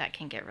 that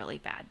can get really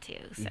bad too.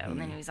 So and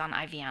then he was on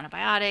IV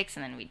antibiotics,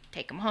 and then we'd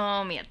take him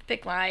home. He had the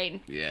PICC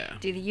line. Yeah.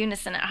 Do the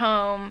unison at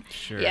home.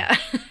 Sure. Yeah.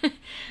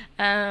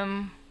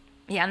 And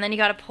then he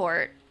got a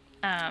port.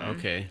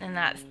 Okay. And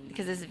that's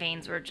because his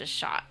veins were just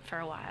shot for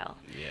a while.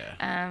 Yeah.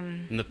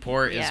 And the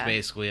port is yeah.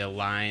 basically a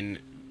line,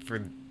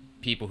 for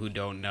people who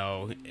don't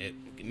know it.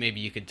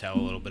 Maybe you could tell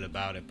a little bit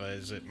about it, but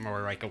is it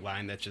more like a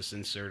line that's just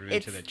inserted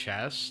into the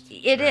chest?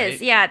 It right?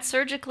 is, yeah. It's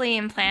surgically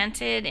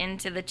implanted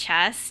into the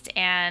chest,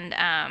 and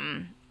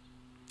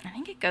I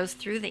think it goes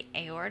through the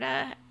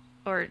aorta,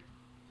 or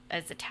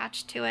is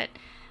attached to it.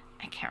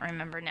 I can't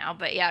remember now,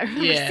 but yeah, I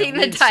remember seeing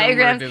the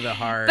diagram. Through the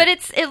heart. But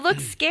it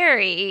looks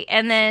scary,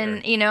 and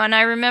then Sure. and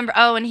I remember.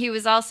 Oh, and he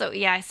was also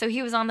so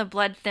he was on the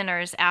blood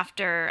thinners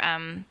after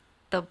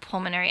the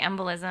pulmonary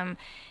embolism,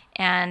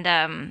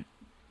 and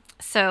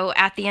so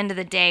at the end of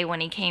the day,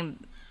 when he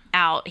came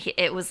out,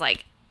 it was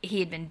like he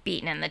had been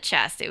beaten in the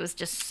chest. It was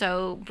just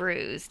so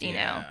bruised, you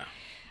know.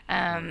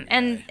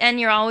 And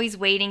you're always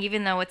waiting,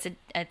 even though it's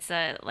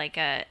a like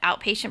a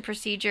outpatient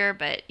procedure,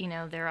 but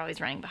they're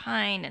always running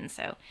behind, and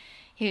so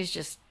he was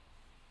just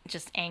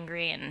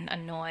angry and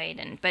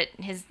annoyed, but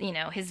his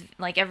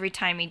like every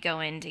time he'd go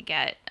in to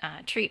get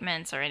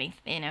treatments or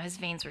anything, his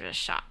veins were just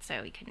shot,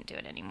 so he couldn't do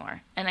it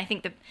anymore. And I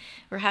think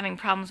we're having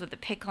problems with the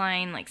PICC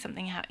line, like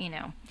something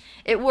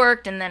it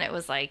worked, and then it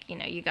was like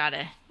you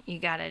gotta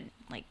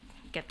like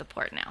get the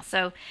port now.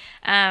 So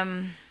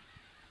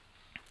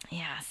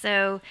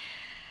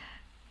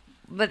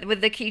but with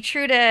the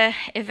Keytruda,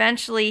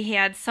 eventually he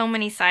had so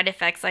many side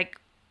effects, like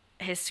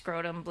his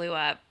scrotum blew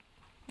up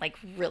like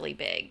really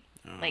big.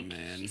 Oh, like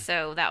man.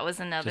 So that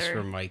was another, just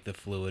from like the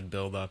fluid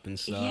buildup and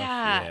stuff.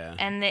 Yeah.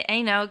 And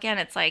again,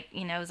 it's like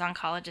his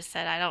oncologist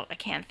said, I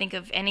can't think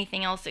of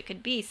anything else it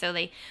could be. So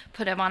they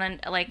put him on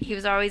he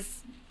was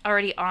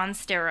already on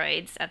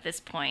steroids at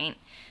this point,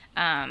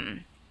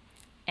 and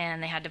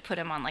and they had to put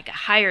him on like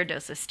a higher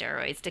dose of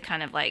steroids to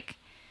kind of like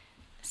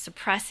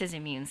suppress his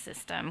immune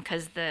system,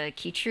 because the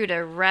Keytruda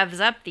revs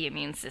up the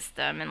immune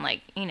system and,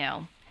 like, you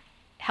know,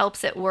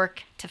 helps it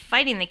work to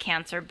fighting the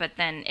cancer, but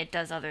then it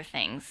does other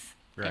things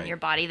in your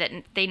body that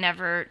they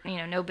never, you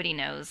know, nobody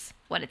knows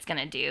what it's going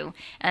to do.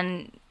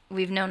 And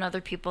we've known other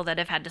people that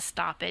have had to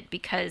stop it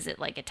because it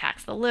like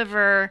attacks the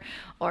liver,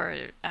 or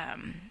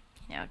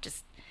you know,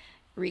 just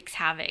wreaks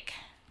havoc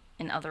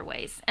in other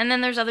ways. And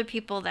then there's other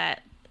people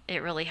that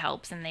it really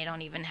helps and they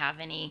don't even have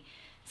any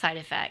side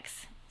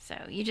effects. So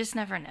you just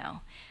never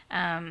know.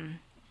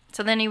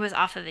 So then he was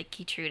off of the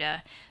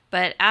Keytruda,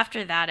 but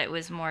after that it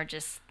was more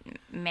just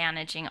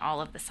managing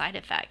all of the side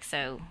effects.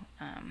 So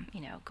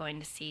you know, going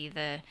to see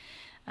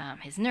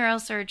his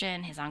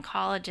neurosurgeon, his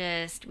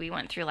oncologist. We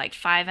went through like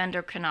 5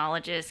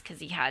 endocrinologists because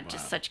he had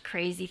just such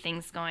crazy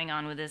things going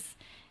on with his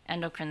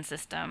endocrine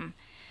system.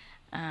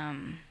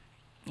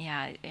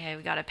 Yeah,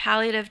 we got a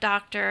palliative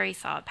doctor. He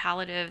saw a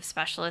palliative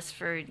specialist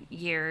for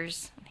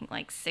years, I think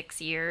like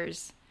 6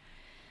 years.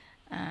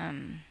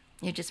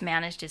 He just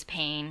managed his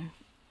pain,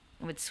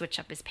 would switch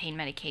up his pain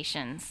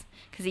medications,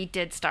 because he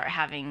did start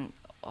having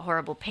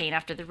horrible pain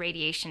after the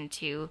radiation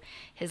to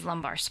his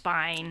lumbar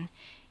spine.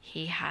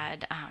 He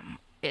had,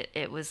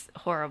 it was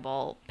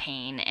horrible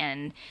pain,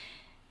 and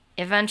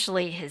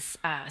eventually his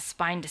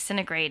spine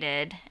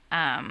disintegrated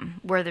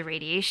where the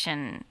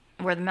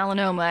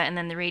melanoma and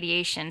then the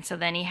radiation. So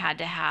then he had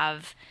to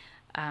have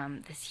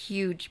this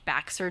huge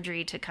back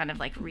surgery to kind of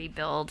like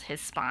rebuild his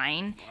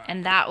spine.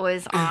 And that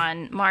was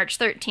on March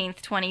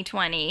 13th,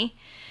 2020.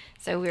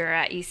 So we were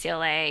at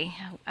UCLA,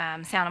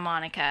 Santa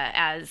Monica,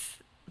 as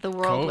the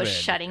world was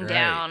shutting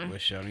down.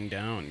 Was shutting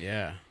down,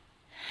 yeah.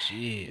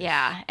 Jeez.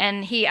 Yeah,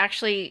 and he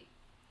actually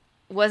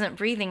wasn't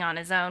breathing on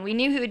his own. We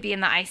knew he would be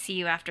in the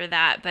ICU after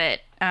that,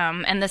 but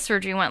and the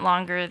surgery went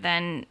longer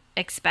than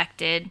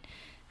expected.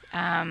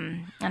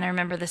 And I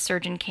remember the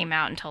surgeon came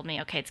out and told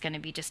me, okay, it's going to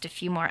be just a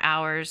few more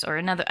hours, or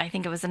I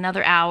think it was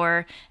another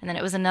hour, and then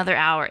it was another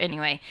hour.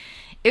 Anyway,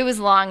 it was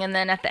long. And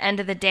then at the end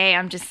of the day,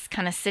 I'm just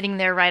kind of sitting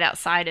there right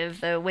outside of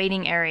the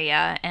waiting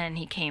area. And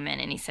he came in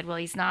and he said, well,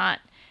 he's not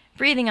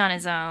breathing on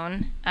his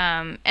own.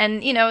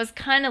 And, you know, I was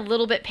kind of a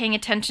little bit paying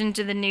attention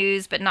to the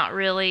news, but not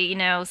really, you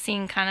know,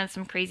 seeing kind of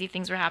some crazy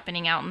things were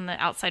happening out in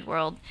the outside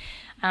world.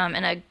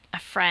 And a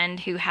friend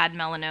who had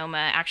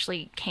melanoma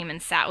actually came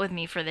and sat with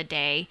me for the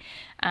day,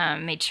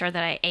 made sure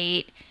that I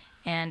ate,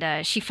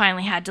 and she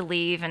finally had to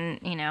leave, and,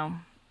 you know,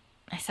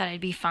 I said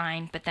I'd be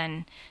fine, but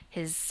then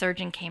his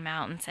surgeon came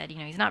out and said, you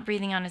know, he's not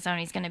breathing on his own,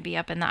 he's going to be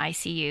up in the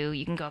ICU,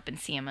 you can go up and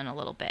see him in a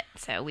little bit.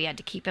 So we had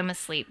to keep him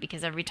asleep,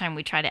 because every time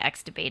we tried to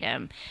extubate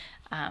him,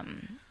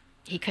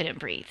 he couldn't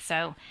breathe.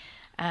 So,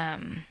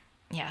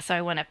 yeah, so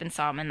I went up and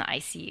saw him in the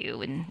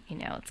ICU, and, you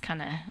know, it's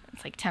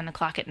like 10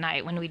 o'clock at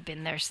night when we'd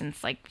been there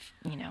since, like,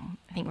 you know,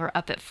 I think we're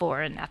up at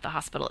 4 and at the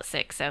hospital at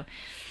 6. So,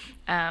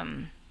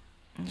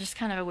 just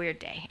kind of a weird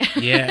day.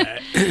 Yeah,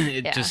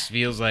 it just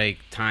feels like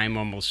time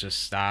almost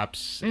just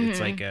stops. Mm-hmm. It's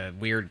like a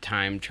weird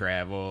time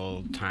trip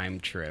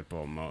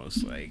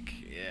almost. Like,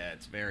 yeah,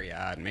 it's very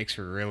odd. It makes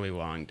for really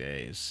long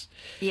days.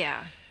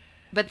 Yeah.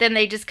 But then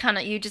they just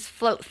you just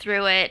float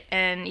through it,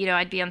 and, you know,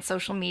 I'd be on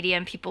social media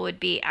and people would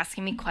be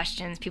asking me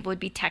questions, people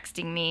would be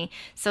texting me.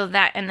 So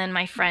that, and then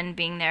my friend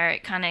being there,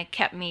 it kind of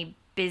kept me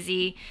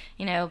busy,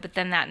 you know. But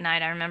then that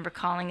night I remember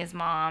calling his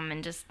mom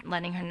and just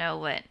letting her know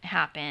what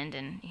happened,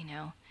 and, you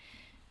know,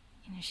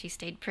 she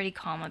stayed pretty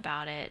calm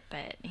about it,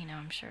 but, you know,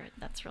 I'm sure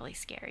that's really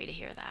scary to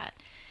hear that.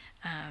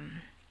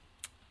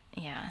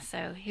 Yeah,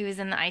 so he was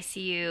in the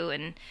ICU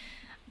and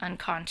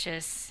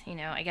unconscious, you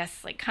know, I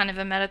guess like kind of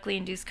a medically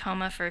induced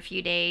coma for a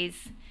few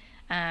days.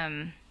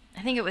 I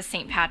think it was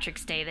St.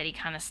 Patrick's Day that he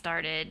kind of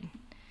started,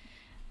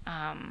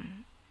 that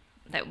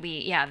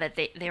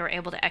they were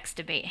able to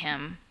extubate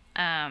him.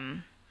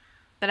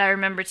 But I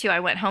remember too, I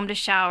went home to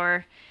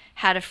shower,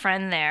 had a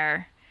friend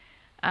there.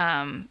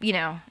 You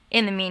know,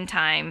 in the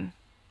meantime,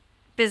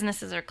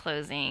 businesses are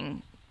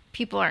closing,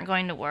 people aren't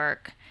going to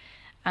work.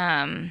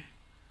 You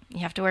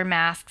have to wear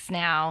masks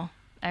now.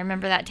 I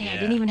remember that day, I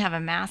didn't even have a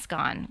mask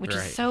on, which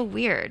is so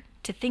weird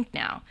to think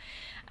now.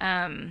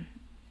 I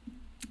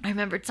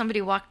remembered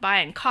somebody walked by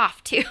and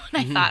coughed too,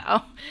 and I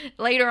thought,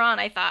 later on,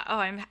 I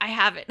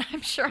have it.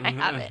 I'm sure I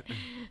have it.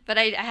 But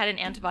I had an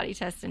antibody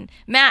test, and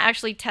Matt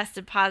actually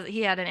tested positive.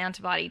 He had an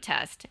antibody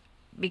test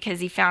because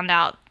he found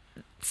out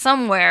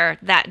somewhere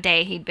that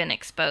day he'd been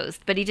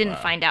exposed, but he didn't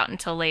find out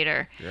until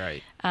later.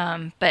 Right.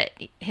 But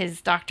his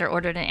doctor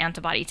ordered an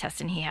antibody test,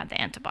 and he had the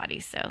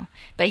antibodies. So,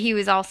 but he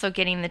was also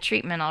getting the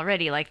treatment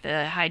already, like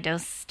the high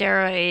dose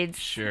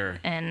steroids,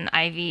 and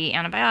IV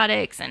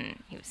antibiotics,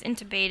 and he was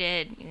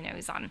intubated. You know, he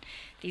was on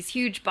these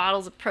huge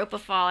bottles of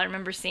propofol. I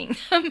remember seeing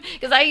them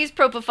because I use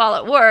propofol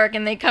at work,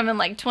 and they come in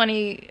like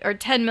 20 or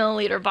 10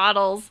 milliliter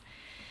bottles.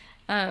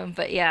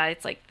 But yeah,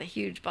 it's like the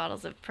huge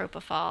bottles of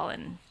propofol,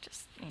 and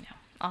just, you know,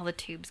 all the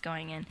tubes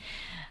going in.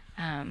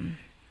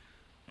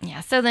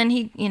 Yeah, so then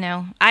he, you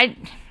know, I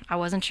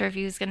wasn't sure if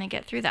he was going to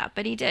get through that,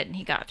 but he did.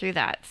 He got through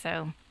that,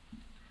 so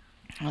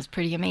it was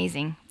pretty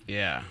amazing.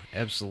 Yeah,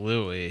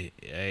 absolutely.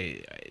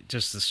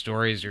 Just the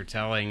stories you're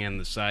telling and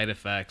the side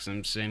effects.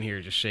 I'm sitting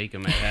here just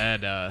shaking my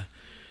head.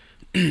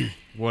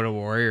 What a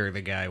warrior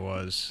the guy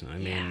was. I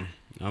mean,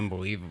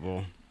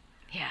 unbelievable.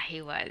 Yeah,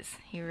 he was.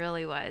 He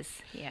really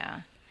was.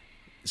 Yeah.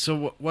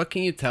 So, what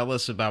can you tell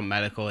us about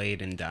medical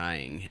aid in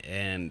dying,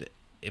 and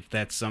if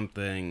that's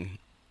something,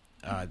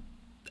 I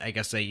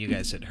guess that you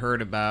guys had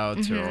heard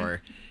about,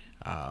 or,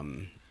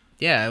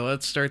 yeah,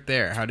 let's start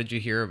there. How did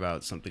you hear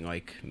about something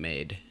like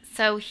MAID?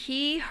 So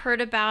he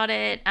heard about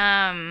it.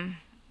 I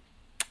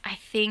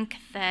think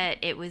that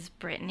it was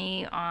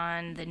Brittany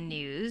on the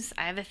news.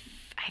 I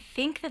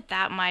think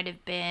that might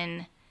have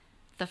been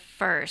the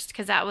first,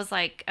 because that was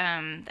like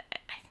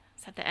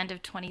it's at the end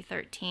of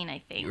 2013,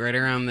 I think. Right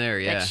around there,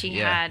 yeah. That she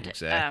had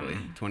exactly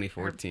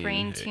 2014,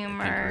 brain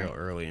tumor. I think real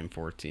early in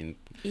 14.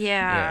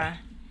 Yeah.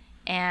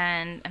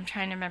 And I'm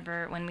trying to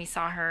remember when we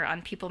saw her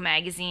on People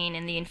Magazine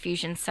in the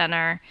infusion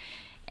center,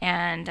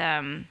 and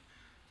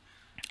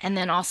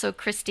then also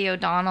Christy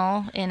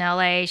O'Donnell in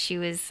LA. She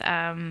was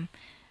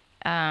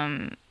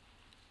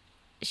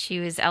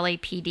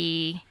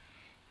LAPD,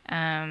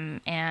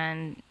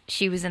 and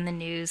she was in the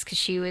news because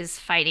she was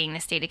fighting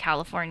the state of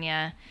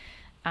California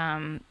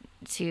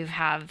to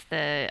have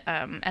the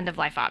end of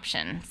life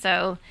option.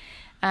 So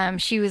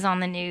she was on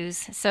the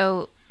news.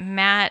 So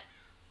Matt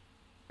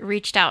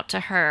reached out to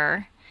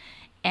her,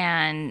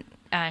 and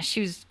she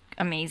was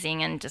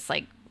amazing, and just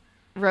like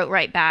wrote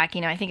right back.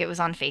 I think it was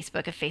on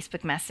Facebook, a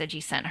Facebook message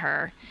he sent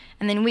her.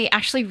 And then we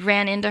actually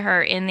ran into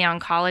her in the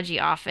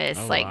oncology office,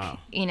 wow.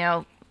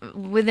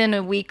 Within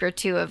a week or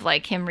two of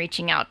like him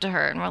reaching out to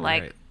her, and we're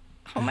like, right.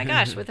 Oh my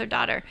gosh, with her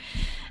daughter.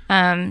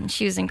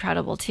 She was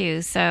incredible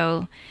too.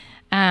 So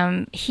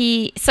when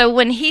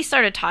he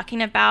started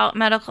talking about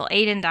medical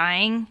aid in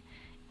dying,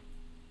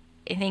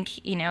 I think,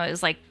 it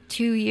was like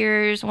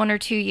 1 or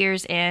 2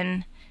 years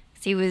in.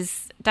 So he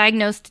was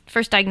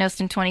first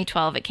diagnosed in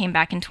 2012. It came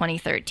back in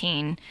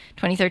 2013.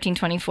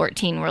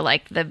 2014 were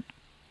like the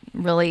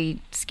really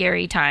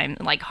scary time,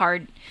 like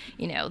hard,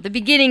 the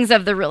beginnings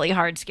of the really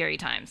hard, scary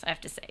times, I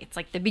have to say. It's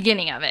like the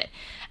beginning of it.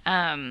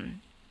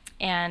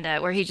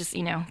 Where he just,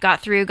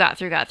 got through.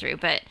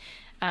 But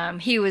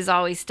he was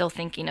always still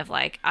thinking of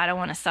like, I don't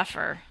want to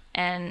suffer.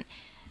 And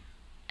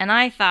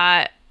I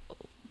thought,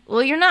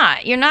 well, you're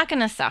not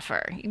going to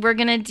suffer. We're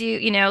going to do,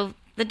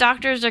 the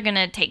doctors are going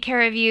to take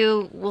care of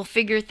you. We'll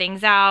figure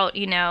things out,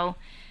 I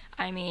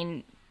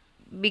mean,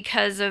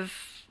 because of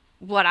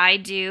what I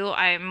do,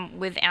 I'm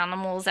with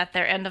animals at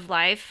their end of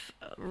life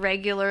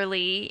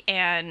regularly,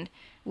 and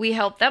we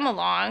help them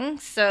along.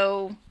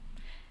 So,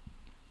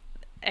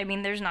 I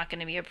mean, there's not going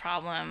to be a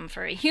problem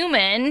for a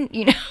human,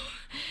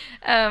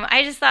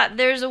 I just thought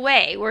there's a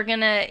way. We're going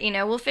to,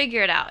 we'll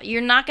figure it out.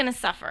 You're not going to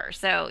suffer.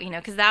 So,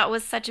 because that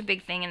was such a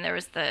big thing. And there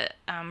was the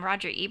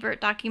Roger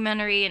Ebert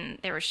documentary, and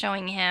they were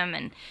showing him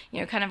and,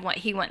 kind of what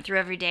he went through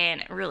every day.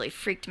 And it really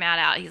freaked Matt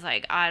out. He's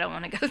like, I don't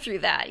want to go through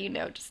that,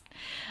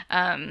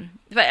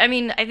 but I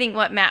mean, I think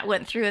what Matt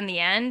went through in the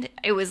end,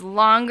 it was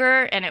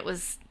longer, and it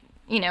was,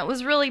 it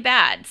was really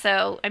bad.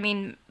 So, I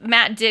mean,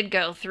 Matt did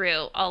go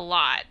through a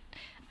lot,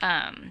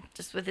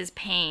 just with his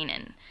pain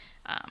and,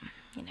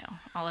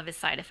 all of his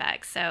side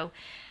effects. So,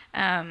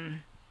 so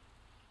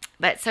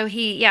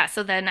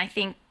then I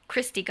think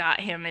Christy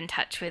got him in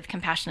touch with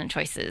Compassionate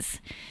Choices.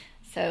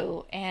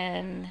 So,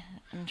 and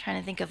I'm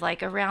trying to think of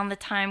like around the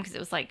time, because it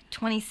was like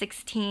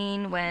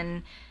 2016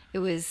 when it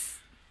was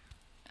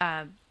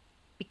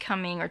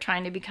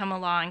trying to become a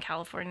law in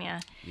California.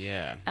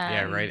 Yeah.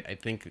 Right. I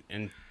think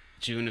in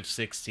June of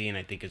 16,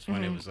 I think is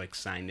when it was like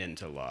signed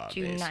into law.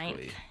 June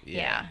basically. 9th.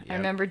 Yeah. I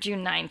remember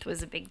June 9th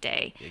was a big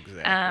day.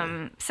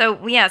 Exactly. So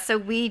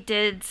we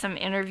did some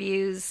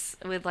interviews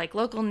with like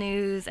local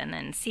news, and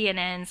then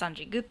CNN,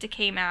 Sanjay Gupta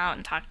came out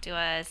and talked to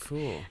us.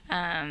 Cool.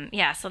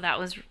 So that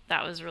was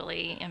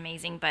really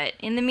amazing. But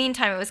in the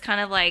meantime, it was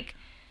kind of like,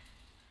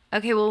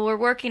 okay, well, we're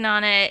working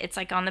on it. It's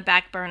like on the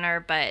back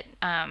burner, but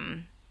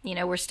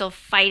we're still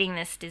fighting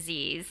this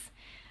disease.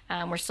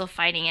 We're still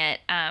fighting it.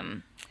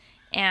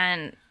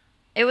 And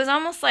it was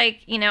almost like,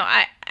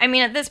 I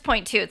mean, at this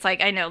point too, it's like,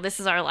 I know this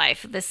is our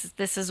life.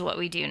 This is what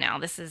we do now.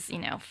 This is,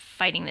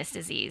 fighting this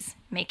disease,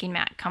 making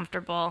Matt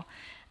comfortable.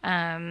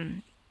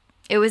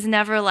 It was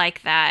never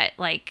like that.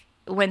 Like,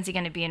 when's he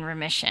going to be in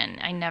remission?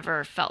 I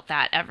never felt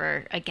that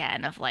ever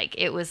again of like,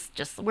 it was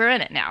just, we're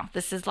in it now.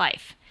 This is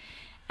life.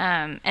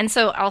 And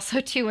so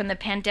also too, when the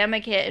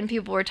pandemic hit and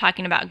people were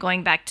talking about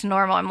going back to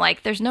normal, I'm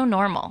like, there's no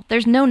normal.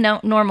 There's no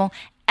normal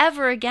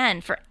ever again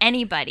for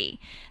anybody.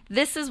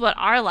 This is what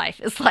our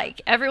life is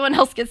like. Everyone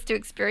else gets to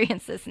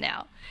experience this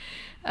now.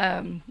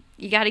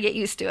 You got to get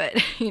used to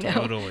it,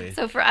 Totally.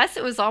 So for us,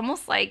 it was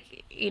almost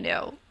like,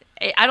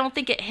 I don't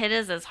think it hit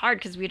us as hard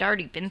because we'd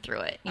already been through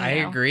it. I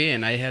agree,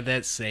 and I had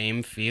that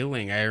same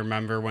feeling. I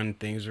remember when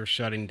things were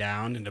shutting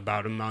down and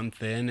about a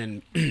month in,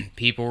 and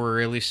people were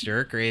really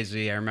stir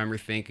crazy. I remember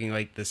thinking,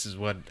 like, this is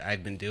what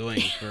I've been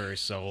doing for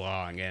so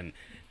long, and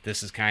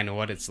this is kind of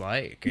what it's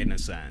like in a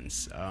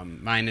sense.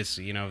 Minus,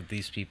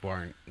 these people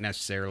aren't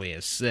necessarily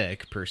as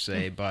sick per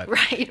se, but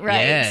right.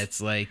 yeah, it's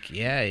like,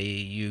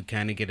 you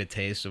kind of get a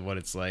taste of what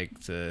it's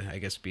like to, I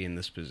guess, be in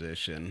this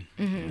position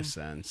in a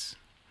sense.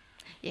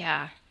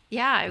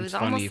 Yeah, it was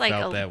funny almost you like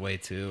felt that way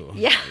too.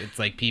 Yeah, it's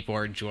like people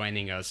are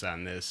joining us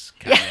on this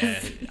kind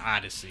of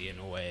odyssey in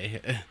a way.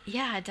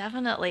 Yeah,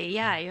 definitely.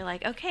 Yeah, you're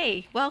like,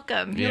 okay,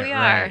 welcome. Here we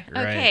right,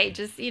 are. Okay,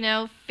 just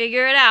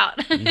figure it out.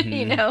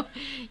 Mm-hmm.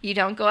 You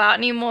don't go out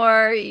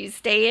anymore. You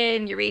stay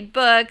in. You read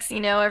books.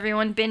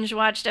 Everyone binge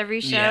watched every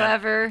show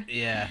ever.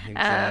 Yeah,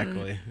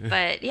 exactly.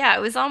 But yeah,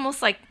 it was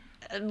almost like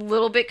a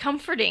little bit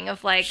comforting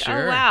of like,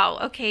 Sure. oh wow,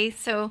 okay,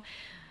 so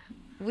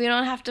we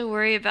don't have to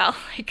worry about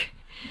like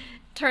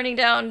turning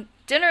down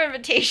dinner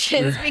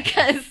invitations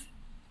because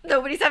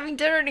nobody's having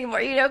dinner anymore,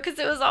 because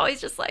it was always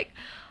just like,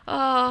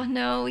 oh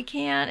no, we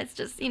can't, it's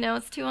just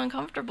it's too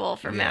uncomfortable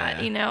for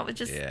Matt.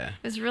 It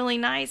was really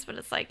nice, but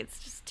it's like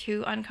it's just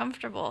too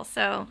uncomfortable.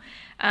 So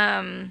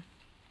so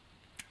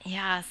he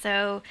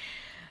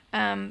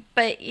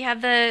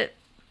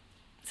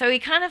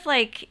kind of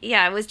like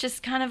was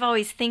just kind of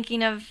always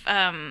thinking of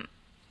I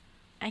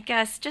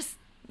guess just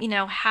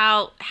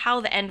how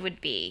the end would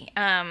be.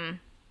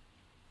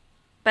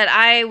 But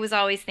I was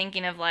always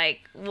thinking of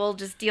like, we'll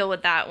just deal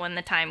with that when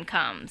the time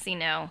comes,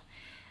 But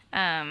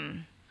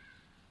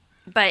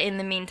in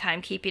the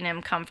meantime, keeping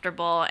him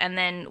comfortable. And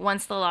then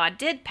once the law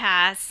did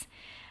pass,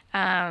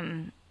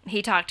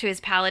 he talked to his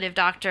palliative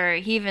doctor.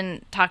 He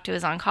even talked to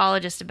his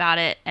oncologist about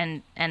it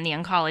and the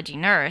oncology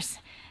nurse.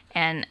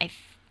 And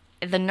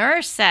the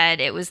nurse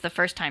said it was the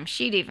first time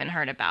she'd even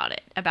heard about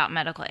it, about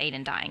medical aid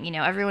in dying.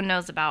 Everyone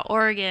knows about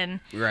Oregon.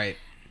 Right.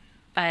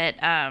 But,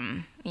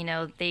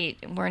 they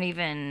weren't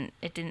even,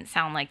 it didn't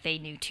sound like they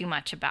knew too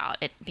much about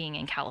it being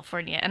in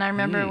California. And I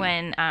remember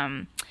when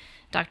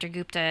Dr.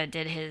 Gupta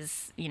did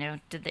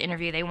did the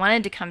interview, they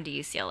wanted to come to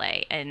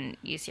UCLA, and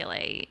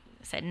UCLA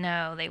said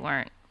no, they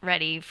weren't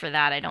ready for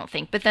that, I don't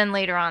think. But then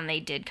later on, they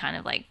did kind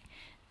of like,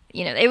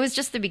 it was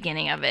just the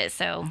beginning of it.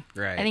 So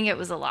right. I think it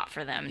was a lot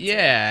for them.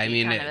 Yeah, I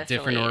mean, kind of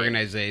different affiliated.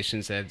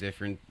 organizations have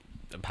different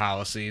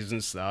policies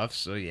and stuff.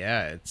 So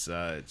yeah, it's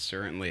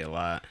certainly a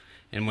lot.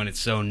 And when it's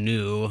so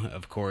new,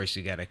 of course,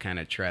 you got to kind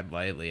of tread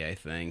lightly, I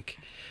think.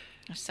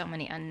 There's so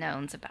many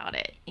unknowns about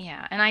it.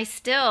 Yeah. And I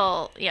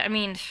still,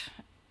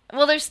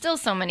 there's still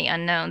so many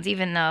unknowns,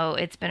 even though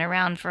it's been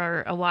around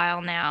for a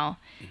while now.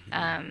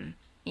 Mm-hmm.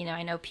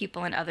 I know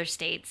people in other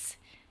states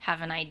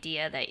have an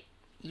idea that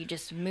you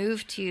just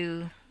move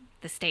to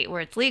the state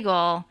where it's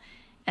legal,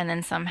 and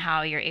then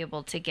somehow you're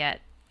able to get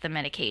the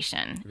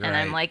medication. Right. And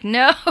I'm like,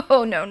 no.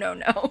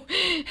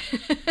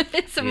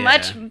 It's a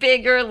much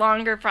bigger,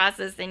 longer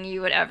process than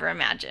you would ever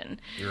imagine.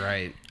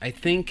 Right. I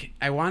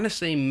want to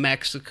say New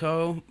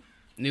Mexico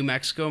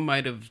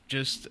might have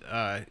just,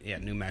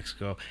 New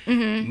Mexico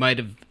might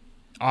have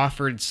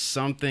offered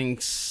something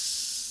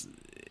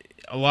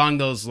along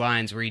those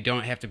lines where you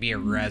don't have to be a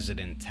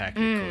resident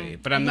technically,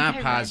 but I'm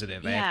not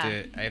positive.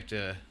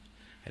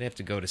 I'd have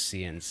to go to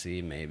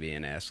CNC maybe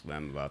and ask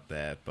them about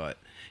that. But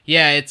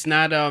yeah, it's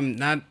not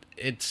I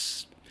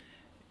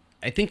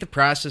think the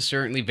process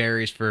certainly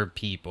varies for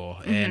people,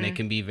 and it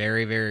can be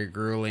very, very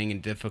grueling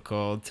and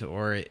difficult.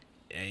 Or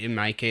in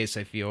my case,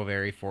 I feel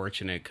very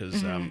fortunate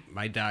because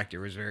my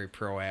doctor was very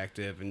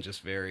proactive and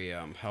just very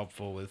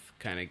helpful with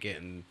kind of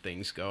getting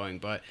things going.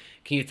 But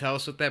can you tell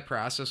us what that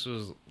process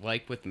was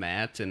like with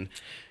Matt, and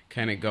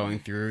kind of going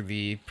through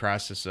the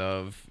process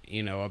of,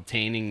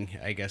 obtaining,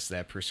 I guess,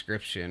 that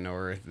prescription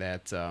or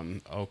that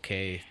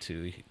okay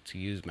to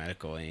use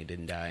medical aid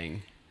in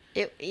dying?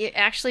 It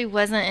actually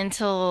wasn't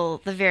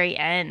until the very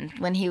end,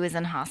 when he was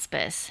in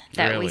hospice,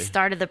 that we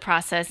started the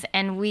process.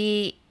 And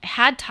we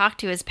had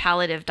talked to his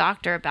palliative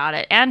doctor about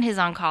it and his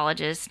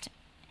oncologist.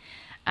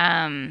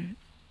 But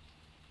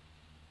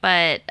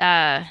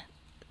that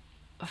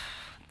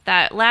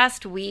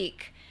last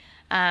week,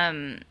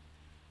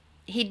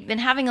 he'd been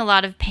having a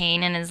lot of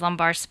pain in his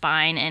lumbar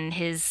spine, and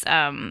his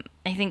I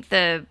think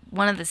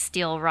one of the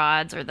steel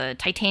rods or the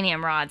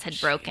titanium rods had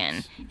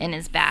broken in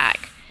his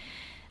back.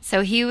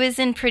 So he was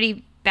in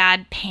pretty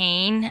bad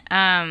pain,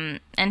 and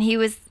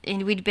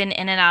we'd been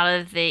in and out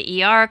of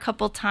the ER a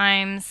couple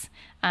times,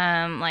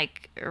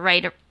 like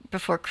right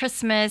before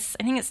Christmas.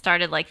 I think it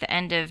started like the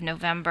end of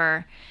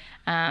November,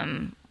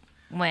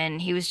 when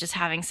he was just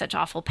having such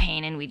awful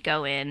pain, and we'd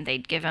go in,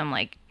 they'd give him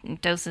like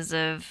doses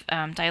of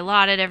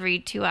Dilaudid every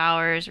 2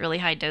 hours, really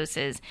high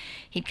doses.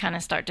 He'd kind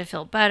of start to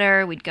feel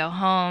better. We'd go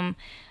home.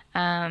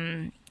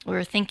 We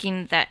were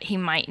thinking that he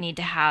might need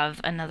to have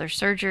another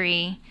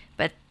surgery,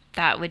 but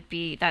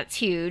that's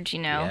huge,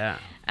 Yeah.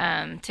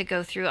 To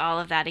go through all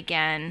of that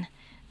again,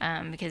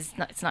 because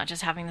it's not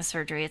just having the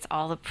surgery, it's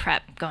all the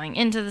prep going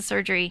into the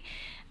surgery,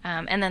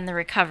 and then the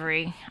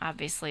recovery,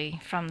 obviously,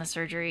 from the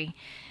surgery,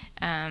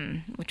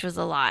 which was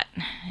a lot.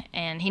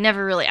 And he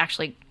never really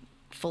actually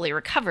fully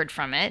recovered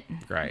from it.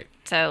 Right.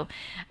 So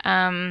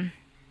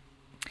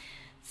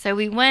So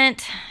we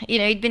went,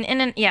 he'd been in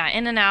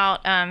and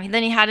out.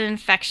 Then he had an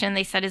infection.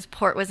 They said his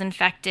port was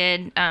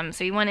infected.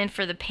 So he went in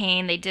for the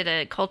pain. They did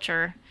a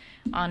culture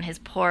on his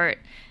port.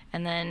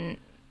 And then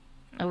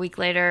a week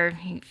later,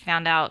 he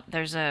found out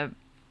there's a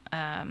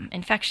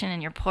infection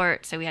in your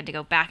port. So we had to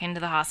go back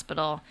into the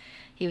hospital.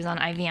 He was on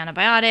IV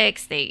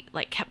antibiotics. They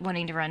kept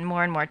wanting to run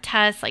more and more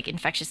tests.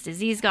 Infectious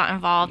disease got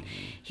involved.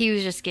 He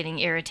was just getting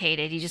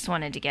irritated. He just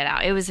wanted to get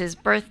out. It was his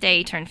birthday.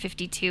 He turned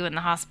 52 in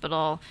the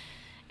hospital.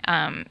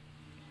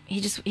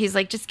 He's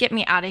like, just get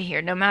me out of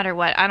here, no matter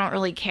what. I don't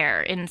really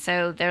care. And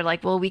so they're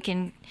like, well, we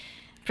can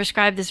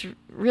prescribe this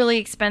really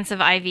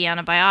expensive IV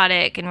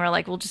antibiotic. And we're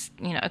like, well, just,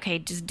 okay,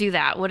 just do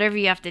that. Whatever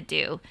you have to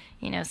do.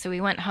 So we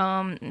went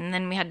home, and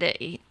then we had to,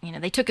 they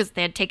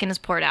had taken his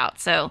port out.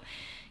 So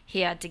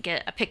he had to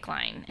get a PICC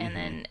line. And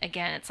then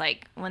again, it's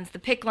like, when's the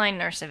PICC line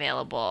nurse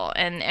available?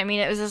 And I mean,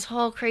 it was this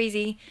whole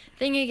crazy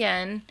thing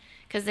again,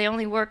 because they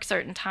only work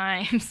certain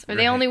times, or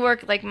they only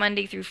work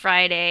Monday through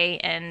Friday,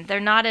 and they're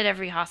not at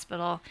every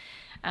hospital.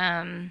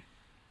 So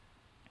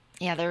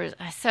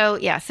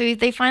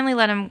they finally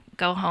let him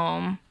go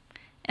home,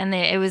 and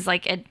it was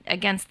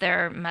against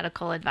their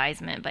medical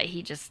advisement, but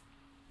he just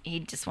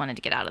wanted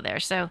to get out of there.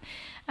 So,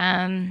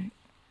 and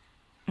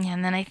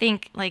then I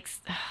think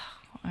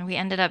we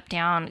ended up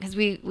down, because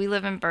we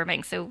live in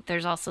Burbank, so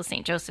there's also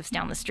St. Joseph's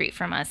down the street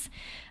from us.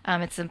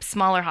 It's a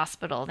smaller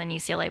hospital than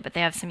UCLA, but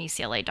they have some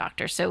UCLA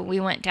doctors. So we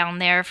went down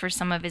there for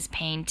some of his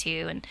pain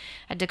too, and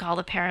had to call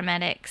the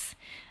paramedics.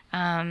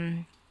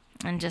 And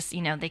just,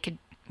 they could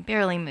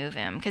barely move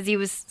him because he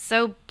was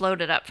so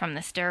bloated up from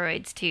the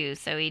steroids too.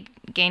 So he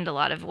gained a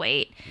lot of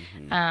weight.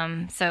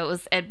 So it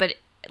was, but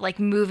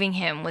moving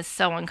him was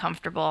so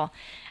uncomfortable.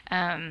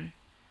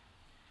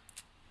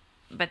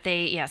 But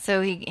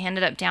so he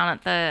ended up down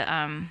at the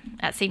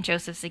at St.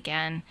 Joseph's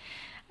again.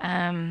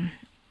 So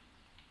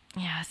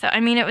I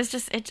mean, it was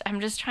just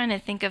I'm just trying to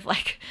think of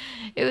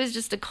it was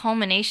just a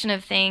culmination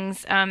of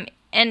things. And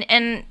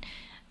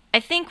I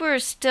think we're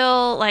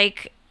still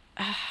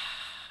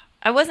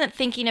I wasn't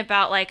thinking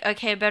about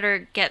okay, I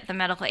better get the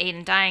medical aid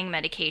in dying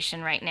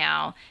medication right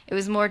now. It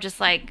was more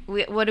just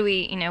what do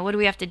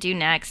we have to do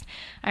next?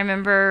 I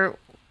remember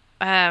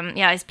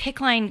his PICC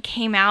line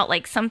came out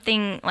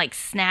something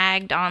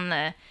snagged on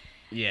the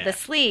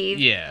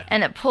sleeve,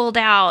 and it pulled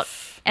out.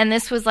 And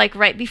this was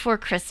right before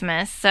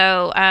Christmas,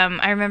 so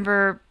I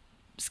remember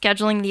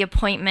scheduling the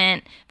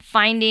appointment,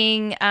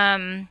 finding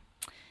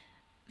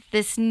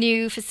this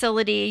new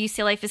facility, a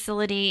UCLA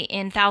facility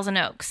in Thousand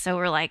Oaks. So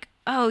we're like,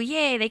 oh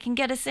yay, they can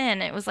get us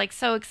in. It was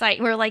so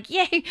exciting. We're like,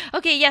 yay,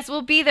 okay, yes,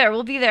 we'll be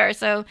there.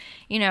 So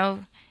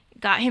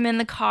got him in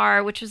the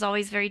car, which was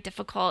always very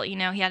difficult. He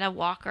had a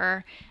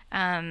walker.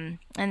 And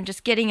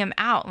just getting him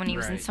out when he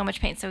was in so much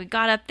pain. So we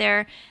got up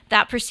there.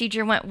 That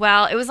procedure went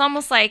well. It was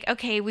almost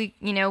okay, we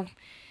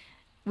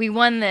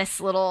won this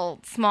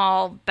little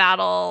small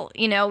battle.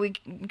 We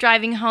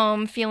driving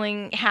home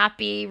feeling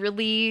happy,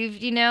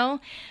 relieved. And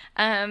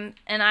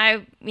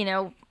I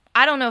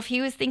don't know if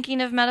he was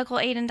thinking of medical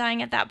aid in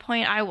dying at that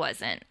point. I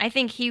wasn't. I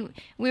think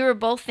we were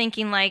both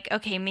thinking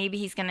okay, maybe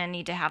he's going to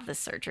need to have this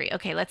surgery.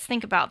 Okay, let's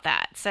think about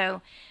that.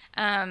 So,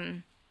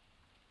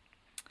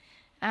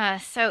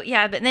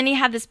 but then he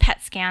had this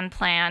PET scan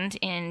planned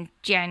in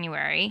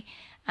January,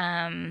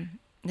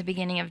 the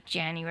beginning of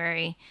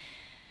January.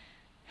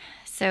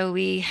 So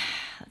he's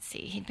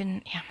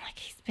been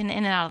in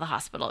and out of the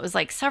hospital. It was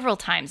several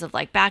times of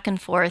back and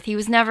forth. He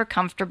was never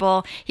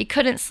comfortable. He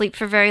couldn't sleep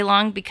for very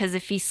long because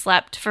if he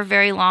slept for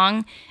very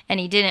long and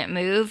he didn't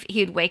move,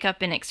 he'd wake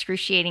up in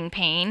excruciating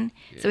pain.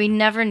 Yeah. So he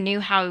never knew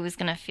how he was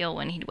going to feel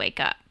when he'd wake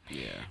up.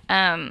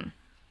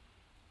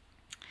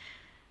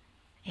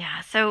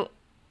 So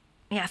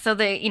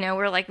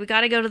we're we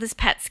got to go to this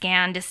PET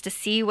scan just to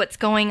see what's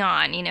going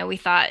on. We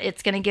thought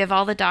it's going to give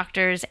all the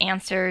doctors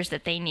answers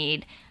that they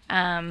need.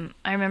 I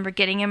remember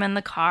getting him in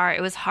the car.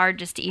 It was hard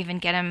just to even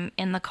get him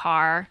in the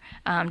car,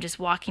 just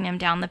walking him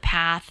down the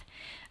path.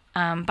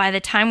 By the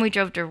time we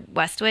drove to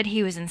Westwood,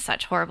 he was in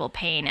such horrible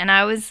pain. And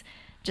I was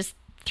just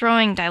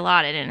throwing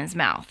Dilaudid in his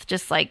mouth,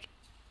 just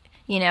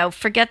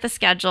forget the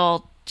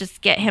schedule,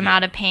 just get him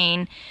out of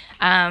pain.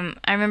 I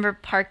remember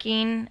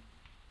parking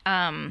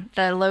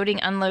the loading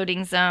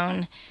unloading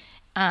zone,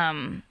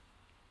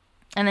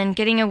 and then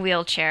getting a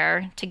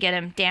wheelchair to get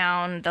him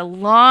down the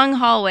long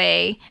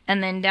hallway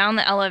and then down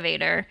the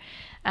elevator.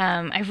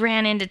 I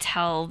ran in to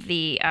tell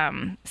the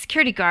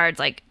security guards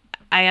I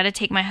got to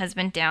take my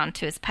husband down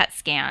to his PET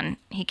scan.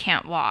 He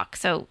can't walk,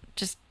 so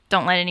just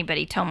don't let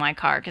anybody tow my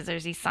car because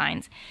there's these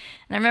signs.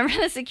 And I remember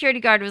the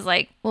security guard was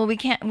like, well, we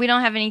can't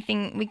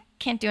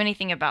do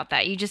anything about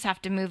that. You just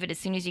have to move it as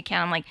soon as you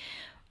can. I'm like,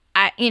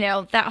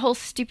 that whole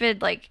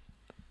stupid,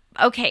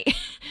 okay,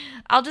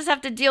 I'll just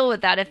have to deal with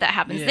that if that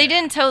happens. Yeah. They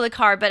didn't tow the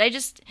car, but I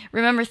just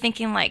remember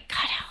thinking God,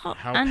 how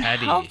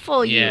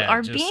unhelpful you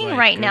are being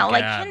right now.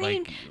 Can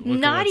you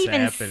not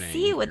even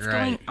see what's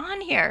going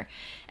on here?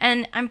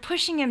 And I'm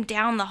pushing him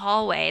down the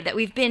hallway that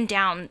we've been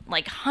down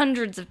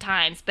hundreds of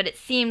times, but it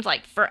seemed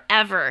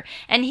forever.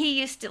 And he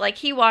used to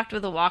he walked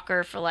with a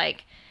walker for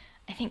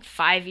I think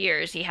 5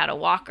 years he had a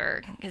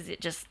walker because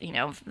it just,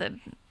 the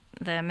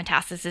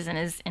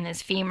metastasis in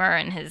his femur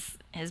and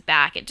his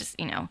back, it just,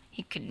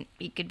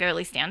 he could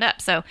barely stand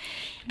up. So,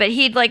 but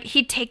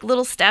he'd take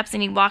little steps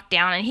and he'd walk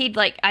down,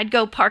 and I'd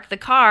go park the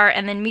car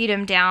and then meet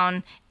him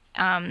down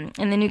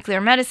in the nuclear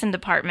medicine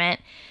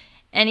department,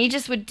 and he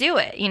just would do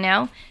it,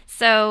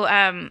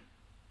 So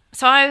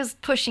so I was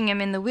pushing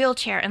him in the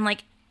wheelchair, and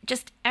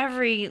just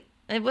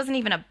it wasn't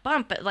even a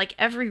bump, but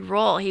every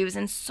roll, he was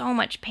in so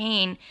much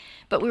pain,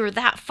 but we were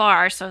that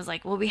far. So I was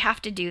like, well, we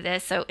have to do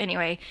this. So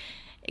anyway,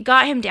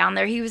 got him down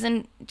there. He was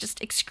in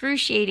just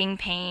excruciating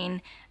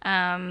pain.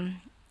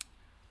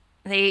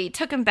 They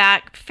took him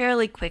back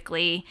fairly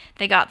quickly.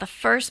 They got the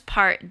first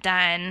part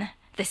done,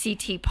 the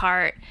CT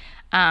part,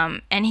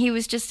 and he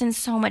was just in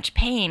so much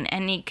pain,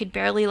 and he could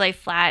barely lay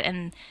flat,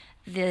 and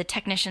the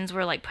technicians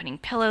were putting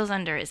pillows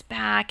under his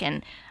back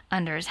and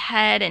under his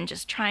head and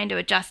just trying to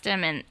adjust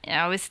him, and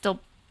I was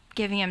still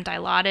giving him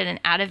Dilaudid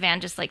and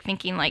Ativan, just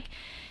thinking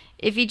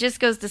if he just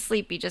goes to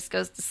sleep, he just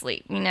goes to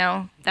sleep,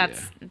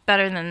 that's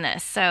better than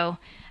this. So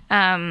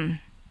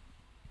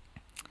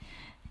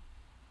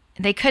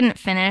they couldn't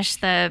finish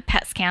the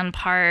PET scan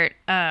part.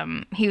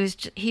 He was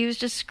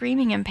just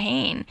screaming in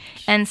pain,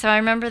 and so I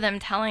remember them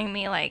telling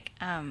me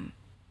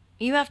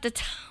you have to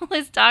tell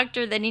his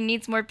doctor that he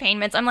needs more pain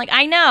meds. I'm like,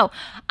 I know.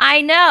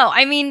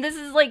 I mean, this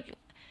is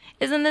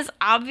isn't this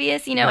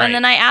obvious? Right. And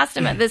then I asked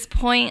him at this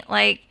point,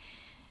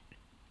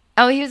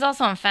 oh, he was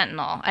also on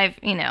fentanyl.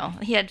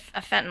 He had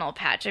a fentanyl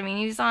patch. I mean,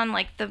 he was on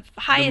the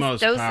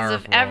highest doses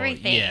of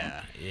everything.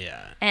 Yeah.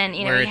 And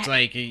where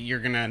it's you're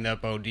gonna end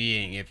up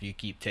ODing if you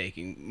keep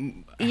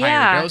taking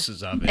higher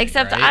doses of it.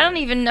 Except right? I don't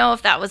even know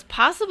if that was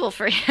possible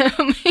for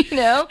him.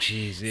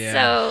 Jeez, yeah.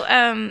 So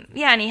and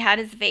he had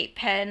his vape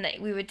pen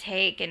that we would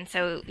take, and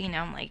so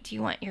I'm like, do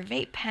you want your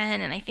vape pen?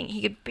 And I think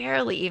he could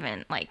barely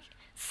even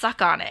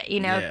suck on it.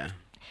 Yeah.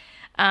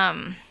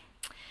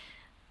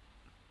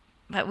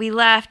 But we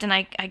left, and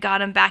I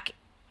got him back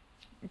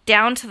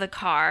down to the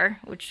car,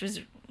 which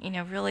was,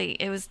 really,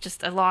 it was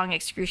just a long,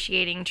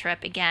 excruciating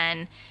trip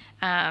again.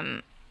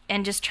 And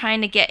just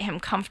trying to get him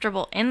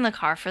comfortable in the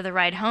car for the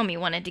ride home. He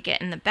wanted to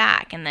get in the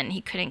back, and then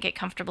he couldn't get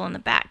comfortable in the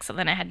back. So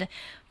then I had to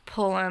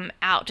pull him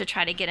out to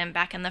try to get him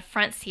back in the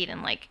front seat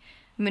and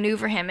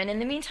maneuver him. And in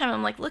the meantime,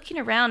 I'm looking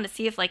around to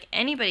see if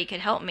anybody could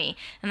help me.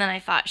 And then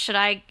I thought, should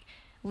I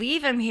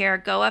leave him here,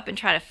 go up and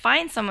try to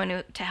find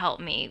someone to help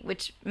me,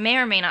 which may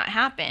or may not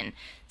happen.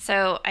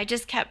 So I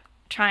just kept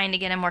trying to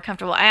get him more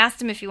comfortable. I asked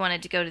him if he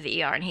wanted to go to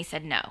the ER, and he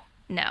said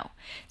no.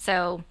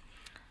 So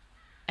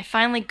I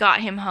finally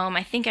got him home.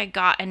 I think I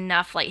got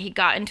enough, he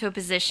got into a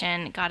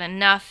position, got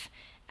enough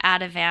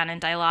Ativan and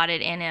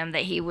Dilaudid in him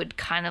that he would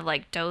kind of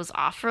doze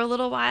off for a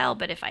little while,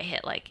 but if I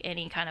hit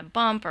any kind of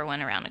bump or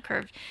went around a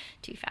curve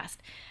too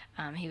fast,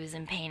 he was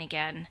in pain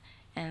again.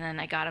 And then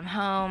I got him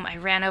home. I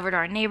ran over to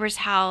our neighbor's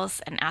house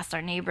and asked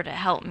our neighbor to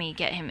help me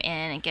get him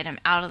in and get him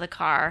out of the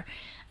car.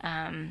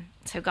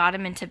 So got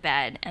him into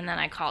bed, and then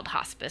I called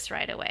hospice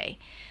right away.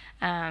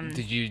 Why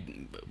did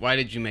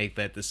you make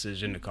that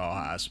decision to call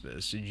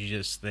hospice? Did you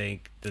just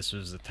think this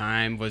was the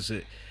time?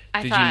 Did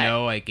you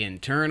know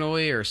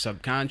internally or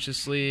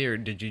subconsciously, or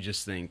did you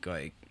just think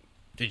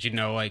did you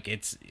know I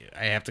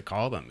have to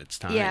call them, it's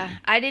time? Yeah,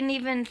 I didn't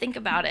even think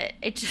about it.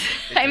 It just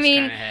kind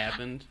of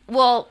happened.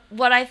 Well,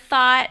 what I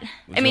thought,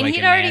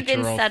 he'd already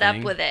been set thing?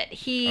 up with it.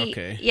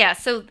 Okay. Yeah,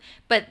 so,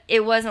 but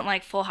it wasn't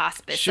full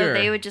hospice. Sure.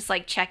 So they would just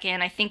check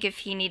in. I think if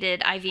he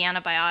needed IV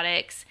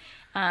antibiotics,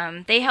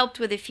 they helped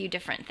with a few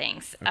different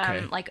things.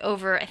 Okay.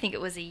 Over, I think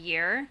it was a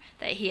year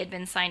that he had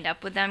been signed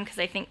up with them, because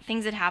I think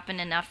things had happened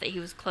enough that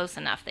he was close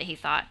enough that he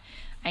thought,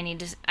 I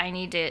need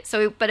to.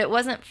 So, but it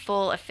wasn't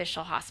full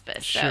official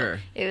hospice. Sure.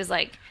 So it was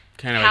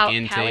kind of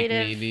intake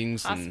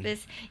meetings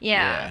hospice.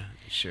 Yeah,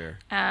 sure.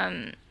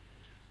 So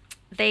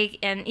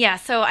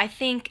I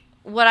think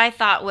what I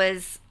thought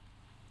was,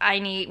 we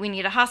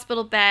need a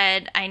hospital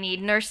bed. I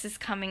need nurses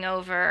coming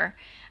over.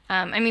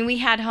 We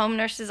had home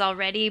nurses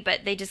already,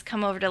 but they just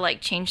come over to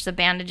change the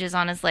bandages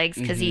on his legs,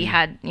 because he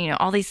had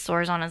all these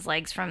sores on his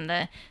legs from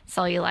the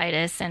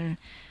cellulitis, and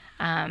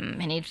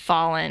he'd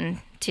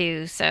fallen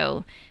too.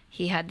 So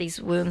he had these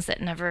wounds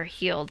that never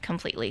healed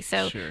completely.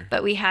 So, sure.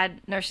 But we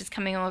had nurses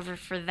coming over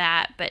for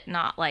that, but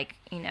not round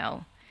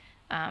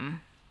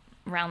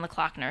the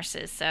clock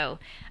nurses. So,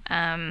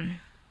 and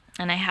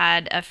I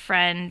had a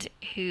friend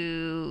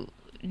who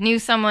knew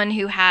someone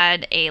who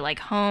had a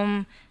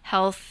home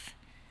health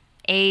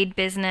aid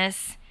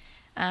business.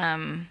 So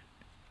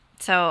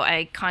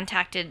I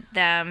contacted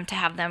them to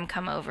have them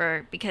come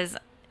over, because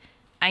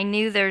I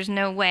knew there's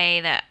no way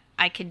that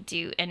I could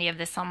do any of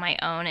this on my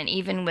own. And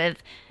even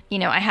with,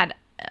 I had,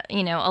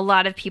 a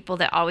lot of people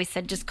that always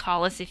said, just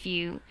call us if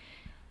you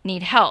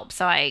need help.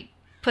 So I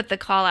put the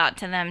call out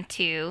to them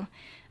too,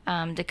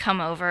 to come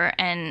over.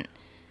 And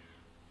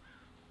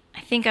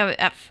I think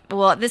at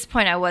this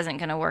point I wasn't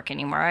going to work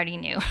anymore. I already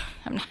knew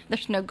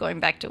there's no going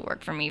back to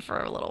work for me for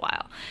a little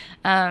while.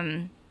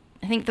 I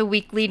think the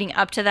week leading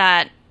up to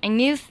that, I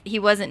knew he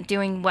wasn't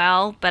doing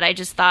well, but I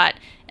just thought,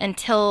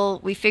 until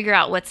we figure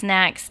out what's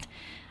next,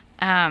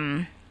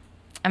 I'm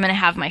going to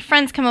have my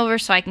friends come over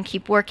so I can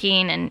keep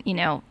working.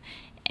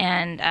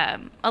 And,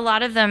 a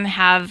lot of them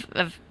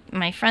of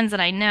my friends that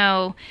I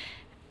know,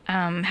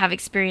 have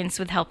experience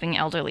with helping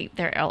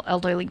their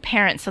elderly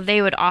parents. So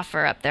they would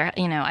offer up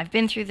I've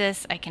been through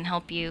this, I can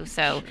help you.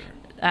 So,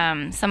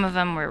 some of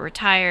them were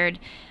retired.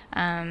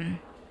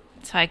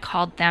 So I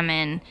called them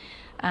in.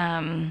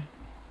 It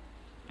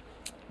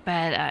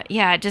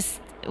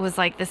was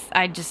like this,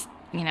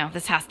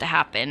 this has to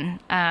happen.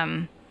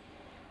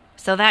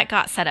 So that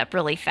got set up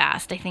really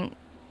fast. I can't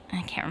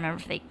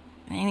remember I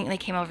think they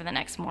came over the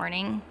next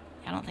morning.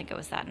 I don't think it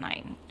was that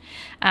night.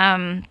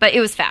 But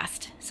it was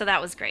fast. So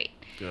that was great.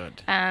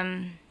 Good.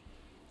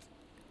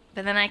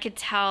 But then I could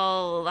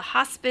tell the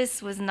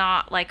hospice was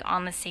not like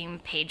on the same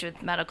page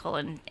with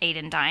medical aid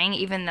in dying,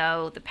 even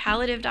though the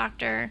palliative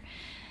doctor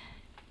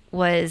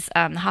was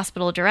the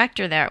hospital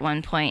director there at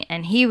one point,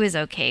 and he was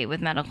okay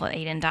with medical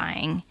aid in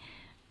dying,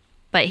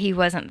 but he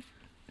wasn't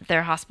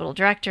their hospital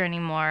director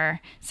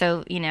anymore.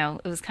 So,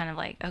 it was kind of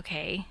like,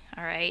 okay,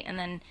 all right. And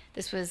then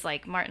this was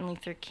like Martin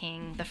Luther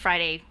King, the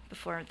Friday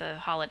before the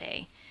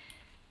holiday.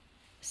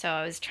 So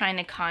I was trying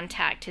to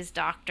contact his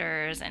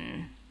doctors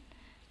and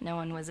no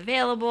one was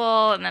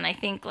available. And then I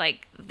think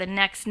like the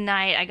next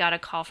night I got a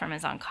call from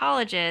his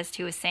oncologist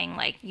who was saying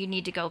like, you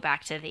need to go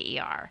back to the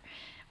ER.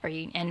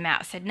 And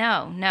Matt said,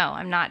 no,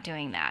 I'm not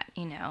doing that,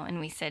 and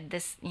we said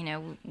this,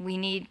 we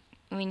need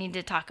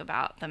to talk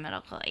about the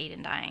medical aid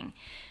in dying.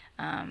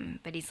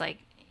 But he's like,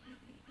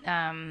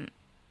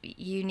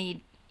 you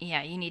need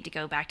to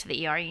go back to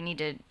the ER. You need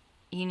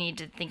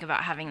to think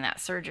about having that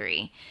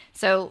surgery.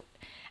 So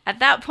at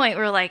that point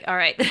we're like, all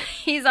right,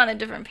 he's on a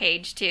different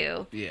page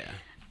too. Yeah.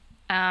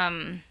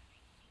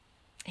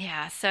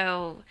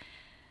 So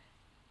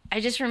I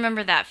just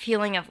remember that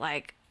feeling of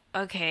like,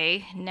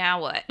 okay,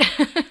 now what?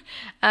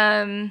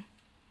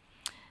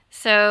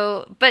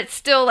 But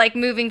still like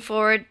moving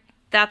forward,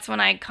 that's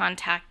when I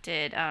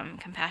contacted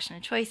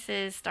Compassionate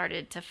Choices,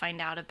 started to find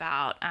out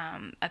about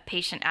a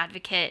patient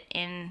advocate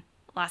in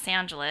Los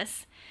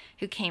Angeles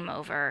who came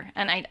over.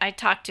 And I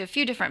talked to a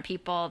few different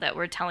people that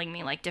were telling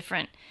me like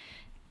different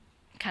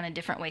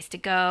ways to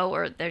go,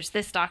 or there's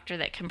this doctor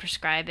that can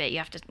prescribe it. You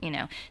have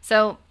to,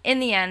 So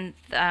in the end,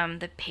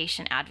 the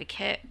patient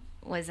advocate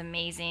was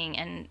amazing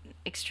and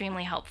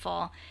extremely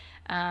helpful.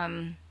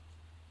 And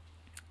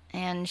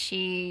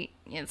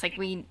it's like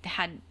we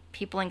had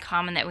people in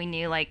common that we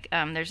knew, like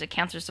there's a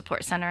cancer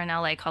support center in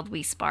LA called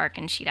We Spark,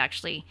 and she'd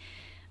actually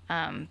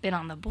been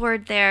on the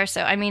board there.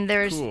 So, I mean,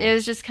 Cool. It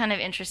was just kind of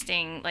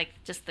interesting, like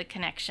just the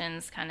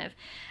connections kind of.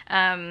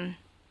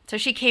 So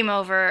she came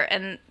over,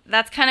 and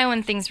that's kind of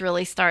when things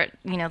really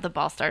the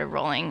ball started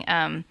rolling.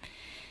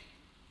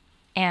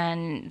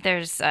 And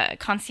there's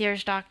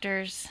concierge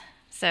doctors.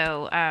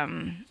 So,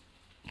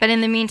 but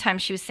in the meantime,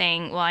 she was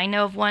saying, well, I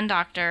know of one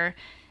doctor,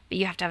 but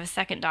you have to have a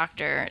second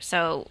doctor.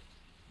 So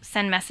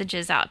send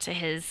messages out to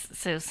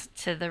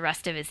to the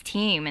rest of his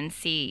team and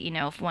see,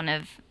 if one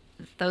of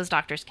those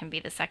doctors can be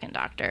the second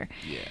doctor.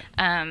 Yeah.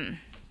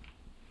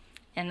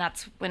 And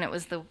that's when it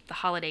was the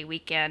holiday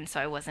weekend, so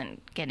I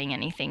wasn't getting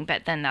anything.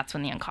 But then that's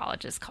when the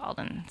oncologist called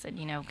and said,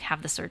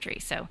 have the surgery.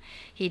 So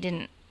he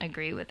didn't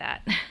agree with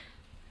that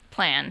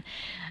plan.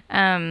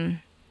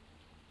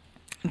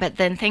 But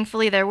then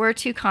thankfully there were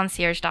 2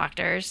 concierge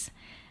doctors.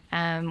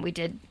 We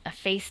did a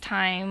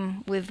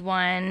FaceTime with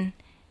one,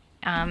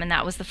 and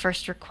that was the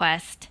first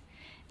request.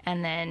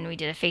 And then we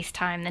did a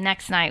FaceTime the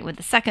next night with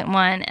the second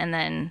one, and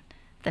then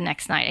the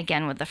next night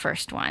again with the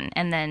first one.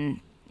 And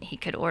then he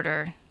could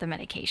order the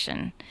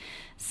medication.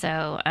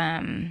 So,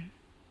 and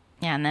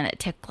then it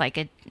took like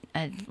a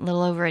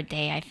little over a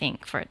day, I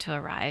think, for it to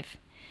arrive.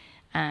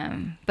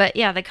 But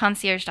yeah, the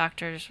concierge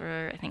doctors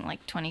were, I think,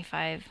 like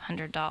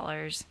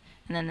 $2,500.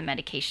 And then the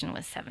medication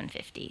was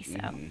 $750. So,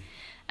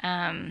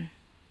 and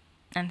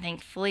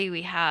thankfully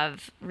we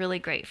have really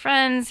great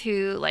friends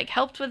who like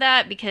helped with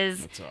that,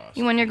 because That's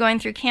awesome. when you're going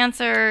through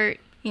cancer,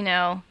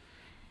 your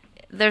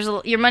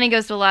money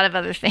goes to a lot of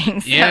other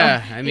things.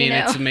 Yeah, So, I mean,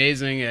 it's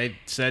amazing. I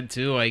said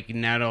too, like,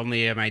 not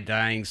only am I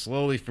dying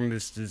slowly from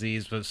this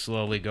disease, but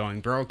slowly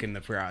going broke in the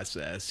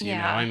process. You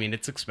know, I mean,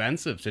 it's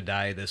expensive to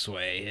die this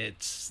way.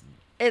 It's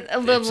a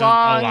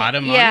lot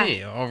of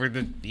money over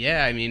the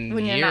I mean,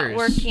 when years. you're not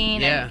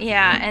working.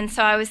 And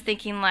so I was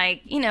thinking,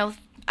 like,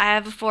 I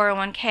have a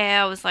 401k.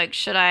 I was like,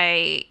 should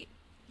I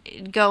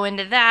go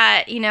into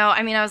that?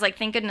 I mean, I was like,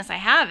 thank goodness I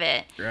have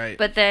it. Right.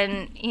 But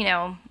then,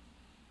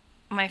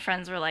 my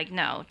friends were like,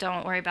 no,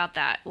 don't worry about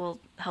that. We'll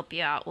help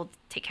you out. We'll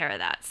take care of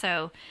that.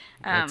 So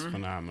that's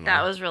phenomenal.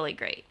 That was really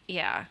great.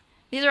 Yeah.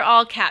 These are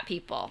all cat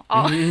people.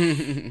 All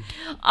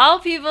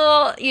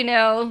people,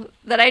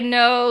 that I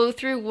know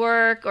through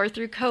work or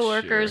through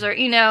coworkers. Sure.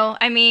 Or,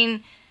 I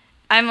mean,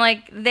 I'm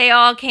like, they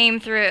all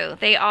came through.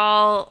 They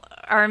all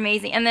are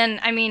amazing. And then,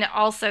 I mean,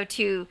 also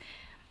too,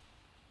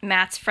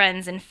 Matt's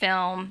friends in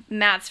film,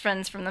 Matt's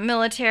friends from the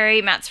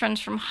military, Matt's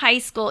friends from high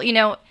school,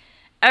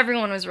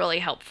 everyone was really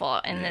helpful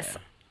in this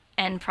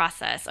end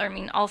process. I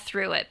mean, all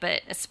through it,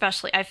 but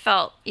especially I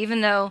felt,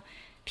 even though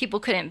people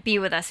couldn't be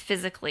with us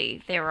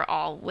physically. They were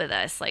all with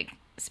us, like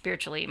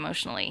spiritually,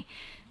 emotionally.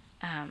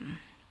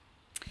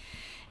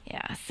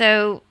 Yeah.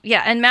 So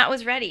yeah, and Matt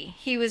was ready.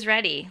 He was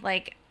ready.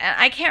 Like,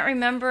 I can't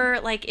remember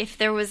like if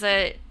there was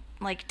a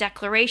like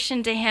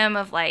declaration to him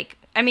of like,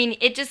 I mean,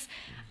 it just,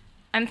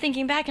 I'm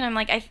thinking back and I'm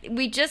like,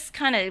 we just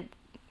kind of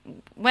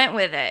went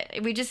with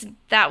it.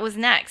 That was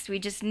next. We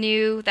just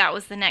knew that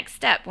was the next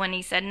step when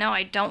he said, no,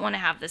 I don't want to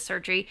have this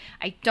surgery.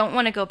 I don't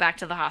want to go back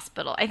to the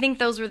hospital. I think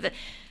those were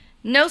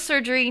no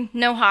surgery,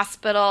 no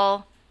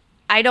hospital.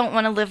 I don't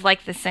want to live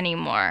like this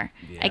anymore.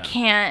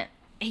 Yeah.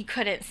 He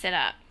couldn't sit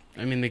up.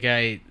 I mean, the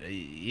guy,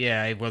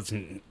 yeah, I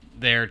wasn't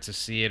there to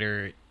see it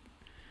or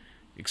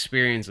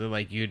experience it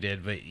like you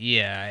did, but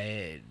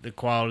yeah, the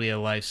quality of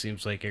life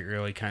seems like it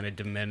really kind of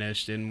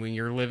diminished. And when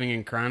you're living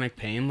in chronic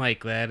pain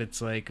like that,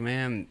 it's like,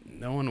 man,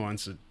 no one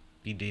wants to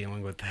be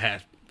dealing with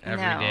that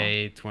every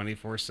day,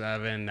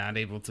 24/7, not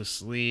able to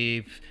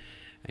sleep.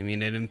 I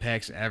mean, it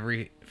impacts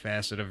every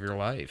facet of your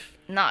life.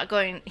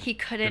 He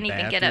couldn't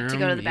even get up to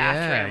go to the Yeah,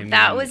 bathroom. I mean,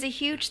 that was a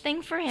huge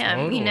thing for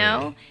him,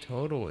 totally,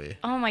 Totally.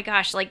 Oh my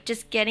gosh, like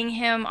just getting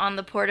him on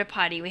the porta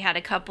potty. We had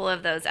a couple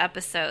of those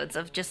episodes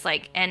of just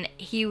like, and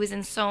he was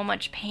in so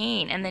much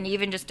pain, and then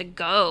even just to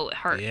go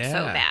hurt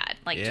so bad.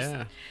 Like just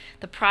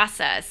the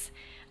process.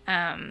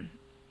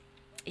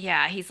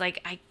 Yeah, he's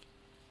like,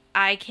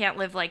 I can't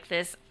live like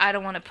this. I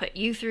don't want to put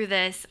you through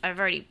this. I've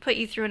already put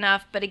you through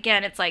enough. But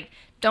again, it's like,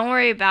 don't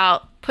worry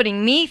about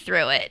putting me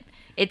through it.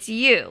 It's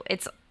you.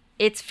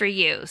 It's for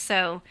you.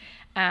 So,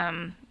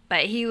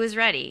 but he was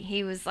ready.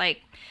 He was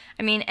like,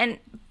 I mean,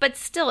 but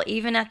still,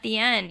 even at the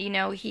end,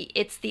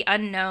 it's the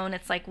unknown.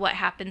 It's like, what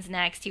happens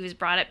next? He was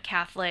brought up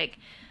Catholic.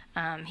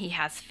 He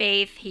has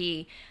faith.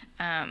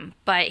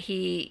 But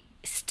he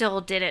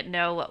still didn't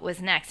know what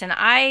was next. And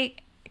I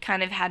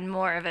kind of had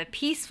more of a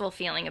peaceful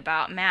feeling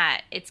about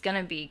Matt. It's going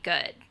to be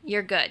good.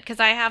 You're good.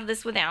 Because I have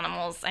this with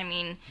animals. I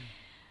mean,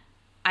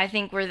 I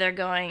think where they're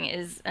going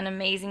is an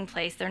amazing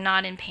place. They're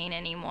not in pain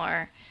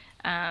anymore.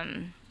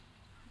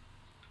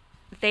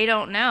 They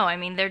don't know. I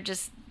mean,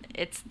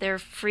 they're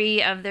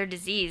free of their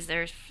disease.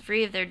 They're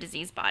free of their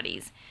disease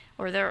bodies.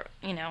 Or they're,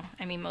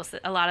 I mean,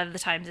 a lot of the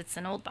times it's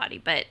an old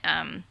body. But,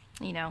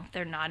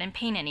 they're not in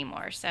pain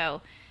anymore.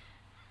 So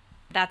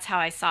that's how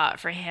I saw it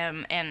for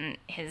him. And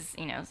his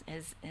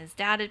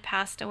dad had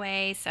passed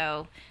away.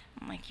 So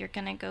I'm like, you're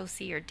going to go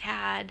see your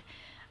dad.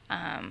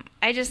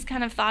 I just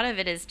kind of thought of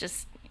it as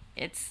just,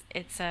 it's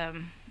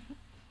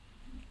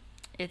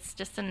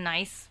just a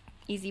nice,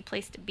 easy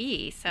place to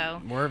be.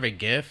 So more of a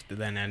gift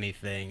than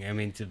anything. I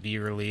mean, to be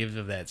relieved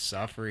of that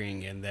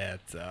suffering and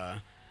that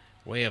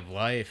way of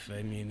life.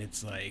 I mean,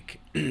 it's like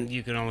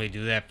you can only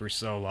do that for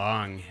so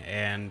long,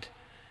 and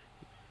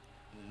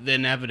the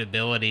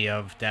inevitability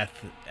of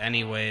death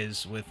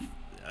anyways with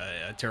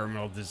a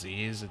terminal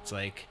disease, it's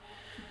like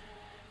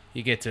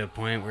you get to a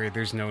point where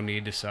there's no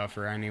need to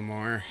suffer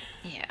anymore.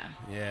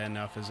 Yeah,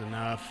 enough is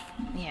enough.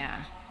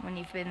 Yeah, when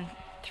you've been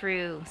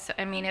through, so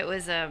I mean, it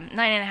was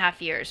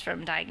 9.5 years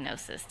from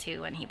diagnosis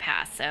to when he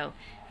passed, so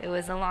it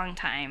was a long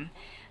time.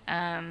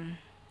 And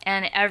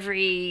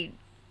every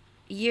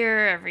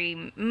year,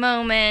 every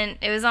moment,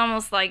 it was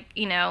almost like,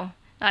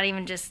 not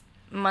even just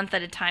month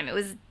at a time, it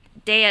was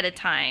day at a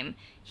time.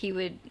 He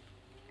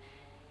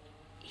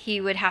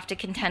would have to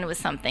contend with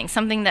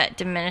something that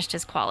diminished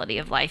his quality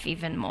of life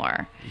even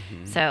more.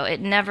 Mm-hmm. So it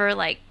never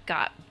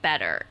got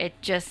better. It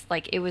just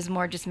it was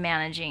more just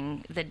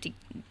managing the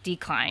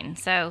decline.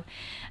 So,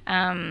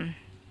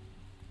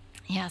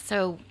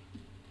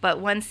 but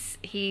once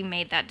he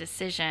made that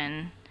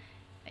decision,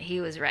 he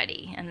was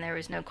ready, and there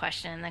was no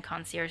question. The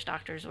concierge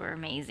doctors were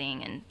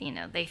amazing, and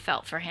they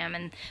felt for him.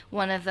 And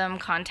one of them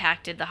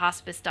contacted the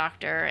hospice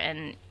doctor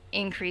and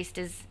increased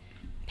his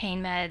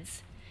pain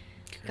meds.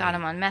 Got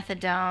him on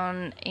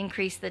methadone,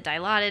 increased the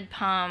dilaudid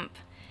pump,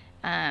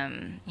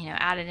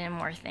 added in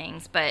more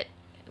things. But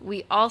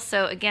we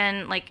also,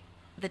 again,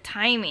 the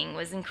timing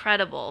was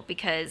incredible,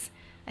 because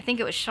I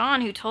think it was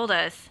Sean who told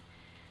us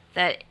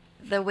that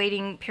the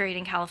waiting period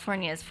in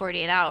California is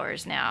 48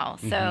 hours now.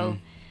 So mm-hmm.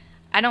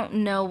 I don't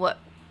know what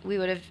we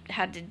would have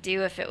had to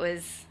do if it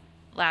was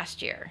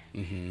last year.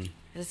 Mm-hmm.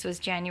 This was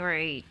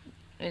January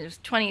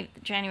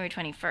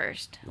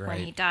 21st when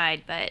he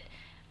died, but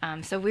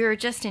so we were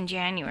just in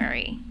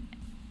January.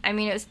 I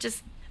mean, it was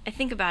just, I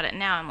think about it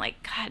now, I'm like,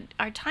 God,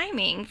 our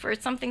timing for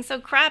something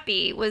so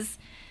crappy was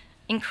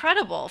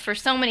incredible for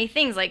so many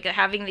things, like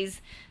having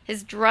his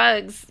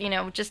drugs,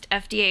 just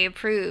FDA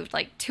approved,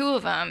 2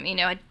 of them,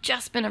 had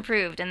just been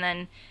approved, and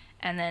then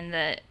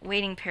the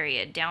waiting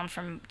period down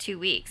from 2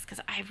 weeks, because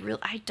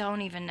I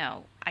don't even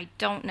know. I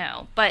don't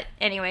know. But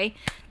anyway,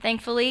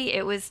 thankfully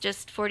it was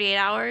just 48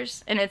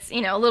 hours, and it's,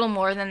 a little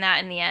more than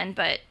that in the end,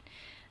 but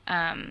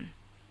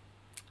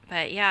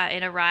yeah,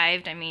 it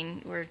arrived. I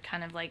mean, we're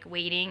kind of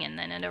waiting, and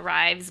then it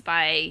arrives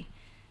by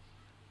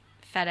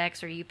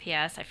FedEx or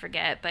UPS, I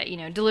forget, but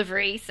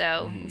delivery. So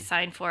mm-hmm. we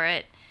signed for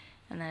it,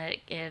 and then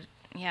it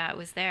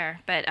was there.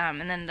 But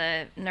and then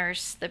the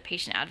nurse, the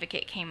patient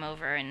advocate, came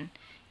over, and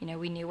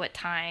we knew what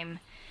time.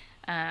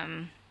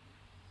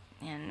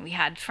 and we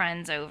had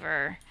friends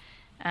over.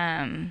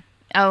 And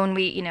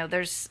we,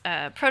 there's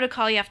a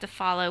protocol you have to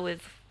follow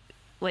with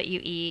what you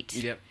eat.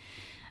 Yep.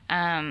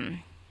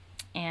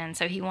 And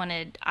so he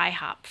wanted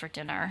IHOP for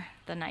dinner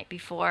the night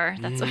before.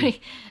 That's what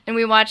and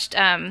we watched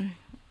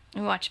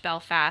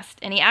Belfast,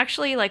 and he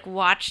actually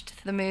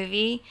watched the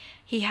movie.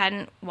 He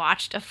hadn't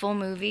watched a full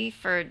movie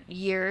for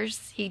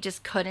years. He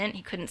just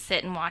couldn't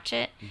sit and watch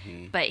it.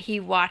 But he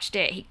watched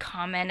it. He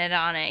commented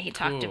on it. He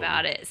talked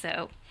about it.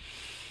 So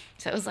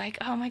it was like,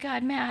 oh my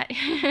God, Matt,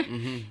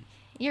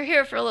 you're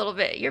here for a little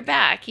bit. You're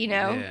back,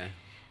 Yeah.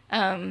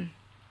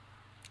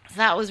 So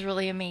that was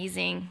really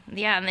amazing.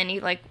 Yeah, and then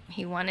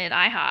he wanted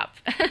IHOP.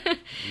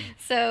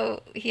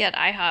 So he had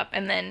IHOP,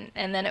 and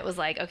then it was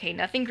like, okay,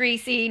 nothing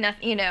greasy,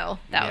 nothing,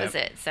 that was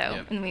it.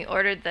 So and we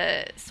ordered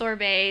the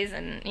sorbets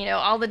and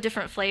all the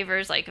different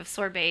flavors of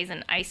sorbets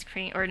and ice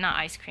cream, or not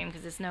ice cream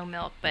because it's no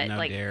milk, but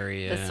No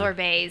dairy, the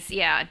sorbets,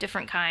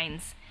 different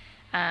kinds.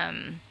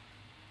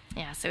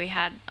 So we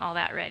had all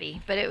that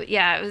ready, but it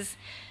was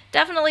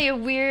definitely a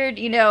weird,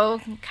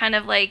 kind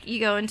of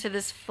you go into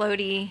this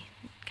floaty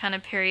kind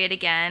of period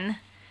again,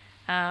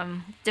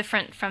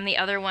 different from the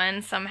other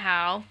one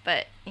somehow,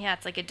 but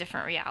it's a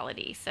different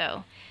reality.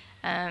 So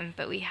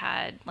but we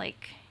had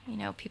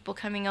people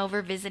coming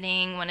over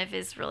visiting. One of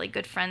his really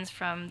good friends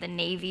from the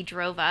Navy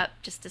drove up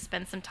just to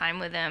spend some time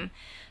with him,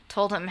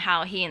 told him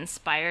how he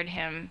inspired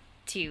him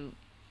to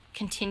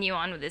continue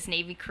on with his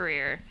Navy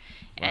career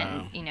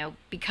and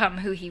become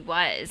who he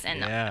was,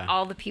 and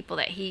all the people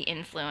that he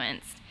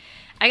influenced.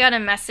 I got a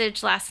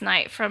message last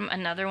night from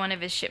another one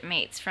of his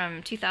shipmates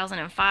from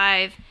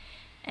 2005,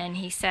 and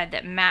he said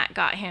that Matt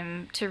got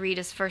him to read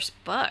his first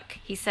book.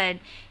 He said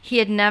he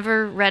had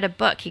never read a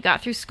book. He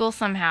got through school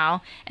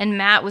somehow, and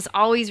Matt was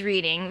always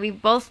reading. We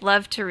both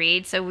loved to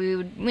read, so we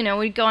would,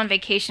 we'd go on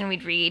vacation,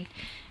 we'd read.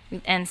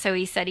 And so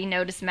he said he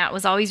noticed Matt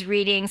was always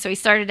reading, so he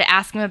started to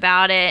ask him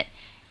about it,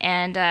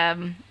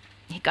 and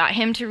he got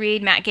him to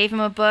read. Matt gave him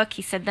a book.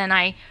 He said, then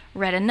I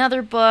read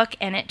another book,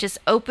 and it just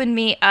opened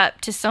me up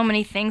to so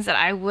many things that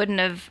I wouldn't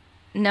have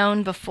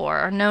known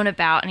before or known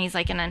about. And he's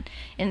like, and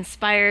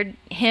inspired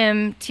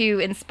him to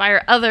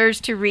inspire others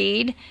to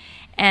read.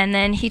 And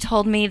then he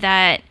told me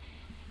that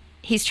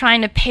he's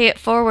trying to pay it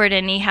forward,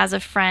 and he has a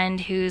friend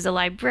who's a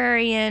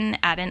librarian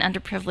at an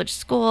underprivileged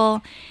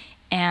school.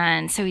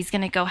 And so he's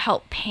going to go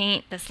help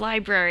paint this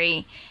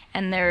library,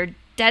 and they're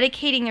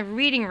dedicating a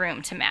reading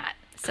room to Matt.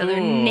 So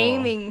they're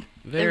naming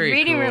the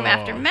reading room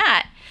after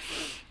Matt.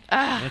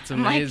 That's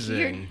amazing.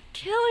 I'm like, you're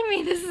killing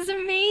me. This is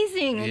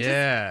amazing.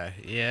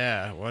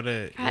 What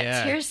a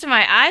tears to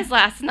my eyes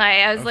last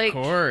night. I was Of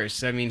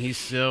course. I mean, he's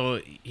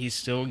still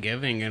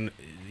giving, and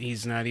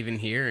he's not even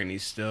here, and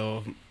he's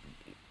still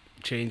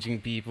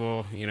changing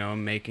people,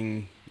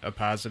 making a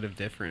positive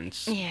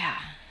difference. Yeah,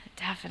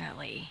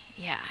 definitely.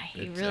 Yeah,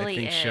 he really I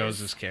think is. Shows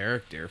his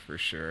character for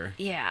sure.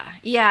 Yeah.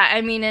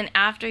 I mean, and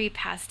after he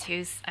passed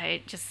too,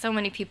 so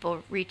many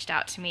people reached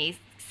out to me,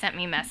 sent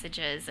me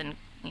messages, and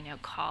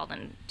called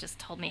and just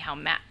told me how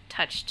Matt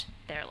touched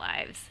their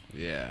lives.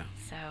 Yeah.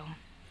 So,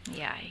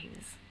 yeah, he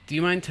was. Do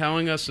you mind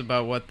telling us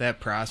about what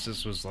that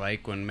process was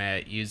like when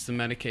Matt used the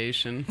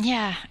medication?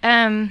 Yeah.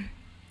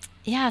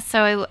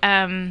 So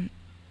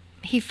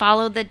he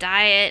followed the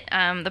diet,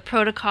 the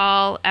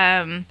protocol,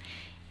 and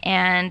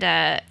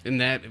that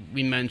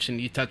we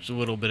mentioned, you touched a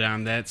little bit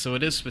on that, so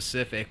it is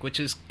specific, which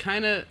is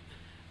kind of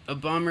a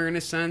bummer in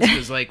a sense,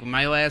 because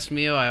my last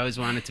meal, I always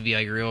want it to be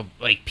real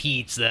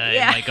pizza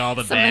and all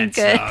the bad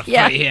good stuff.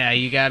 Yeah, but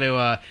you got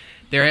to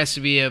there has to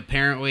be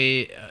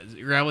apparently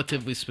a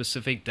relatively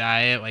specific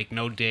diet,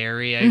 no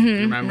dairy. I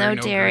remember no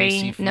dairy,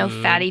 greasy food, no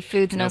fatty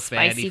foods, no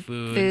spicy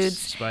foods.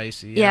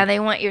 Spicy. Yeah, they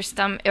want your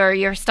stomach, or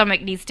your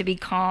stomach needs to be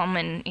calm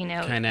and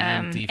kind of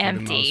empty for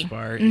the most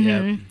part.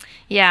 Yep.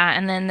 Yeah,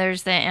 and then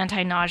there's the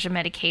anti-nausea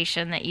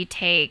medication that you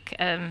take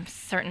a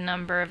certain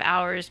number of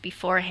hours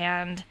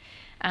beforehand.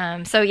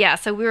 So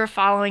we were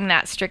following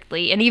that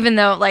strictly, and even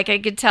though I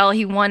could tell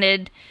he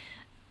wanted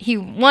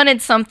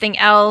something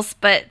else,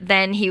 but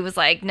then he was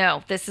like,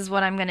 no, this is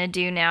what I'm going to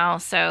do now.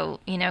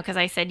 So, because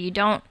I said, you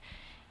don't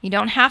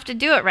have to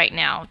do it right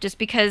now. Just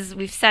because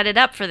we've set it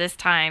up for this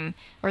time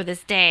or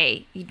this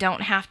day, you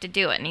don't have to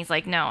do it. And he's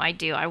like, no, I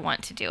do. I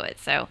want to do it.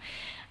 So,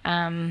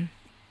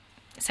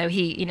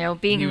 he,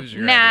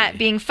 being Matt,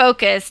 being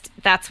focused,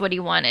 that's what he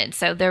wanted.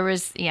 So there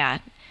was, he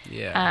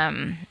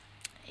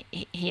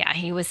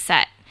was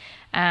set.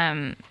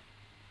 And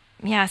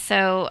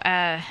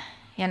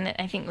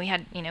I think we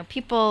had,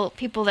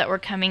 people that were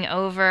coming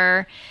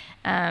over,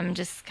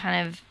 just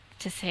kind of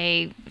to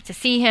see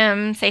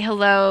him, say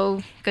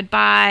hello,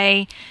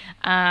 goodbye.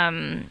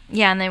 And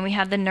then we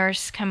had the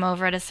nurse come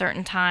over at a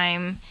certain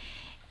time.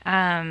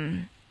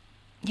 And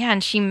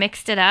she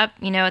mixed it up.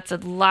 It's a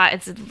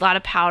lot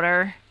of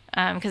powder,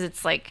 because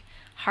it's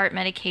heart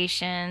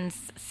medications,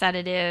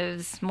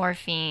 sedatives,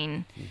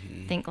 morphine.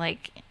 I think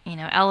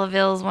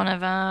Elavil one of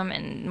them,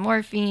 and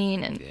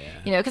morphine, and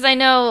because I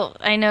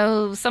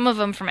know some of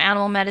them from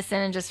animal medicine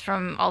and just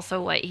from also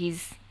what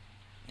he's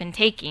been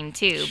taking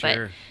too. Sure.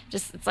 But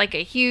just it's like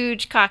a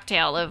huge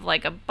cocktail of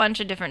like a bunch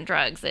of different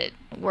drugs that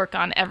work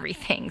on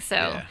everything.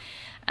 So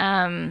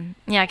yeah,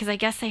 because I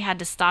guess they had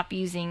to stop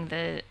using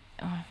the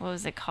what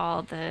was it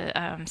called, the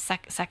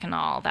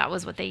Seconal. That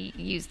was what they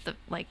used at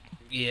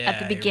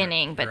the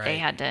beginning, but they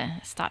had to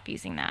stop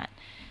using that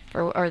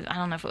or I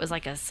don't know if it was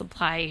like a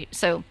supply.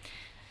 So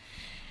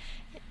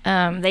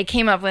they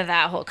came up with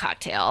that whole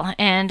cocktail,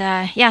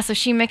 and so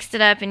she mixed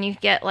it up, and you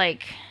get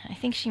like, I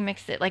think she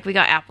mixed it like we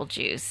got apple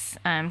juice,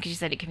 because she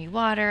said it can be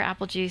water,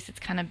 apple juice, it's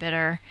kind of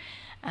bitter.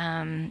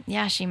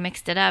 She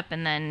mixed it up,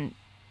 and then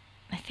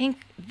I think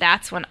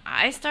that's when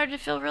I started to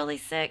feel really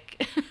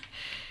sick.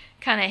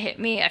 Kind of hit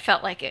me. I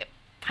felt like it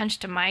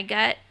punched to my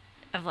gut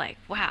of like,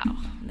 wow,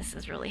 this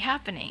is really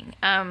happening.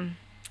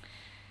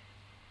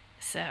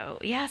 So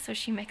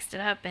she mixed it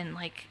up, and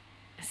like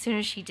as soon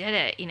as she did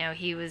it,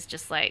 he was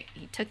just like,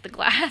 he took the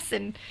glass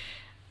and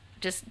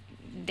just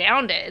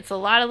downed it. It's a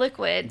lot of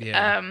liquid.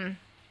 Yeah.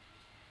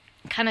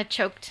 Kind of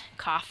choked,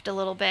 coughed a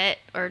little bit,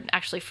 or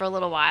actually for a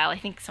little while. I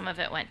think some of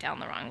it went down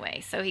the wrong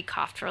way. So he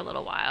coughed for a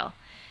little while.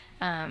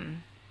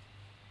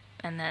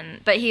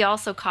 But he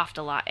also coughed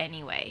a lot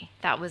anyway.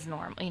 That was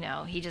normal.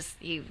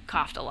 He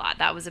coughed a lot.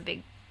 That was a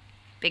big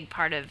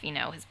part of,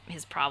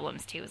 his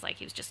problems too, was like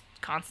he was just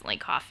constantly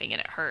coughing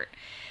and it hurt.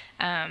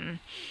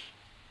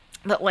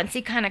 But once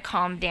he kind of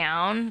calmed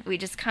down, we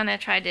just kind of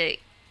tried to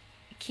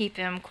keep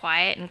him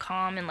quiet and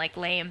calm and like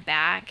lay him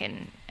back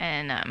and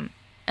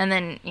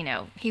then,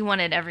 he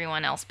wanted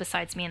everyone else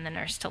besides me and the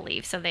nurse to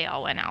leave. So they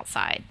all went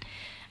outside.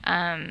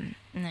 And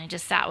I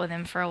just sat with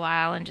him for a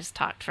while and just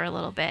talked for a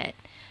little bit.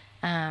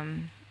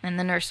 And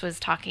the nurse was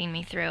talking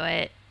me through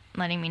it,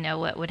 letting me know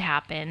what would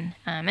happen.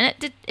 And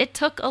it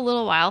took a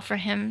little while for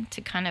him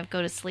to kind of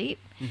go to sleep,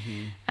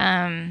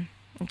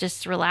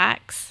 just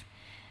relax.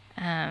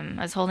 I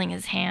was holding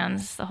his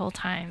hands the whole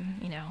time,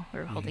 we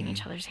were holding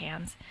each other's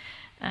hands.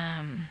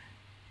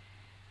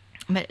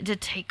 But it did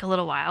take a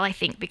little while, I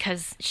think,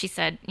 because she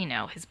said,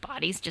 his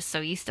body's just so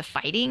used to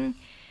fighting.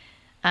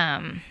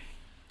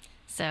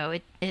 So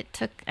it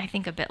took, I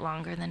think, a bit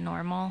longer than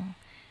normal.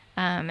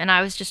 And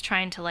I was just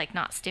trying to like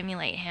not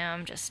stimulate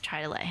him, just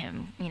try to let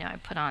him, I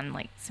put on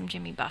like some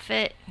Jimmy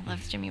Buffett. He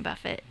loves Jimmy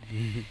Buffett.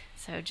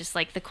 So just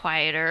like the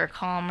quieter,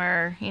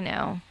 calmer,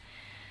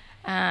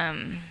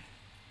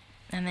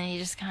 and then he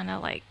just kind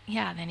of like,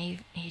 then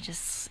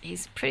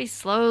he's pretty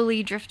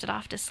slowly drifted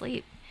off to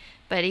sleep,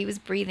 but he was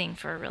breathing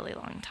for a really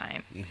long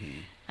time.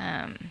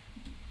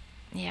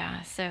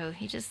 So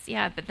he just,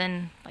 but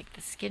then like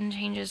the skin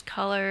changes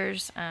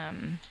colors. But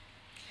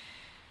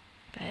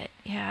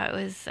yeah, it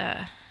was,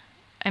 I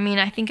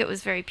think it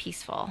was very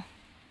peaceful.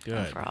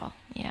 Good. Overall.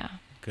 Yeah.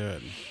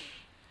 Good.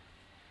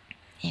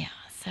 Yeah.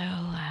 So,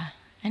 I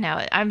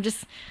know I'm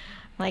just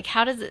like,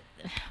 how does it,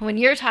 when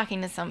you're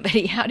talking to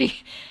somebody, how do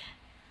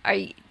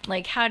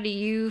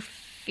you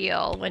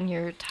feel when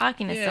you're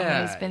talking to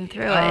someone who's been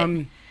through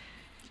it?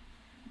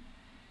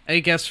 I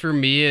guess for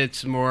me,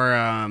 it's more,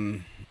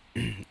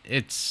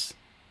 it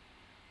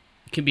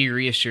can be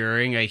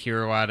reassuring. I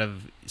hear a lot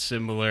of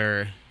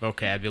similar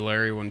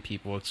vocabulary when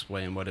people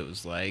explain what it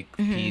was like,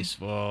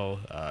 peaceful,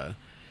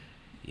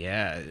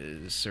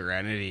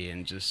 serenity,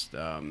 and just,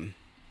 the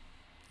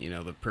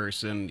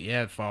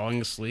person,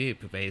 falling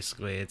asleep,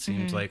 basically. It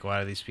seems like a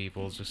lot of these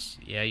people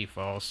just, you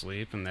fall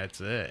asleep and that's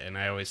it. And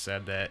I always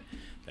said that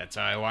that's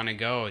how I want to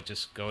go,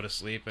 just go to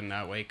sleep and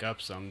not wake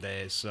up some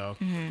days. So,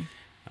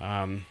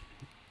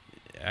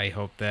 I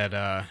hope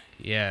that,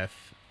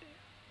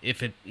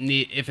 if it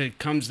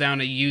comes down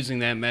to using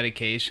that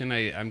medication,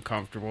 I'm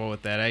comfortable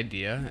with that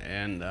idea,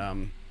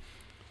 and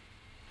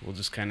we'll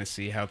just kind of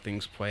see how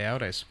things play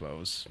out, I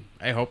suppose.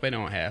 I hope I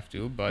don't have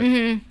to, but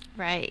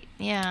right,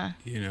 yeah.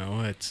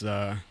 It's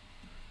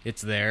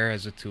there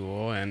as a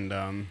tool,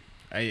 and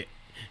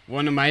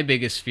one of my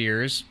biggest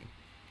fears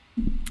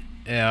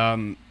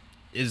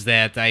is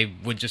that I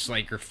would just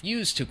like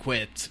refuse to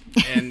quit.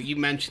 And you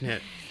mentioned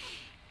it.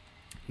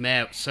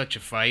 Matt was such a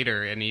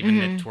fighter, and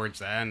even towards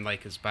the end,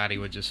 like his body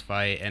would just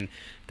fight, and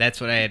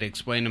that's what I had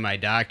explained to my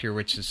doctor,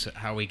 which is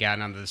how we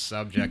got onto the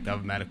subject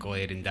of medical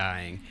aid in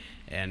dying,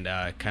 and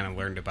kind of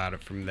learned about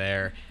it from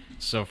there.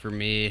 So for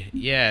me,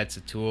 it's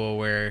a tool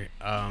where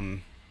I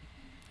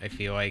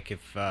feel like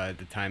if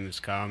the time has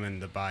come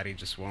and the body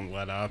just won't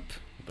let up,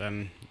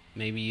 then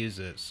maybe use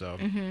it. So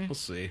we'll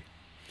see.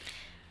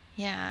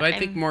 Yeah, but I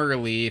think more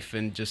relief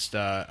and just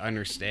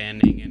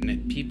understanding,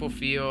 and people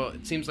feel,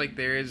 it seems like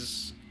there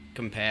is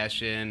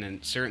compassion,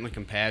 and certainly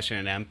compassion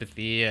and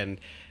empathy, and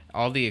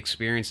all the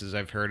experiences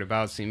I've heard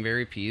about seem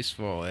very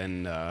peaceful,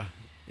 and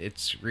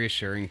it's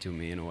reassuring to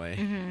me in a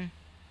way.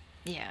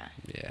 Yeah,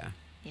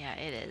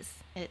 it is.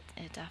 It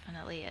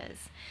definitely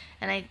is.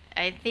 And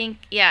I think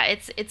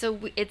it's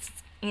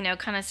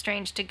kind of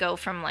strange to go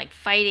from like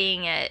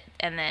fighting it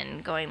and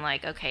then going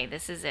like, okay,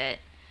 this is it,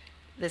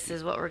 this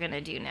is what we're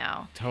gonna do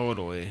now.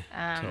 Totally.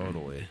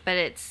 But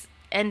it's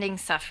ending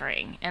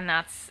suffering, and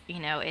that's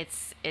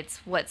it's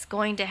what's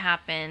going to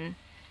happen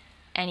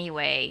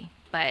anyway,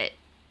 but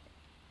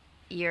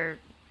you're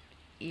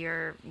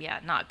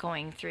not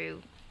going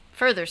through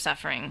further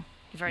suffering.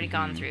 You've already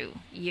gone through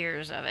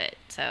years of it.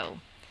 So,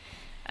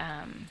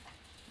 And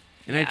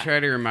yeah. I try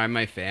to remind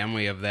my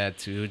family of that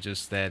too,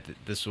 just that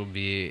this will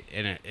be,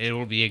 and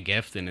it'll be a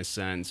gift in a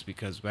sense,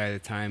 because by the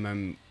time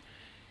I'm,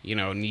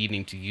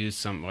 needing to use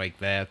something like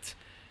that,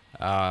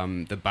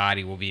 the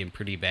body will be in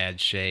pretty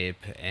bad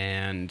shape.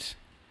 And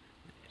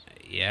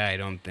yeah, I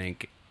don't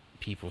think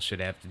people should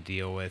have to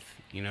deal with,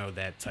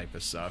 that type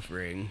of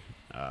suffering.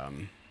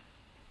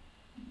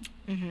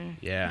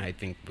 Yeah, I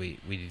think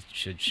we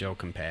should show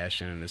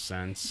compassion in a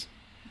sense.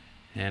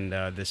 And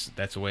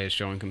that's a way of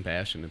showing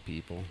compassion to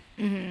people.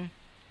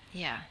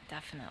 Yeah,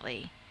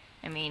 definitely.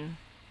 I mean,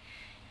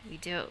 we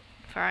do it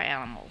for our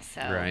animals.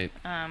 So, Right.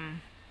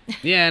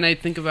 Yeah, and I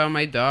think about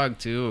my dog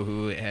too,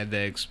 who had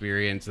that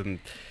experience, and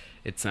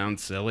it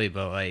sounds silly,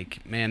 but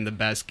like, man, the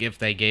best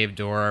gift I gave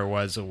Dora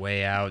was a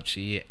way out.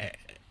 She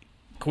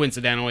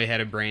coincidentally had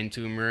a brain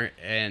tumor,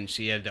 and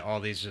she had all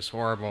these just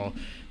horrible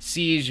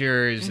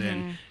seizures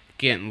and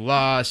getting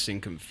lost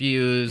and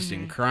confused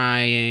and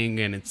crying,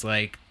 and it's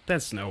like,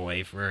 that's no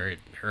way for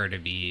her to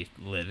be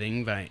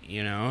living, but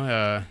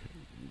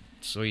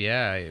so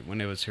yeah,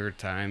 when it was her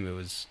time, it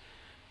was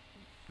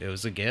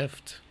a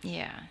gift.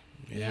 Yeah.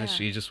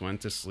 She just went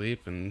to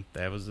sleep, and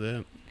that was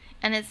it.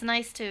 And it's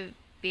nice to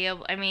be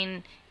able, I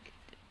mean,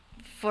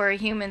 for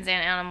humans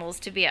and animals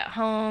to be at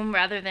home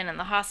rather than in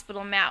the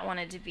hospital. Matt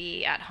wanted to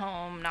be at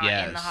home, not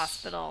in the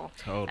hospital.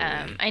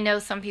 Totally. I know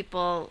some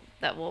people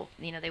that will,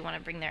 they want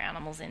to bring their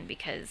animals in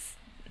because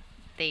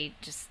they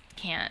just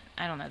can't,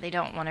 I don't know, they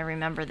don't want to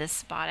remember this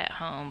spot at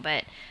home,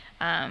 but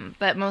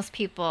most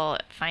people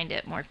find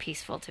it more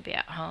peaceful to be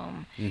at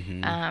home.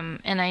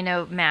 And I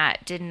know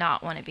Matt did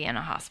not want to be in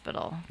a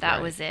hospital. That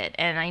Right. was it.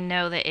 And I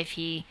know that if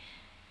he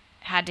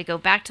had to go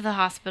back to the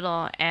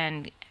hospital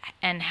and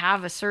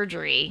have a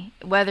surgery,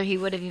 whether he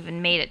would have even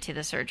made it to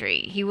the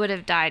surgery, he would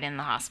have died in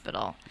the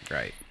hospital.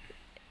 Right.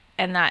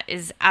 And that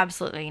is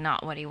absolutely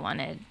not what he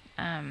wanted.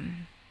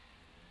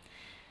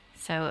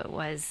 So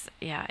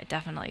it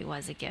definitely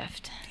was a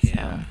gift.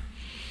 Yeah. So,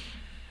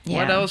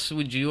 What yeah. else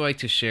would you like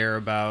to share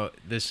about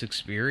this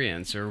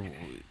experience, or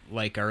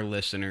like our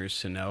listeners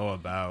to know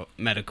about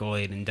medical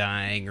aid in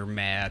dying, or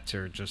Matt,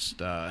 or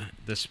just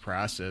this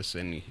process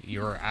and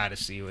your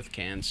odyssey with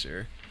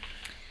cancer?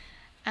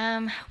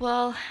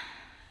 Well,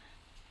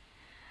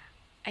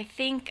 I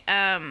think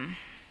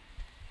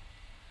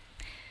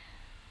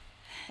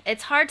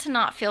it's hard to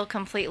not feel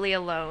completely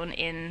alone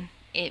in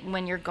it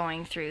when you're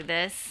going through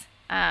this.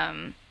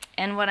 And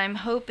what I'm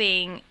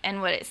hoping,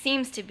 and what it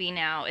seems to be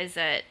now, is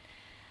that,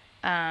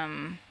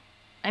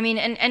 I mean,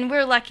 and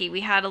we're lucky.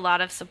 We had a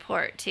lot of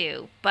support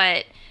too,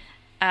 but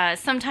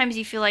sometimes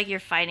you feel like you're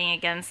fighting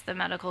against the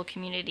medical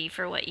community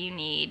for what you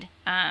need.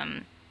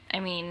 I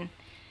mean,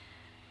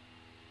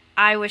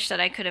 I wish that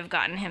I could have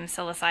gotten him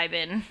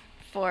psilocybin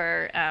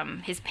for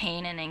his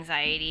pain and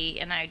anxiety,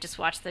 and I just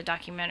watched the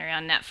documentary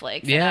on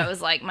Netflix. Yeah. And I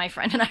was like, my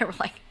friend and I were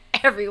like,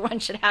 everyone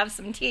should have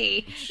some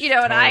tea, and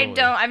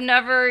Totally. I've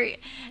never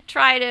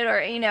tried it, or,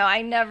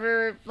 I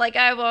never, like,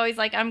 I've always,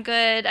 like, I'm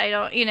good, I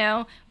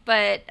don't,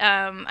 but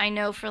I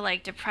know for,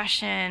 like,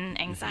 depression,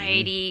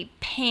 anxiety,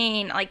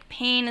 pain, like,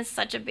 pain is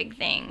such a big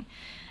thing.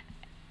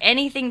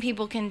 Anything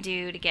people can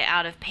do to get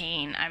out of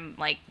pain, I'm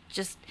like,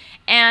 just,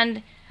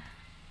 and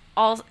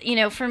all,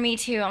 for me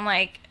too, I'm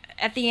like,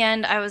 at the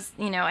end, I was,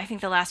 I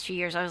think the last few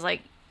years, I was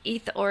like,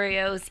 eat the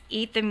Oreos,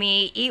 eat the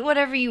meat, eat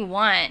whatever you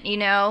want,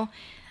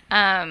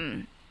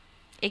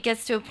 it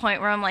gets to a point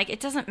where I'm like, it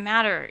doesn't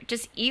matter.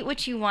 Just eat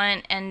what you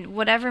want and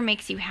whatever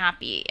makes you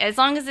happy. As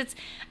long as it's,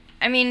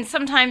 I mean,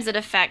 sometimes it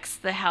affects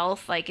the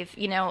health. Like if,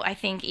 I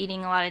think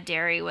eating a lot of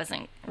dairy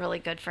wasn't really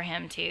good for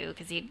him too,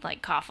 because he'd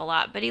like cough a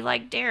lot, but he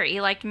liked dairy,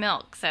 he liked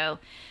milk. So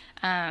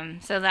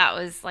that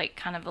was like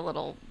kind of a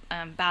little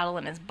battle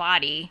in his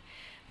body.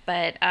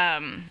 But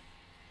I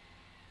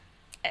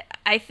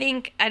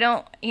think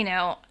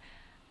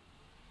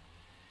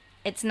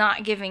it's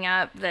not giving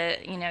up the,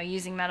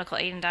 using medical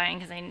aid in dying,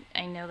 because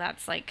I know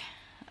that's like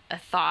a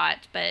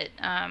thought, but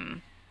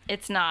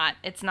it's not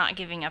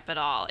giving up at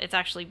all. It's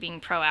actually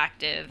being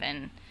proactive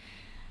and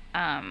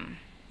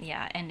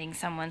ending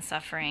someone's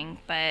suffering.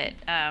 But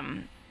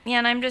and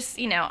I'm just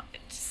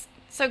just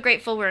so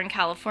grateful we're in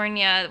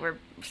California. We're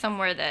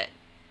somewhere that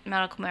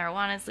medical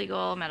marijuana is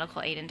legal,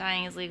 medical aid in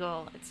dying is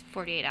legal. It's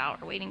 48-hour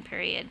waiting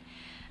period.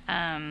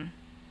 And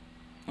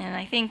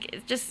I think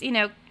it's just,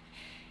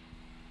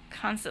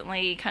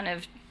 constantly kind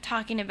of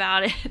talking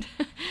about it.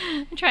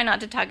 I try not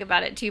to talk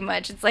about it too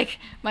much. It's like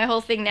my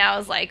whole thing now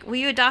is like, will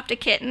you adopt a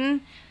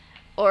kitten?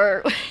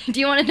 Or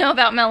do you want to know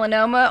about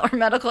melanoma or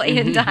medical aid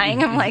in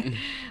dying? I'm like,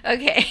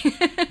 okay.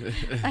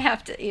 I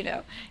have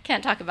to,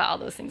 can't talk about all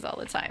those things all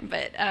the time.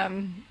 But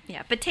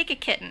but take a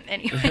kitten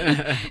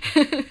anyway.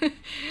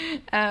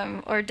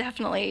 Or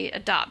definitely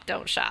adopt,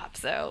 don't shop.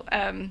 So,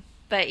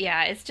 but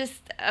yeah, it's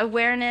just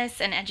awareness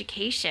and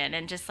education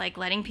and just like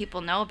letting people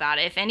know about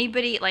it. If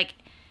anybody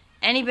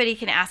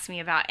can ask me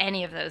about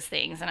any of those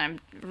things, and I'm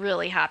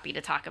really happy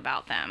to talk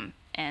about them.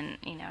 and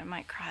I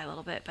might cry a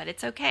little bit, but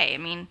it's okay. I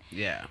mean,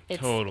 Yeah,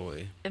 it's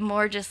totally.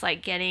 more just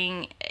like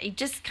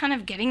just kind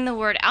of getting the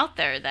word out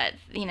there that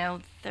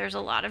there's a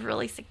lot of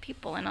really sick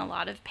people in a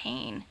lot of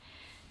pain,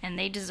 and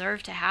they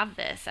deserve to have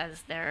this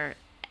as their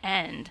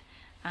end,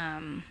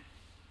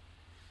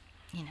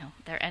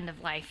 their end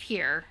of life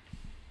here.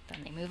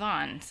 Then they move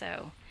on.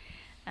 So,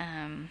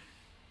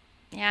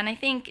 yeah, and I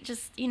think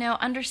just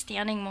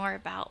understanding more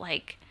about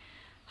like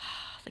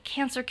the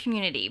cancer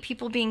community,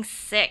 people being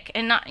sick,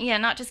 and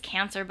not just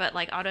cancer, but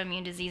like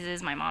autoimmune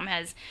diseases. My mom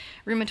has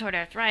rheumatoid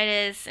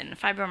arthritis and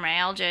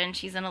fibromyalgia, and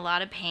she's in a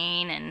lot of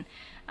pain, and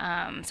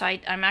so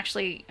I'm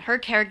actually her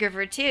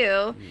caregiver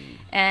too,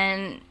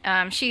 and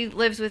she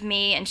lives with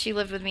me, and she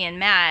lived with me and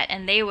Matt,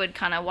 and they would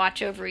kind of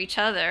watch over each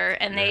other,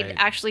 and they'd Right.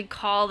 actually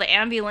call the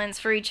ambulance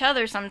for each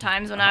other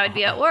sometimes when I would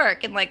be at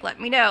work, and like let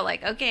me know,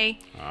 like, okay,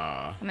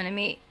 I'm gonna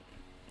meet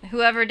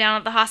whoever down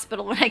at the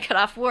hospital when I got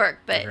off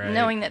work, but Right.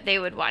 knowing that they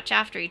would watch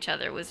after each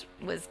other was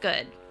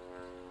good.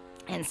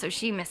 And so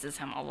she misses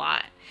him a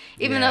lot,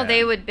 even though Yeah.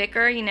 they would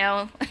bicker,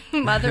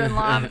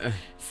 mother-in-law,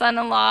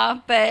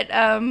 son-in-law, but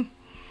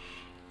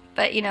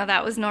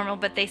that was normal,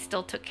 but they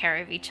still took care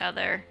of each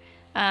other.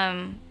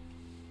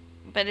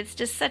 But it's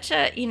just such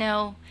a,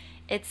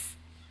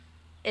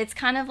 it's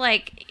kind of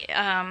like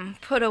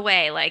put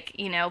away, like,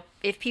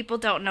 if people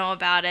don't know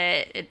about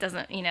it, it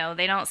doesn't,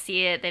 they don't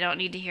see it, they don't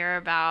need to hear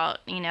about,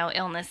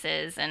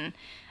 illnesses, and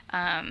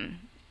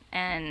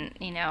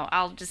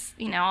I'll just,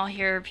 I'll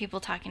hear people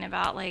talking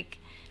about like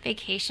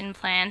vacation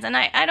plans, and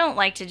I don't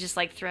like to just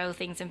like throw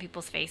things in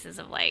people's faces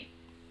of like,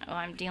 oh,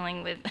 I'm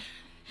dealing with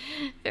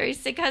very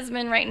sick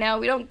husband right now,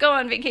 we don't go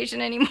on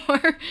vacation anymore.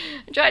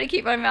 I try to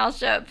keep my mouth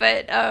shut,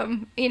 but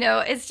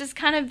it's just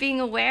kind of being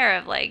aware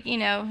of like,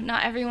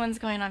 not everyone's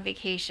going on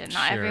vacation,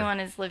 not Sure.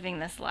 everyone is living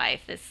this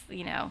life,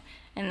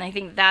 and I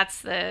think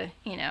that's the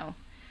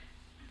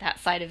that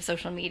side of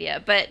social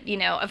media. But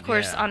of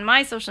course, Yeah. on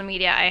my social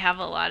media I have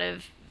a lot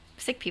of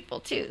sick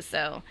people too,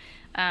 so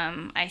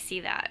I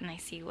see that and I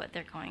see what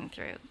they're going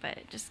through,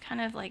 but just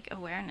kind of like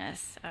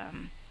awareness.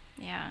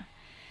 Yeah.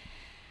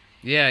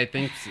 Yeah, I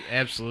think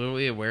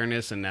absolutely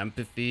awareness and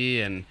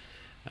empathy, and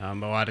a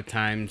lot of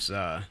times,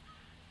 a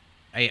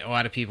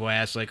lot of people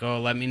ask like,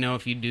 "Oh, let me know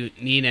if you do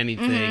need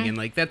anything," and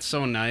like that's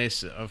so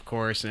nice, of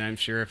course. And I'm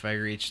sure if I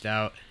reached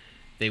out,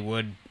 they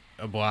would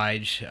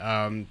oblige.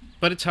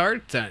 But it's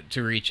hard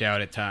to reach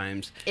out at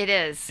times. It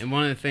is. And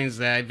one of the things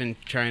that I've been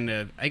trying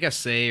to, I guess,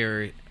 say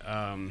or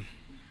I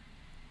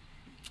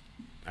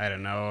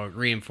don't know,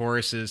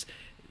 reinforce is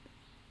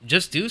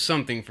just do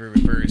something for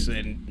the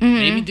person.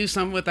 Maybe do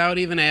something without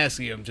even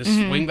asking them. Just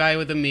swing by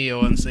with a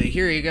meal and say,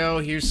 "Here you go.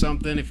 Here's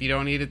something. If you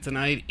don't eat it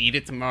tonight, eat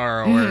it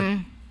tomorrow."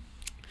 Or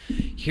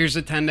here's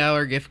a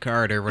 $10 gift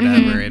card or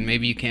whatever. And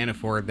maybe you can't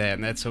afford that,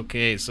 and that's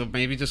okay. So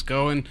maybe just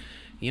go and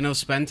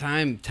spend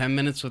time, 10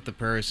 minutes with the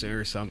person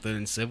or something,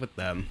 and sit with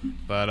them.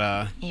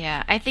 But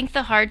Yeah, I think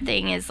the hard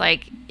thing is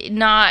like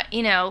not,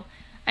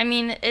 I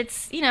mean,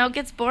 it's, it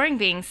gets boring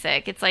being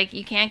sick. It's like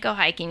you can't go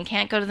hiking, you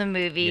can't go to the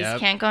movies, Yep. you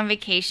can't go on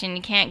vacation,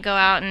 you can't go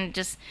out and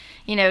just,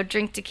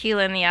 drink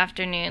tequila in the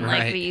afternoon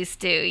like Right. we used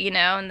to,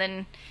 and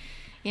then,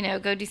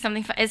 go do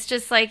something fun. It's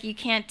just like you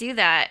can't do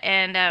that.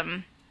 And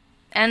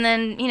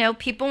then,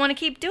 people want to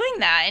keep doing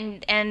that.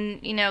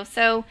 And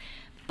so,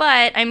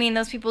 but I mean,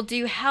 those people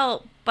do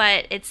help,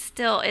 but it's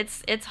still,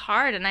 it's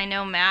hard. And I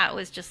know Matt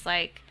was just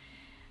like,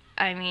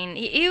 I mean,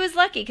 he was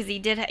lucky because he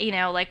did,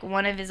 like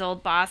one of his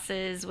old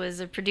bosses was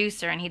a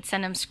producer, and he'd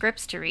send him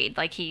scripts to read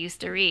like he used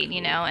to read,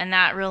 and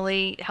that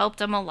really helped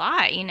him a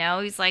lot.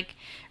 He's like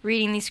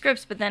reading these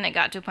scripts, but then it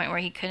got to a point where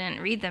he couldn't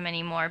read them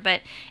anymore.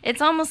 But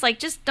it's almost like,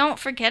 just don't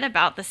forget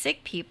about the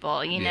sick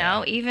people,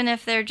 Yeah. even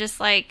if they're just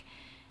like,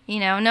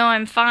 no,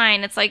 I'm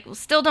fine. It's like,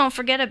 still don't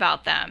forget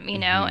about them,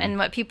 and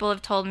what people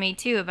have told me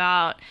too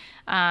about,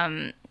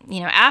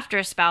 after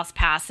a spouse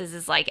passes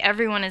is like,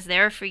 everyone is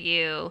there for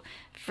you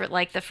for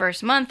like the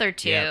first month or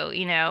two,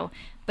 Yep.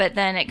 But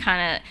then it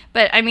kind of,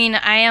 but I mean,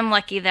 I am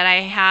lucky that I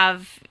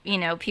have,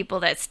 people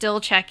that still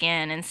check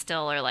in and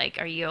still are like,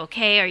 are you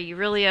okay? Are you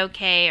really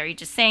okay? Are you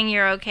just saying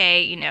you're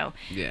okay?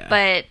 Yeah.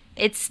 But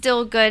it's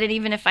still good. And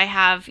even if I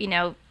have,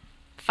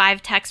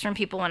 5 texts from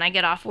people when I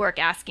get off work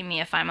asking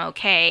me if I'm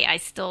okay, I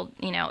still,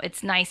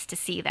 it's nice to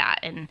see that.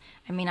 And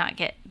I may not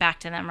get back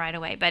to them right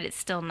away, but it's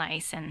still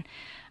nice. And,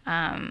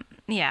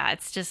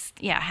 it's just,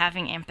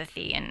 having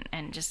empathy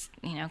and just,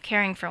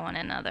 caring for one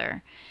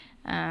another.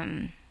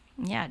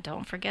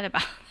 Don't forget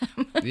about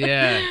them.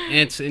 Yeah, and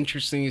it's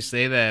interesting you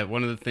say that.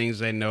 One of the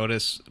things I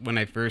noticed when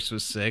I first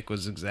was sick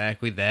was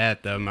exactly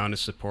that. The amount of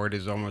support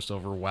is almost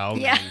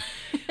overwhelming. Yeah.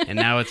 And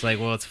now it's like,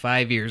 well, it's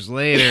 5 years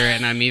later,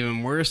 and I'm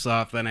even worse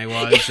off than I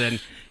was. And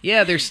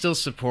yeah, there's still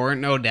support,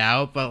 no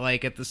doubt, but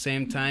like at the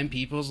same time,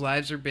 people's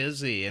lives are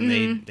busy, and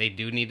they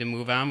do need to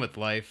move on with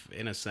life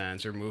in a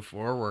sense, or move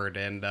forward.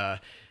 And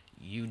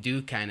you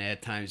do kind of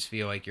at times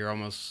feel like you're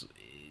almost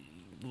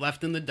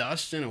left in the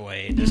dust in a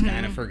way, just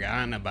kind of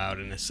forgotten about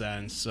in a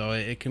sense. So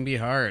it can be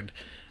hard.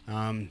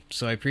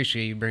 So I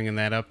appreciate you bringing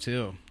that up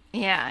too.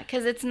 Yeah,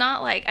 because it's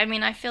not like, I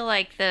mean, I feel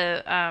like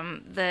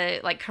the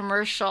like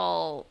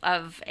commercial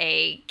of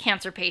a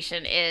cancer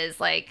patient is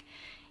like,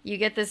 you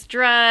get this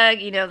drug,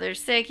 you know, they're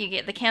sick, you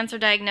get the cancer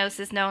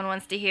diagnosis no one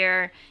wants to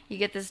hear, you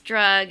get this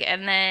drug,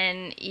 and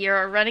then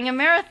you're running a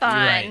marathon.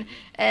 Right.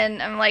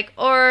 And I'm like,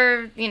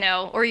 or, you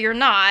know, or you're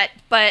not,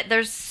 but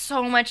there's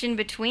so much in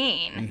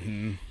between.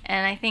 Mm-hmm.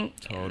 And I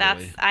think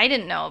Totally. I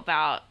didn't know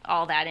about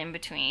all that in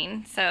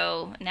between.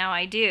 So now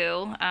I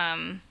do.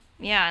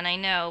 Yeah, and I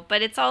know.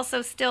 But it's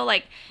also still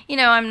like, you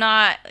know, I'm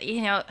not,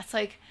 you know, it's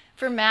like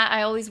for Matt, I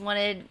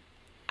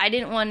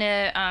didn't want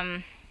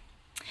to,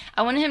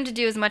 I wanted him to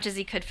do as much as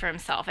he could for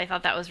himself. I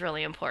thought that was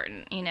really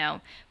important, you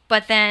know.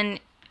 But then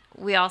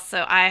I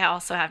also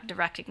have to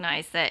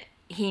recognize that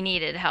he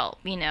needed help,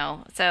 you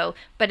know. So,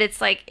 but it's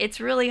like, it's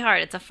really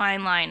hard. It's a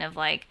fine line of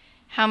like,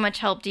 how much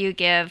help do you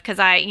give? Because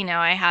I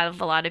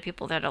have a lot of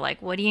people that are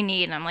like, what do you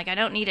need? And I'm like, I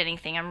don't need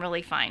anything. I'm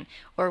really fine.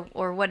 Or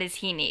what does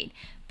he need?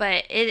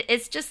 But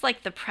it's just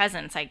like the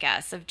presence, I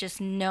guess, of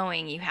just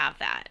knowing you have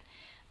that.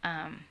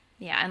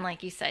 Yeah, and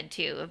like you said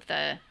too, of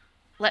the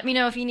let me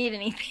know if you need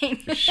anything.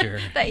 Sure.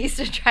 That used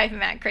to drive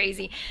Matt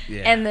crazy.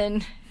 Yeah. And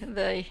then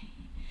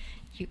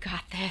you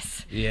got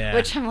this. Yeah.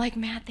 Which I'm like,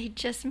 Matt, they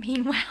just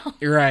mean well.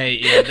 Right,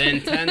 yeah. The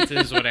intent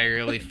is what I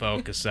really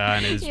focus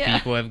on, is Yeah.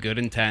 people have good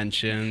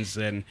intentions,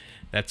 and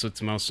that's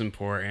what's most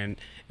important.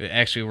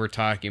 Actually, we're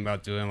talking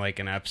about doing like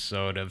an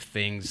episode of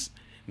things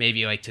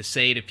maybe like to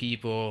say to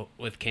people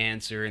with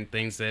cancer and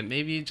things that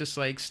maybe you just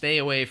like stay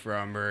away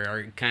from, or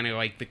are kind of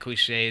like the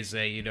cliches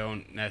that you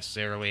don't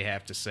necessarily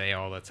have to say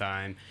all the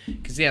time.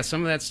 Because yeah,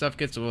 some of that stuff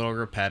gets a little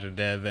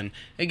repetitive, and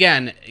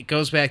again, it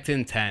goes back to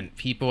intent.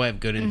 People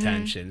have good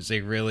intentions. They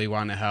really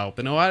want to help,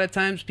 and a lot of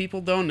times people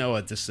don't know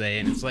what to say,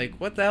 and it's like,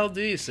 what the hell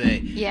do you say?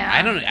 Yeah.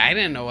 I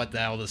didn't know what the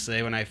hell to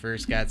say when I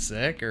first got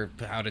sick, or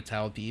how to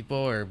tell people,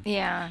 or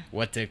Yeah.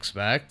 what to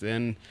expect,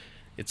 and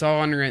it's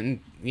all unwritten,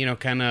 you know,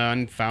 kind of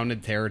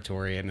unfounded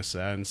territory in a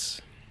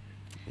sense.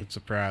 It's a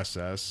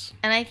process.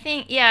 And I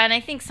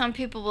think some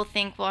people will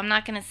think, well, I'm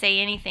not going to say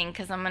anything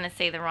because I'm going to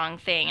say the wrong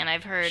thing. And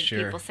I've heard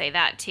Sure. people say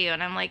that too.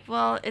 And I'm like,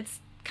 well, it's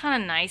kind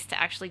of nice to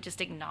actually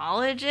just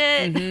acknowledge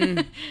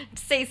it,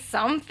 say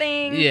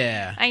something.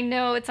 Yeah. I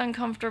know it's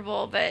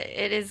uncomfortable, but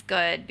it is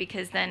good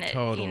because then it, you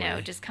know,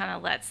 Totally. just kind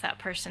of lets that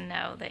person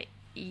know that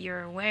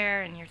you're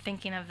aware and you're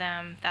thinking of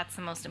them. That's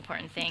the most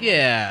important thing.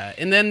 Yeah,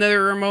 and then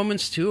there are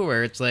moments too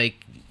where it's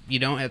like you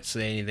don't have to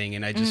say anything,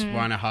 and I just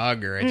want to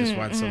hug, or I just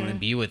want someone to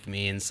be with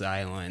me in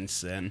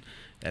silence, and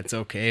that's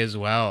okay as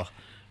well.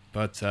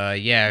 But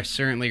yeah,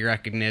 certainly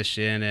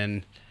recognition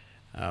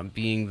and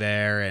being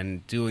there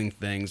and doing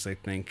things, I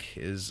think,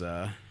 is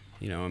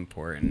you know,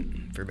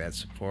 important for that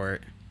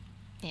support.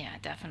 Yeah,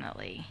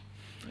 definitely.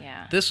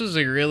 Yeah. This was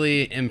a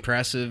really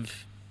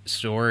impressive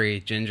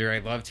story, Ginger. I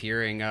loved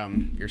hearing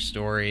your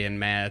story and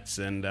Matt's,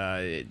 and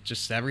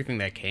just everything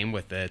that came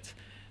with it.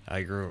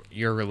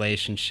 Your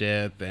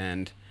relationship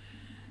and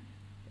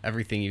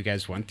everything you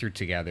guys went through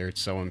together. It's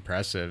so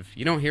impressive.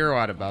 You don't hear a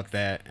lot about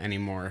that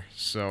anymore,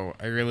 so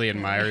I really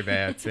admire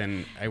that,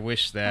 and I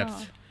wish that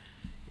Oh.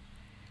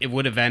 it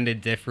would have ended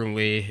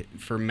differently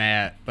for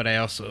Matt, but I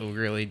also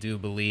really do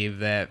believe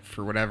that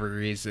for whatever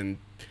reason,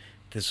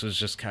 this was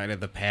just kind of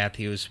the path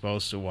he was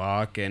supposed to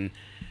walk, and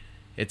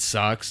it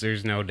sucks.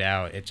 There's no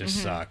doubt. It just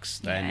sucks.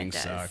 The Yeah, it ending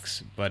does.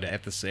 sucks. But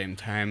at the same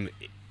time,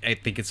 I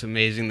think it's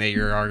amazing that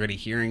you're already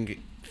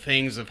hearing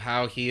things of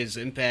how he has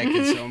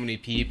impacted so many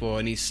people,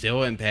 and he's still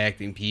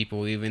impacting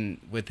people even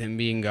with him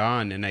being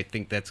gone. And I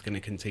think that's going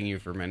to continue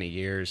for many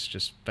years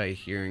just by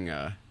hearing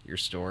your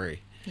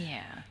story.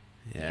 Yeah.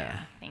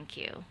 Yeah. Thank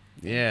you.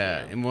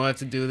 Yeah, you. and we'll have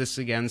to do this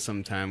again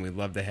sometime. We'd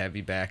love to have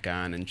you back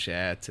on and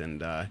chat,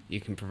 and you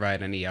can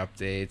provide any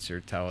updates or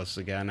tell us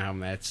again how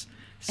Matt's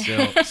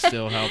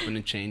still helping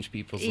to change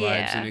people's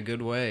lives in Yeah. a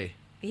good way.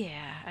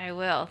 Yeah, I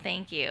will.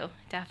 Thank you.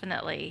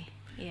 Definitely.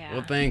 Yeah.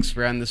 Well, thanks,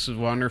 friend. This was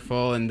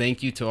wonderful, and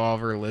thank you to all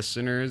of our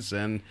listeners,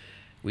 and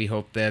we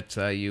hope that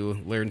you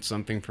learned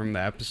something from the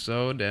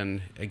episode.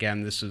 And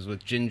again, this is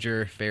with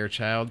Ginger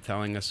Fairchild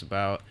telling us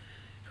about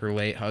her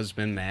late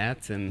husband,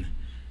 Matt, and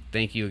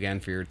thank you again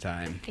for your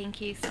time. Thank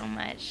you so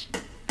much.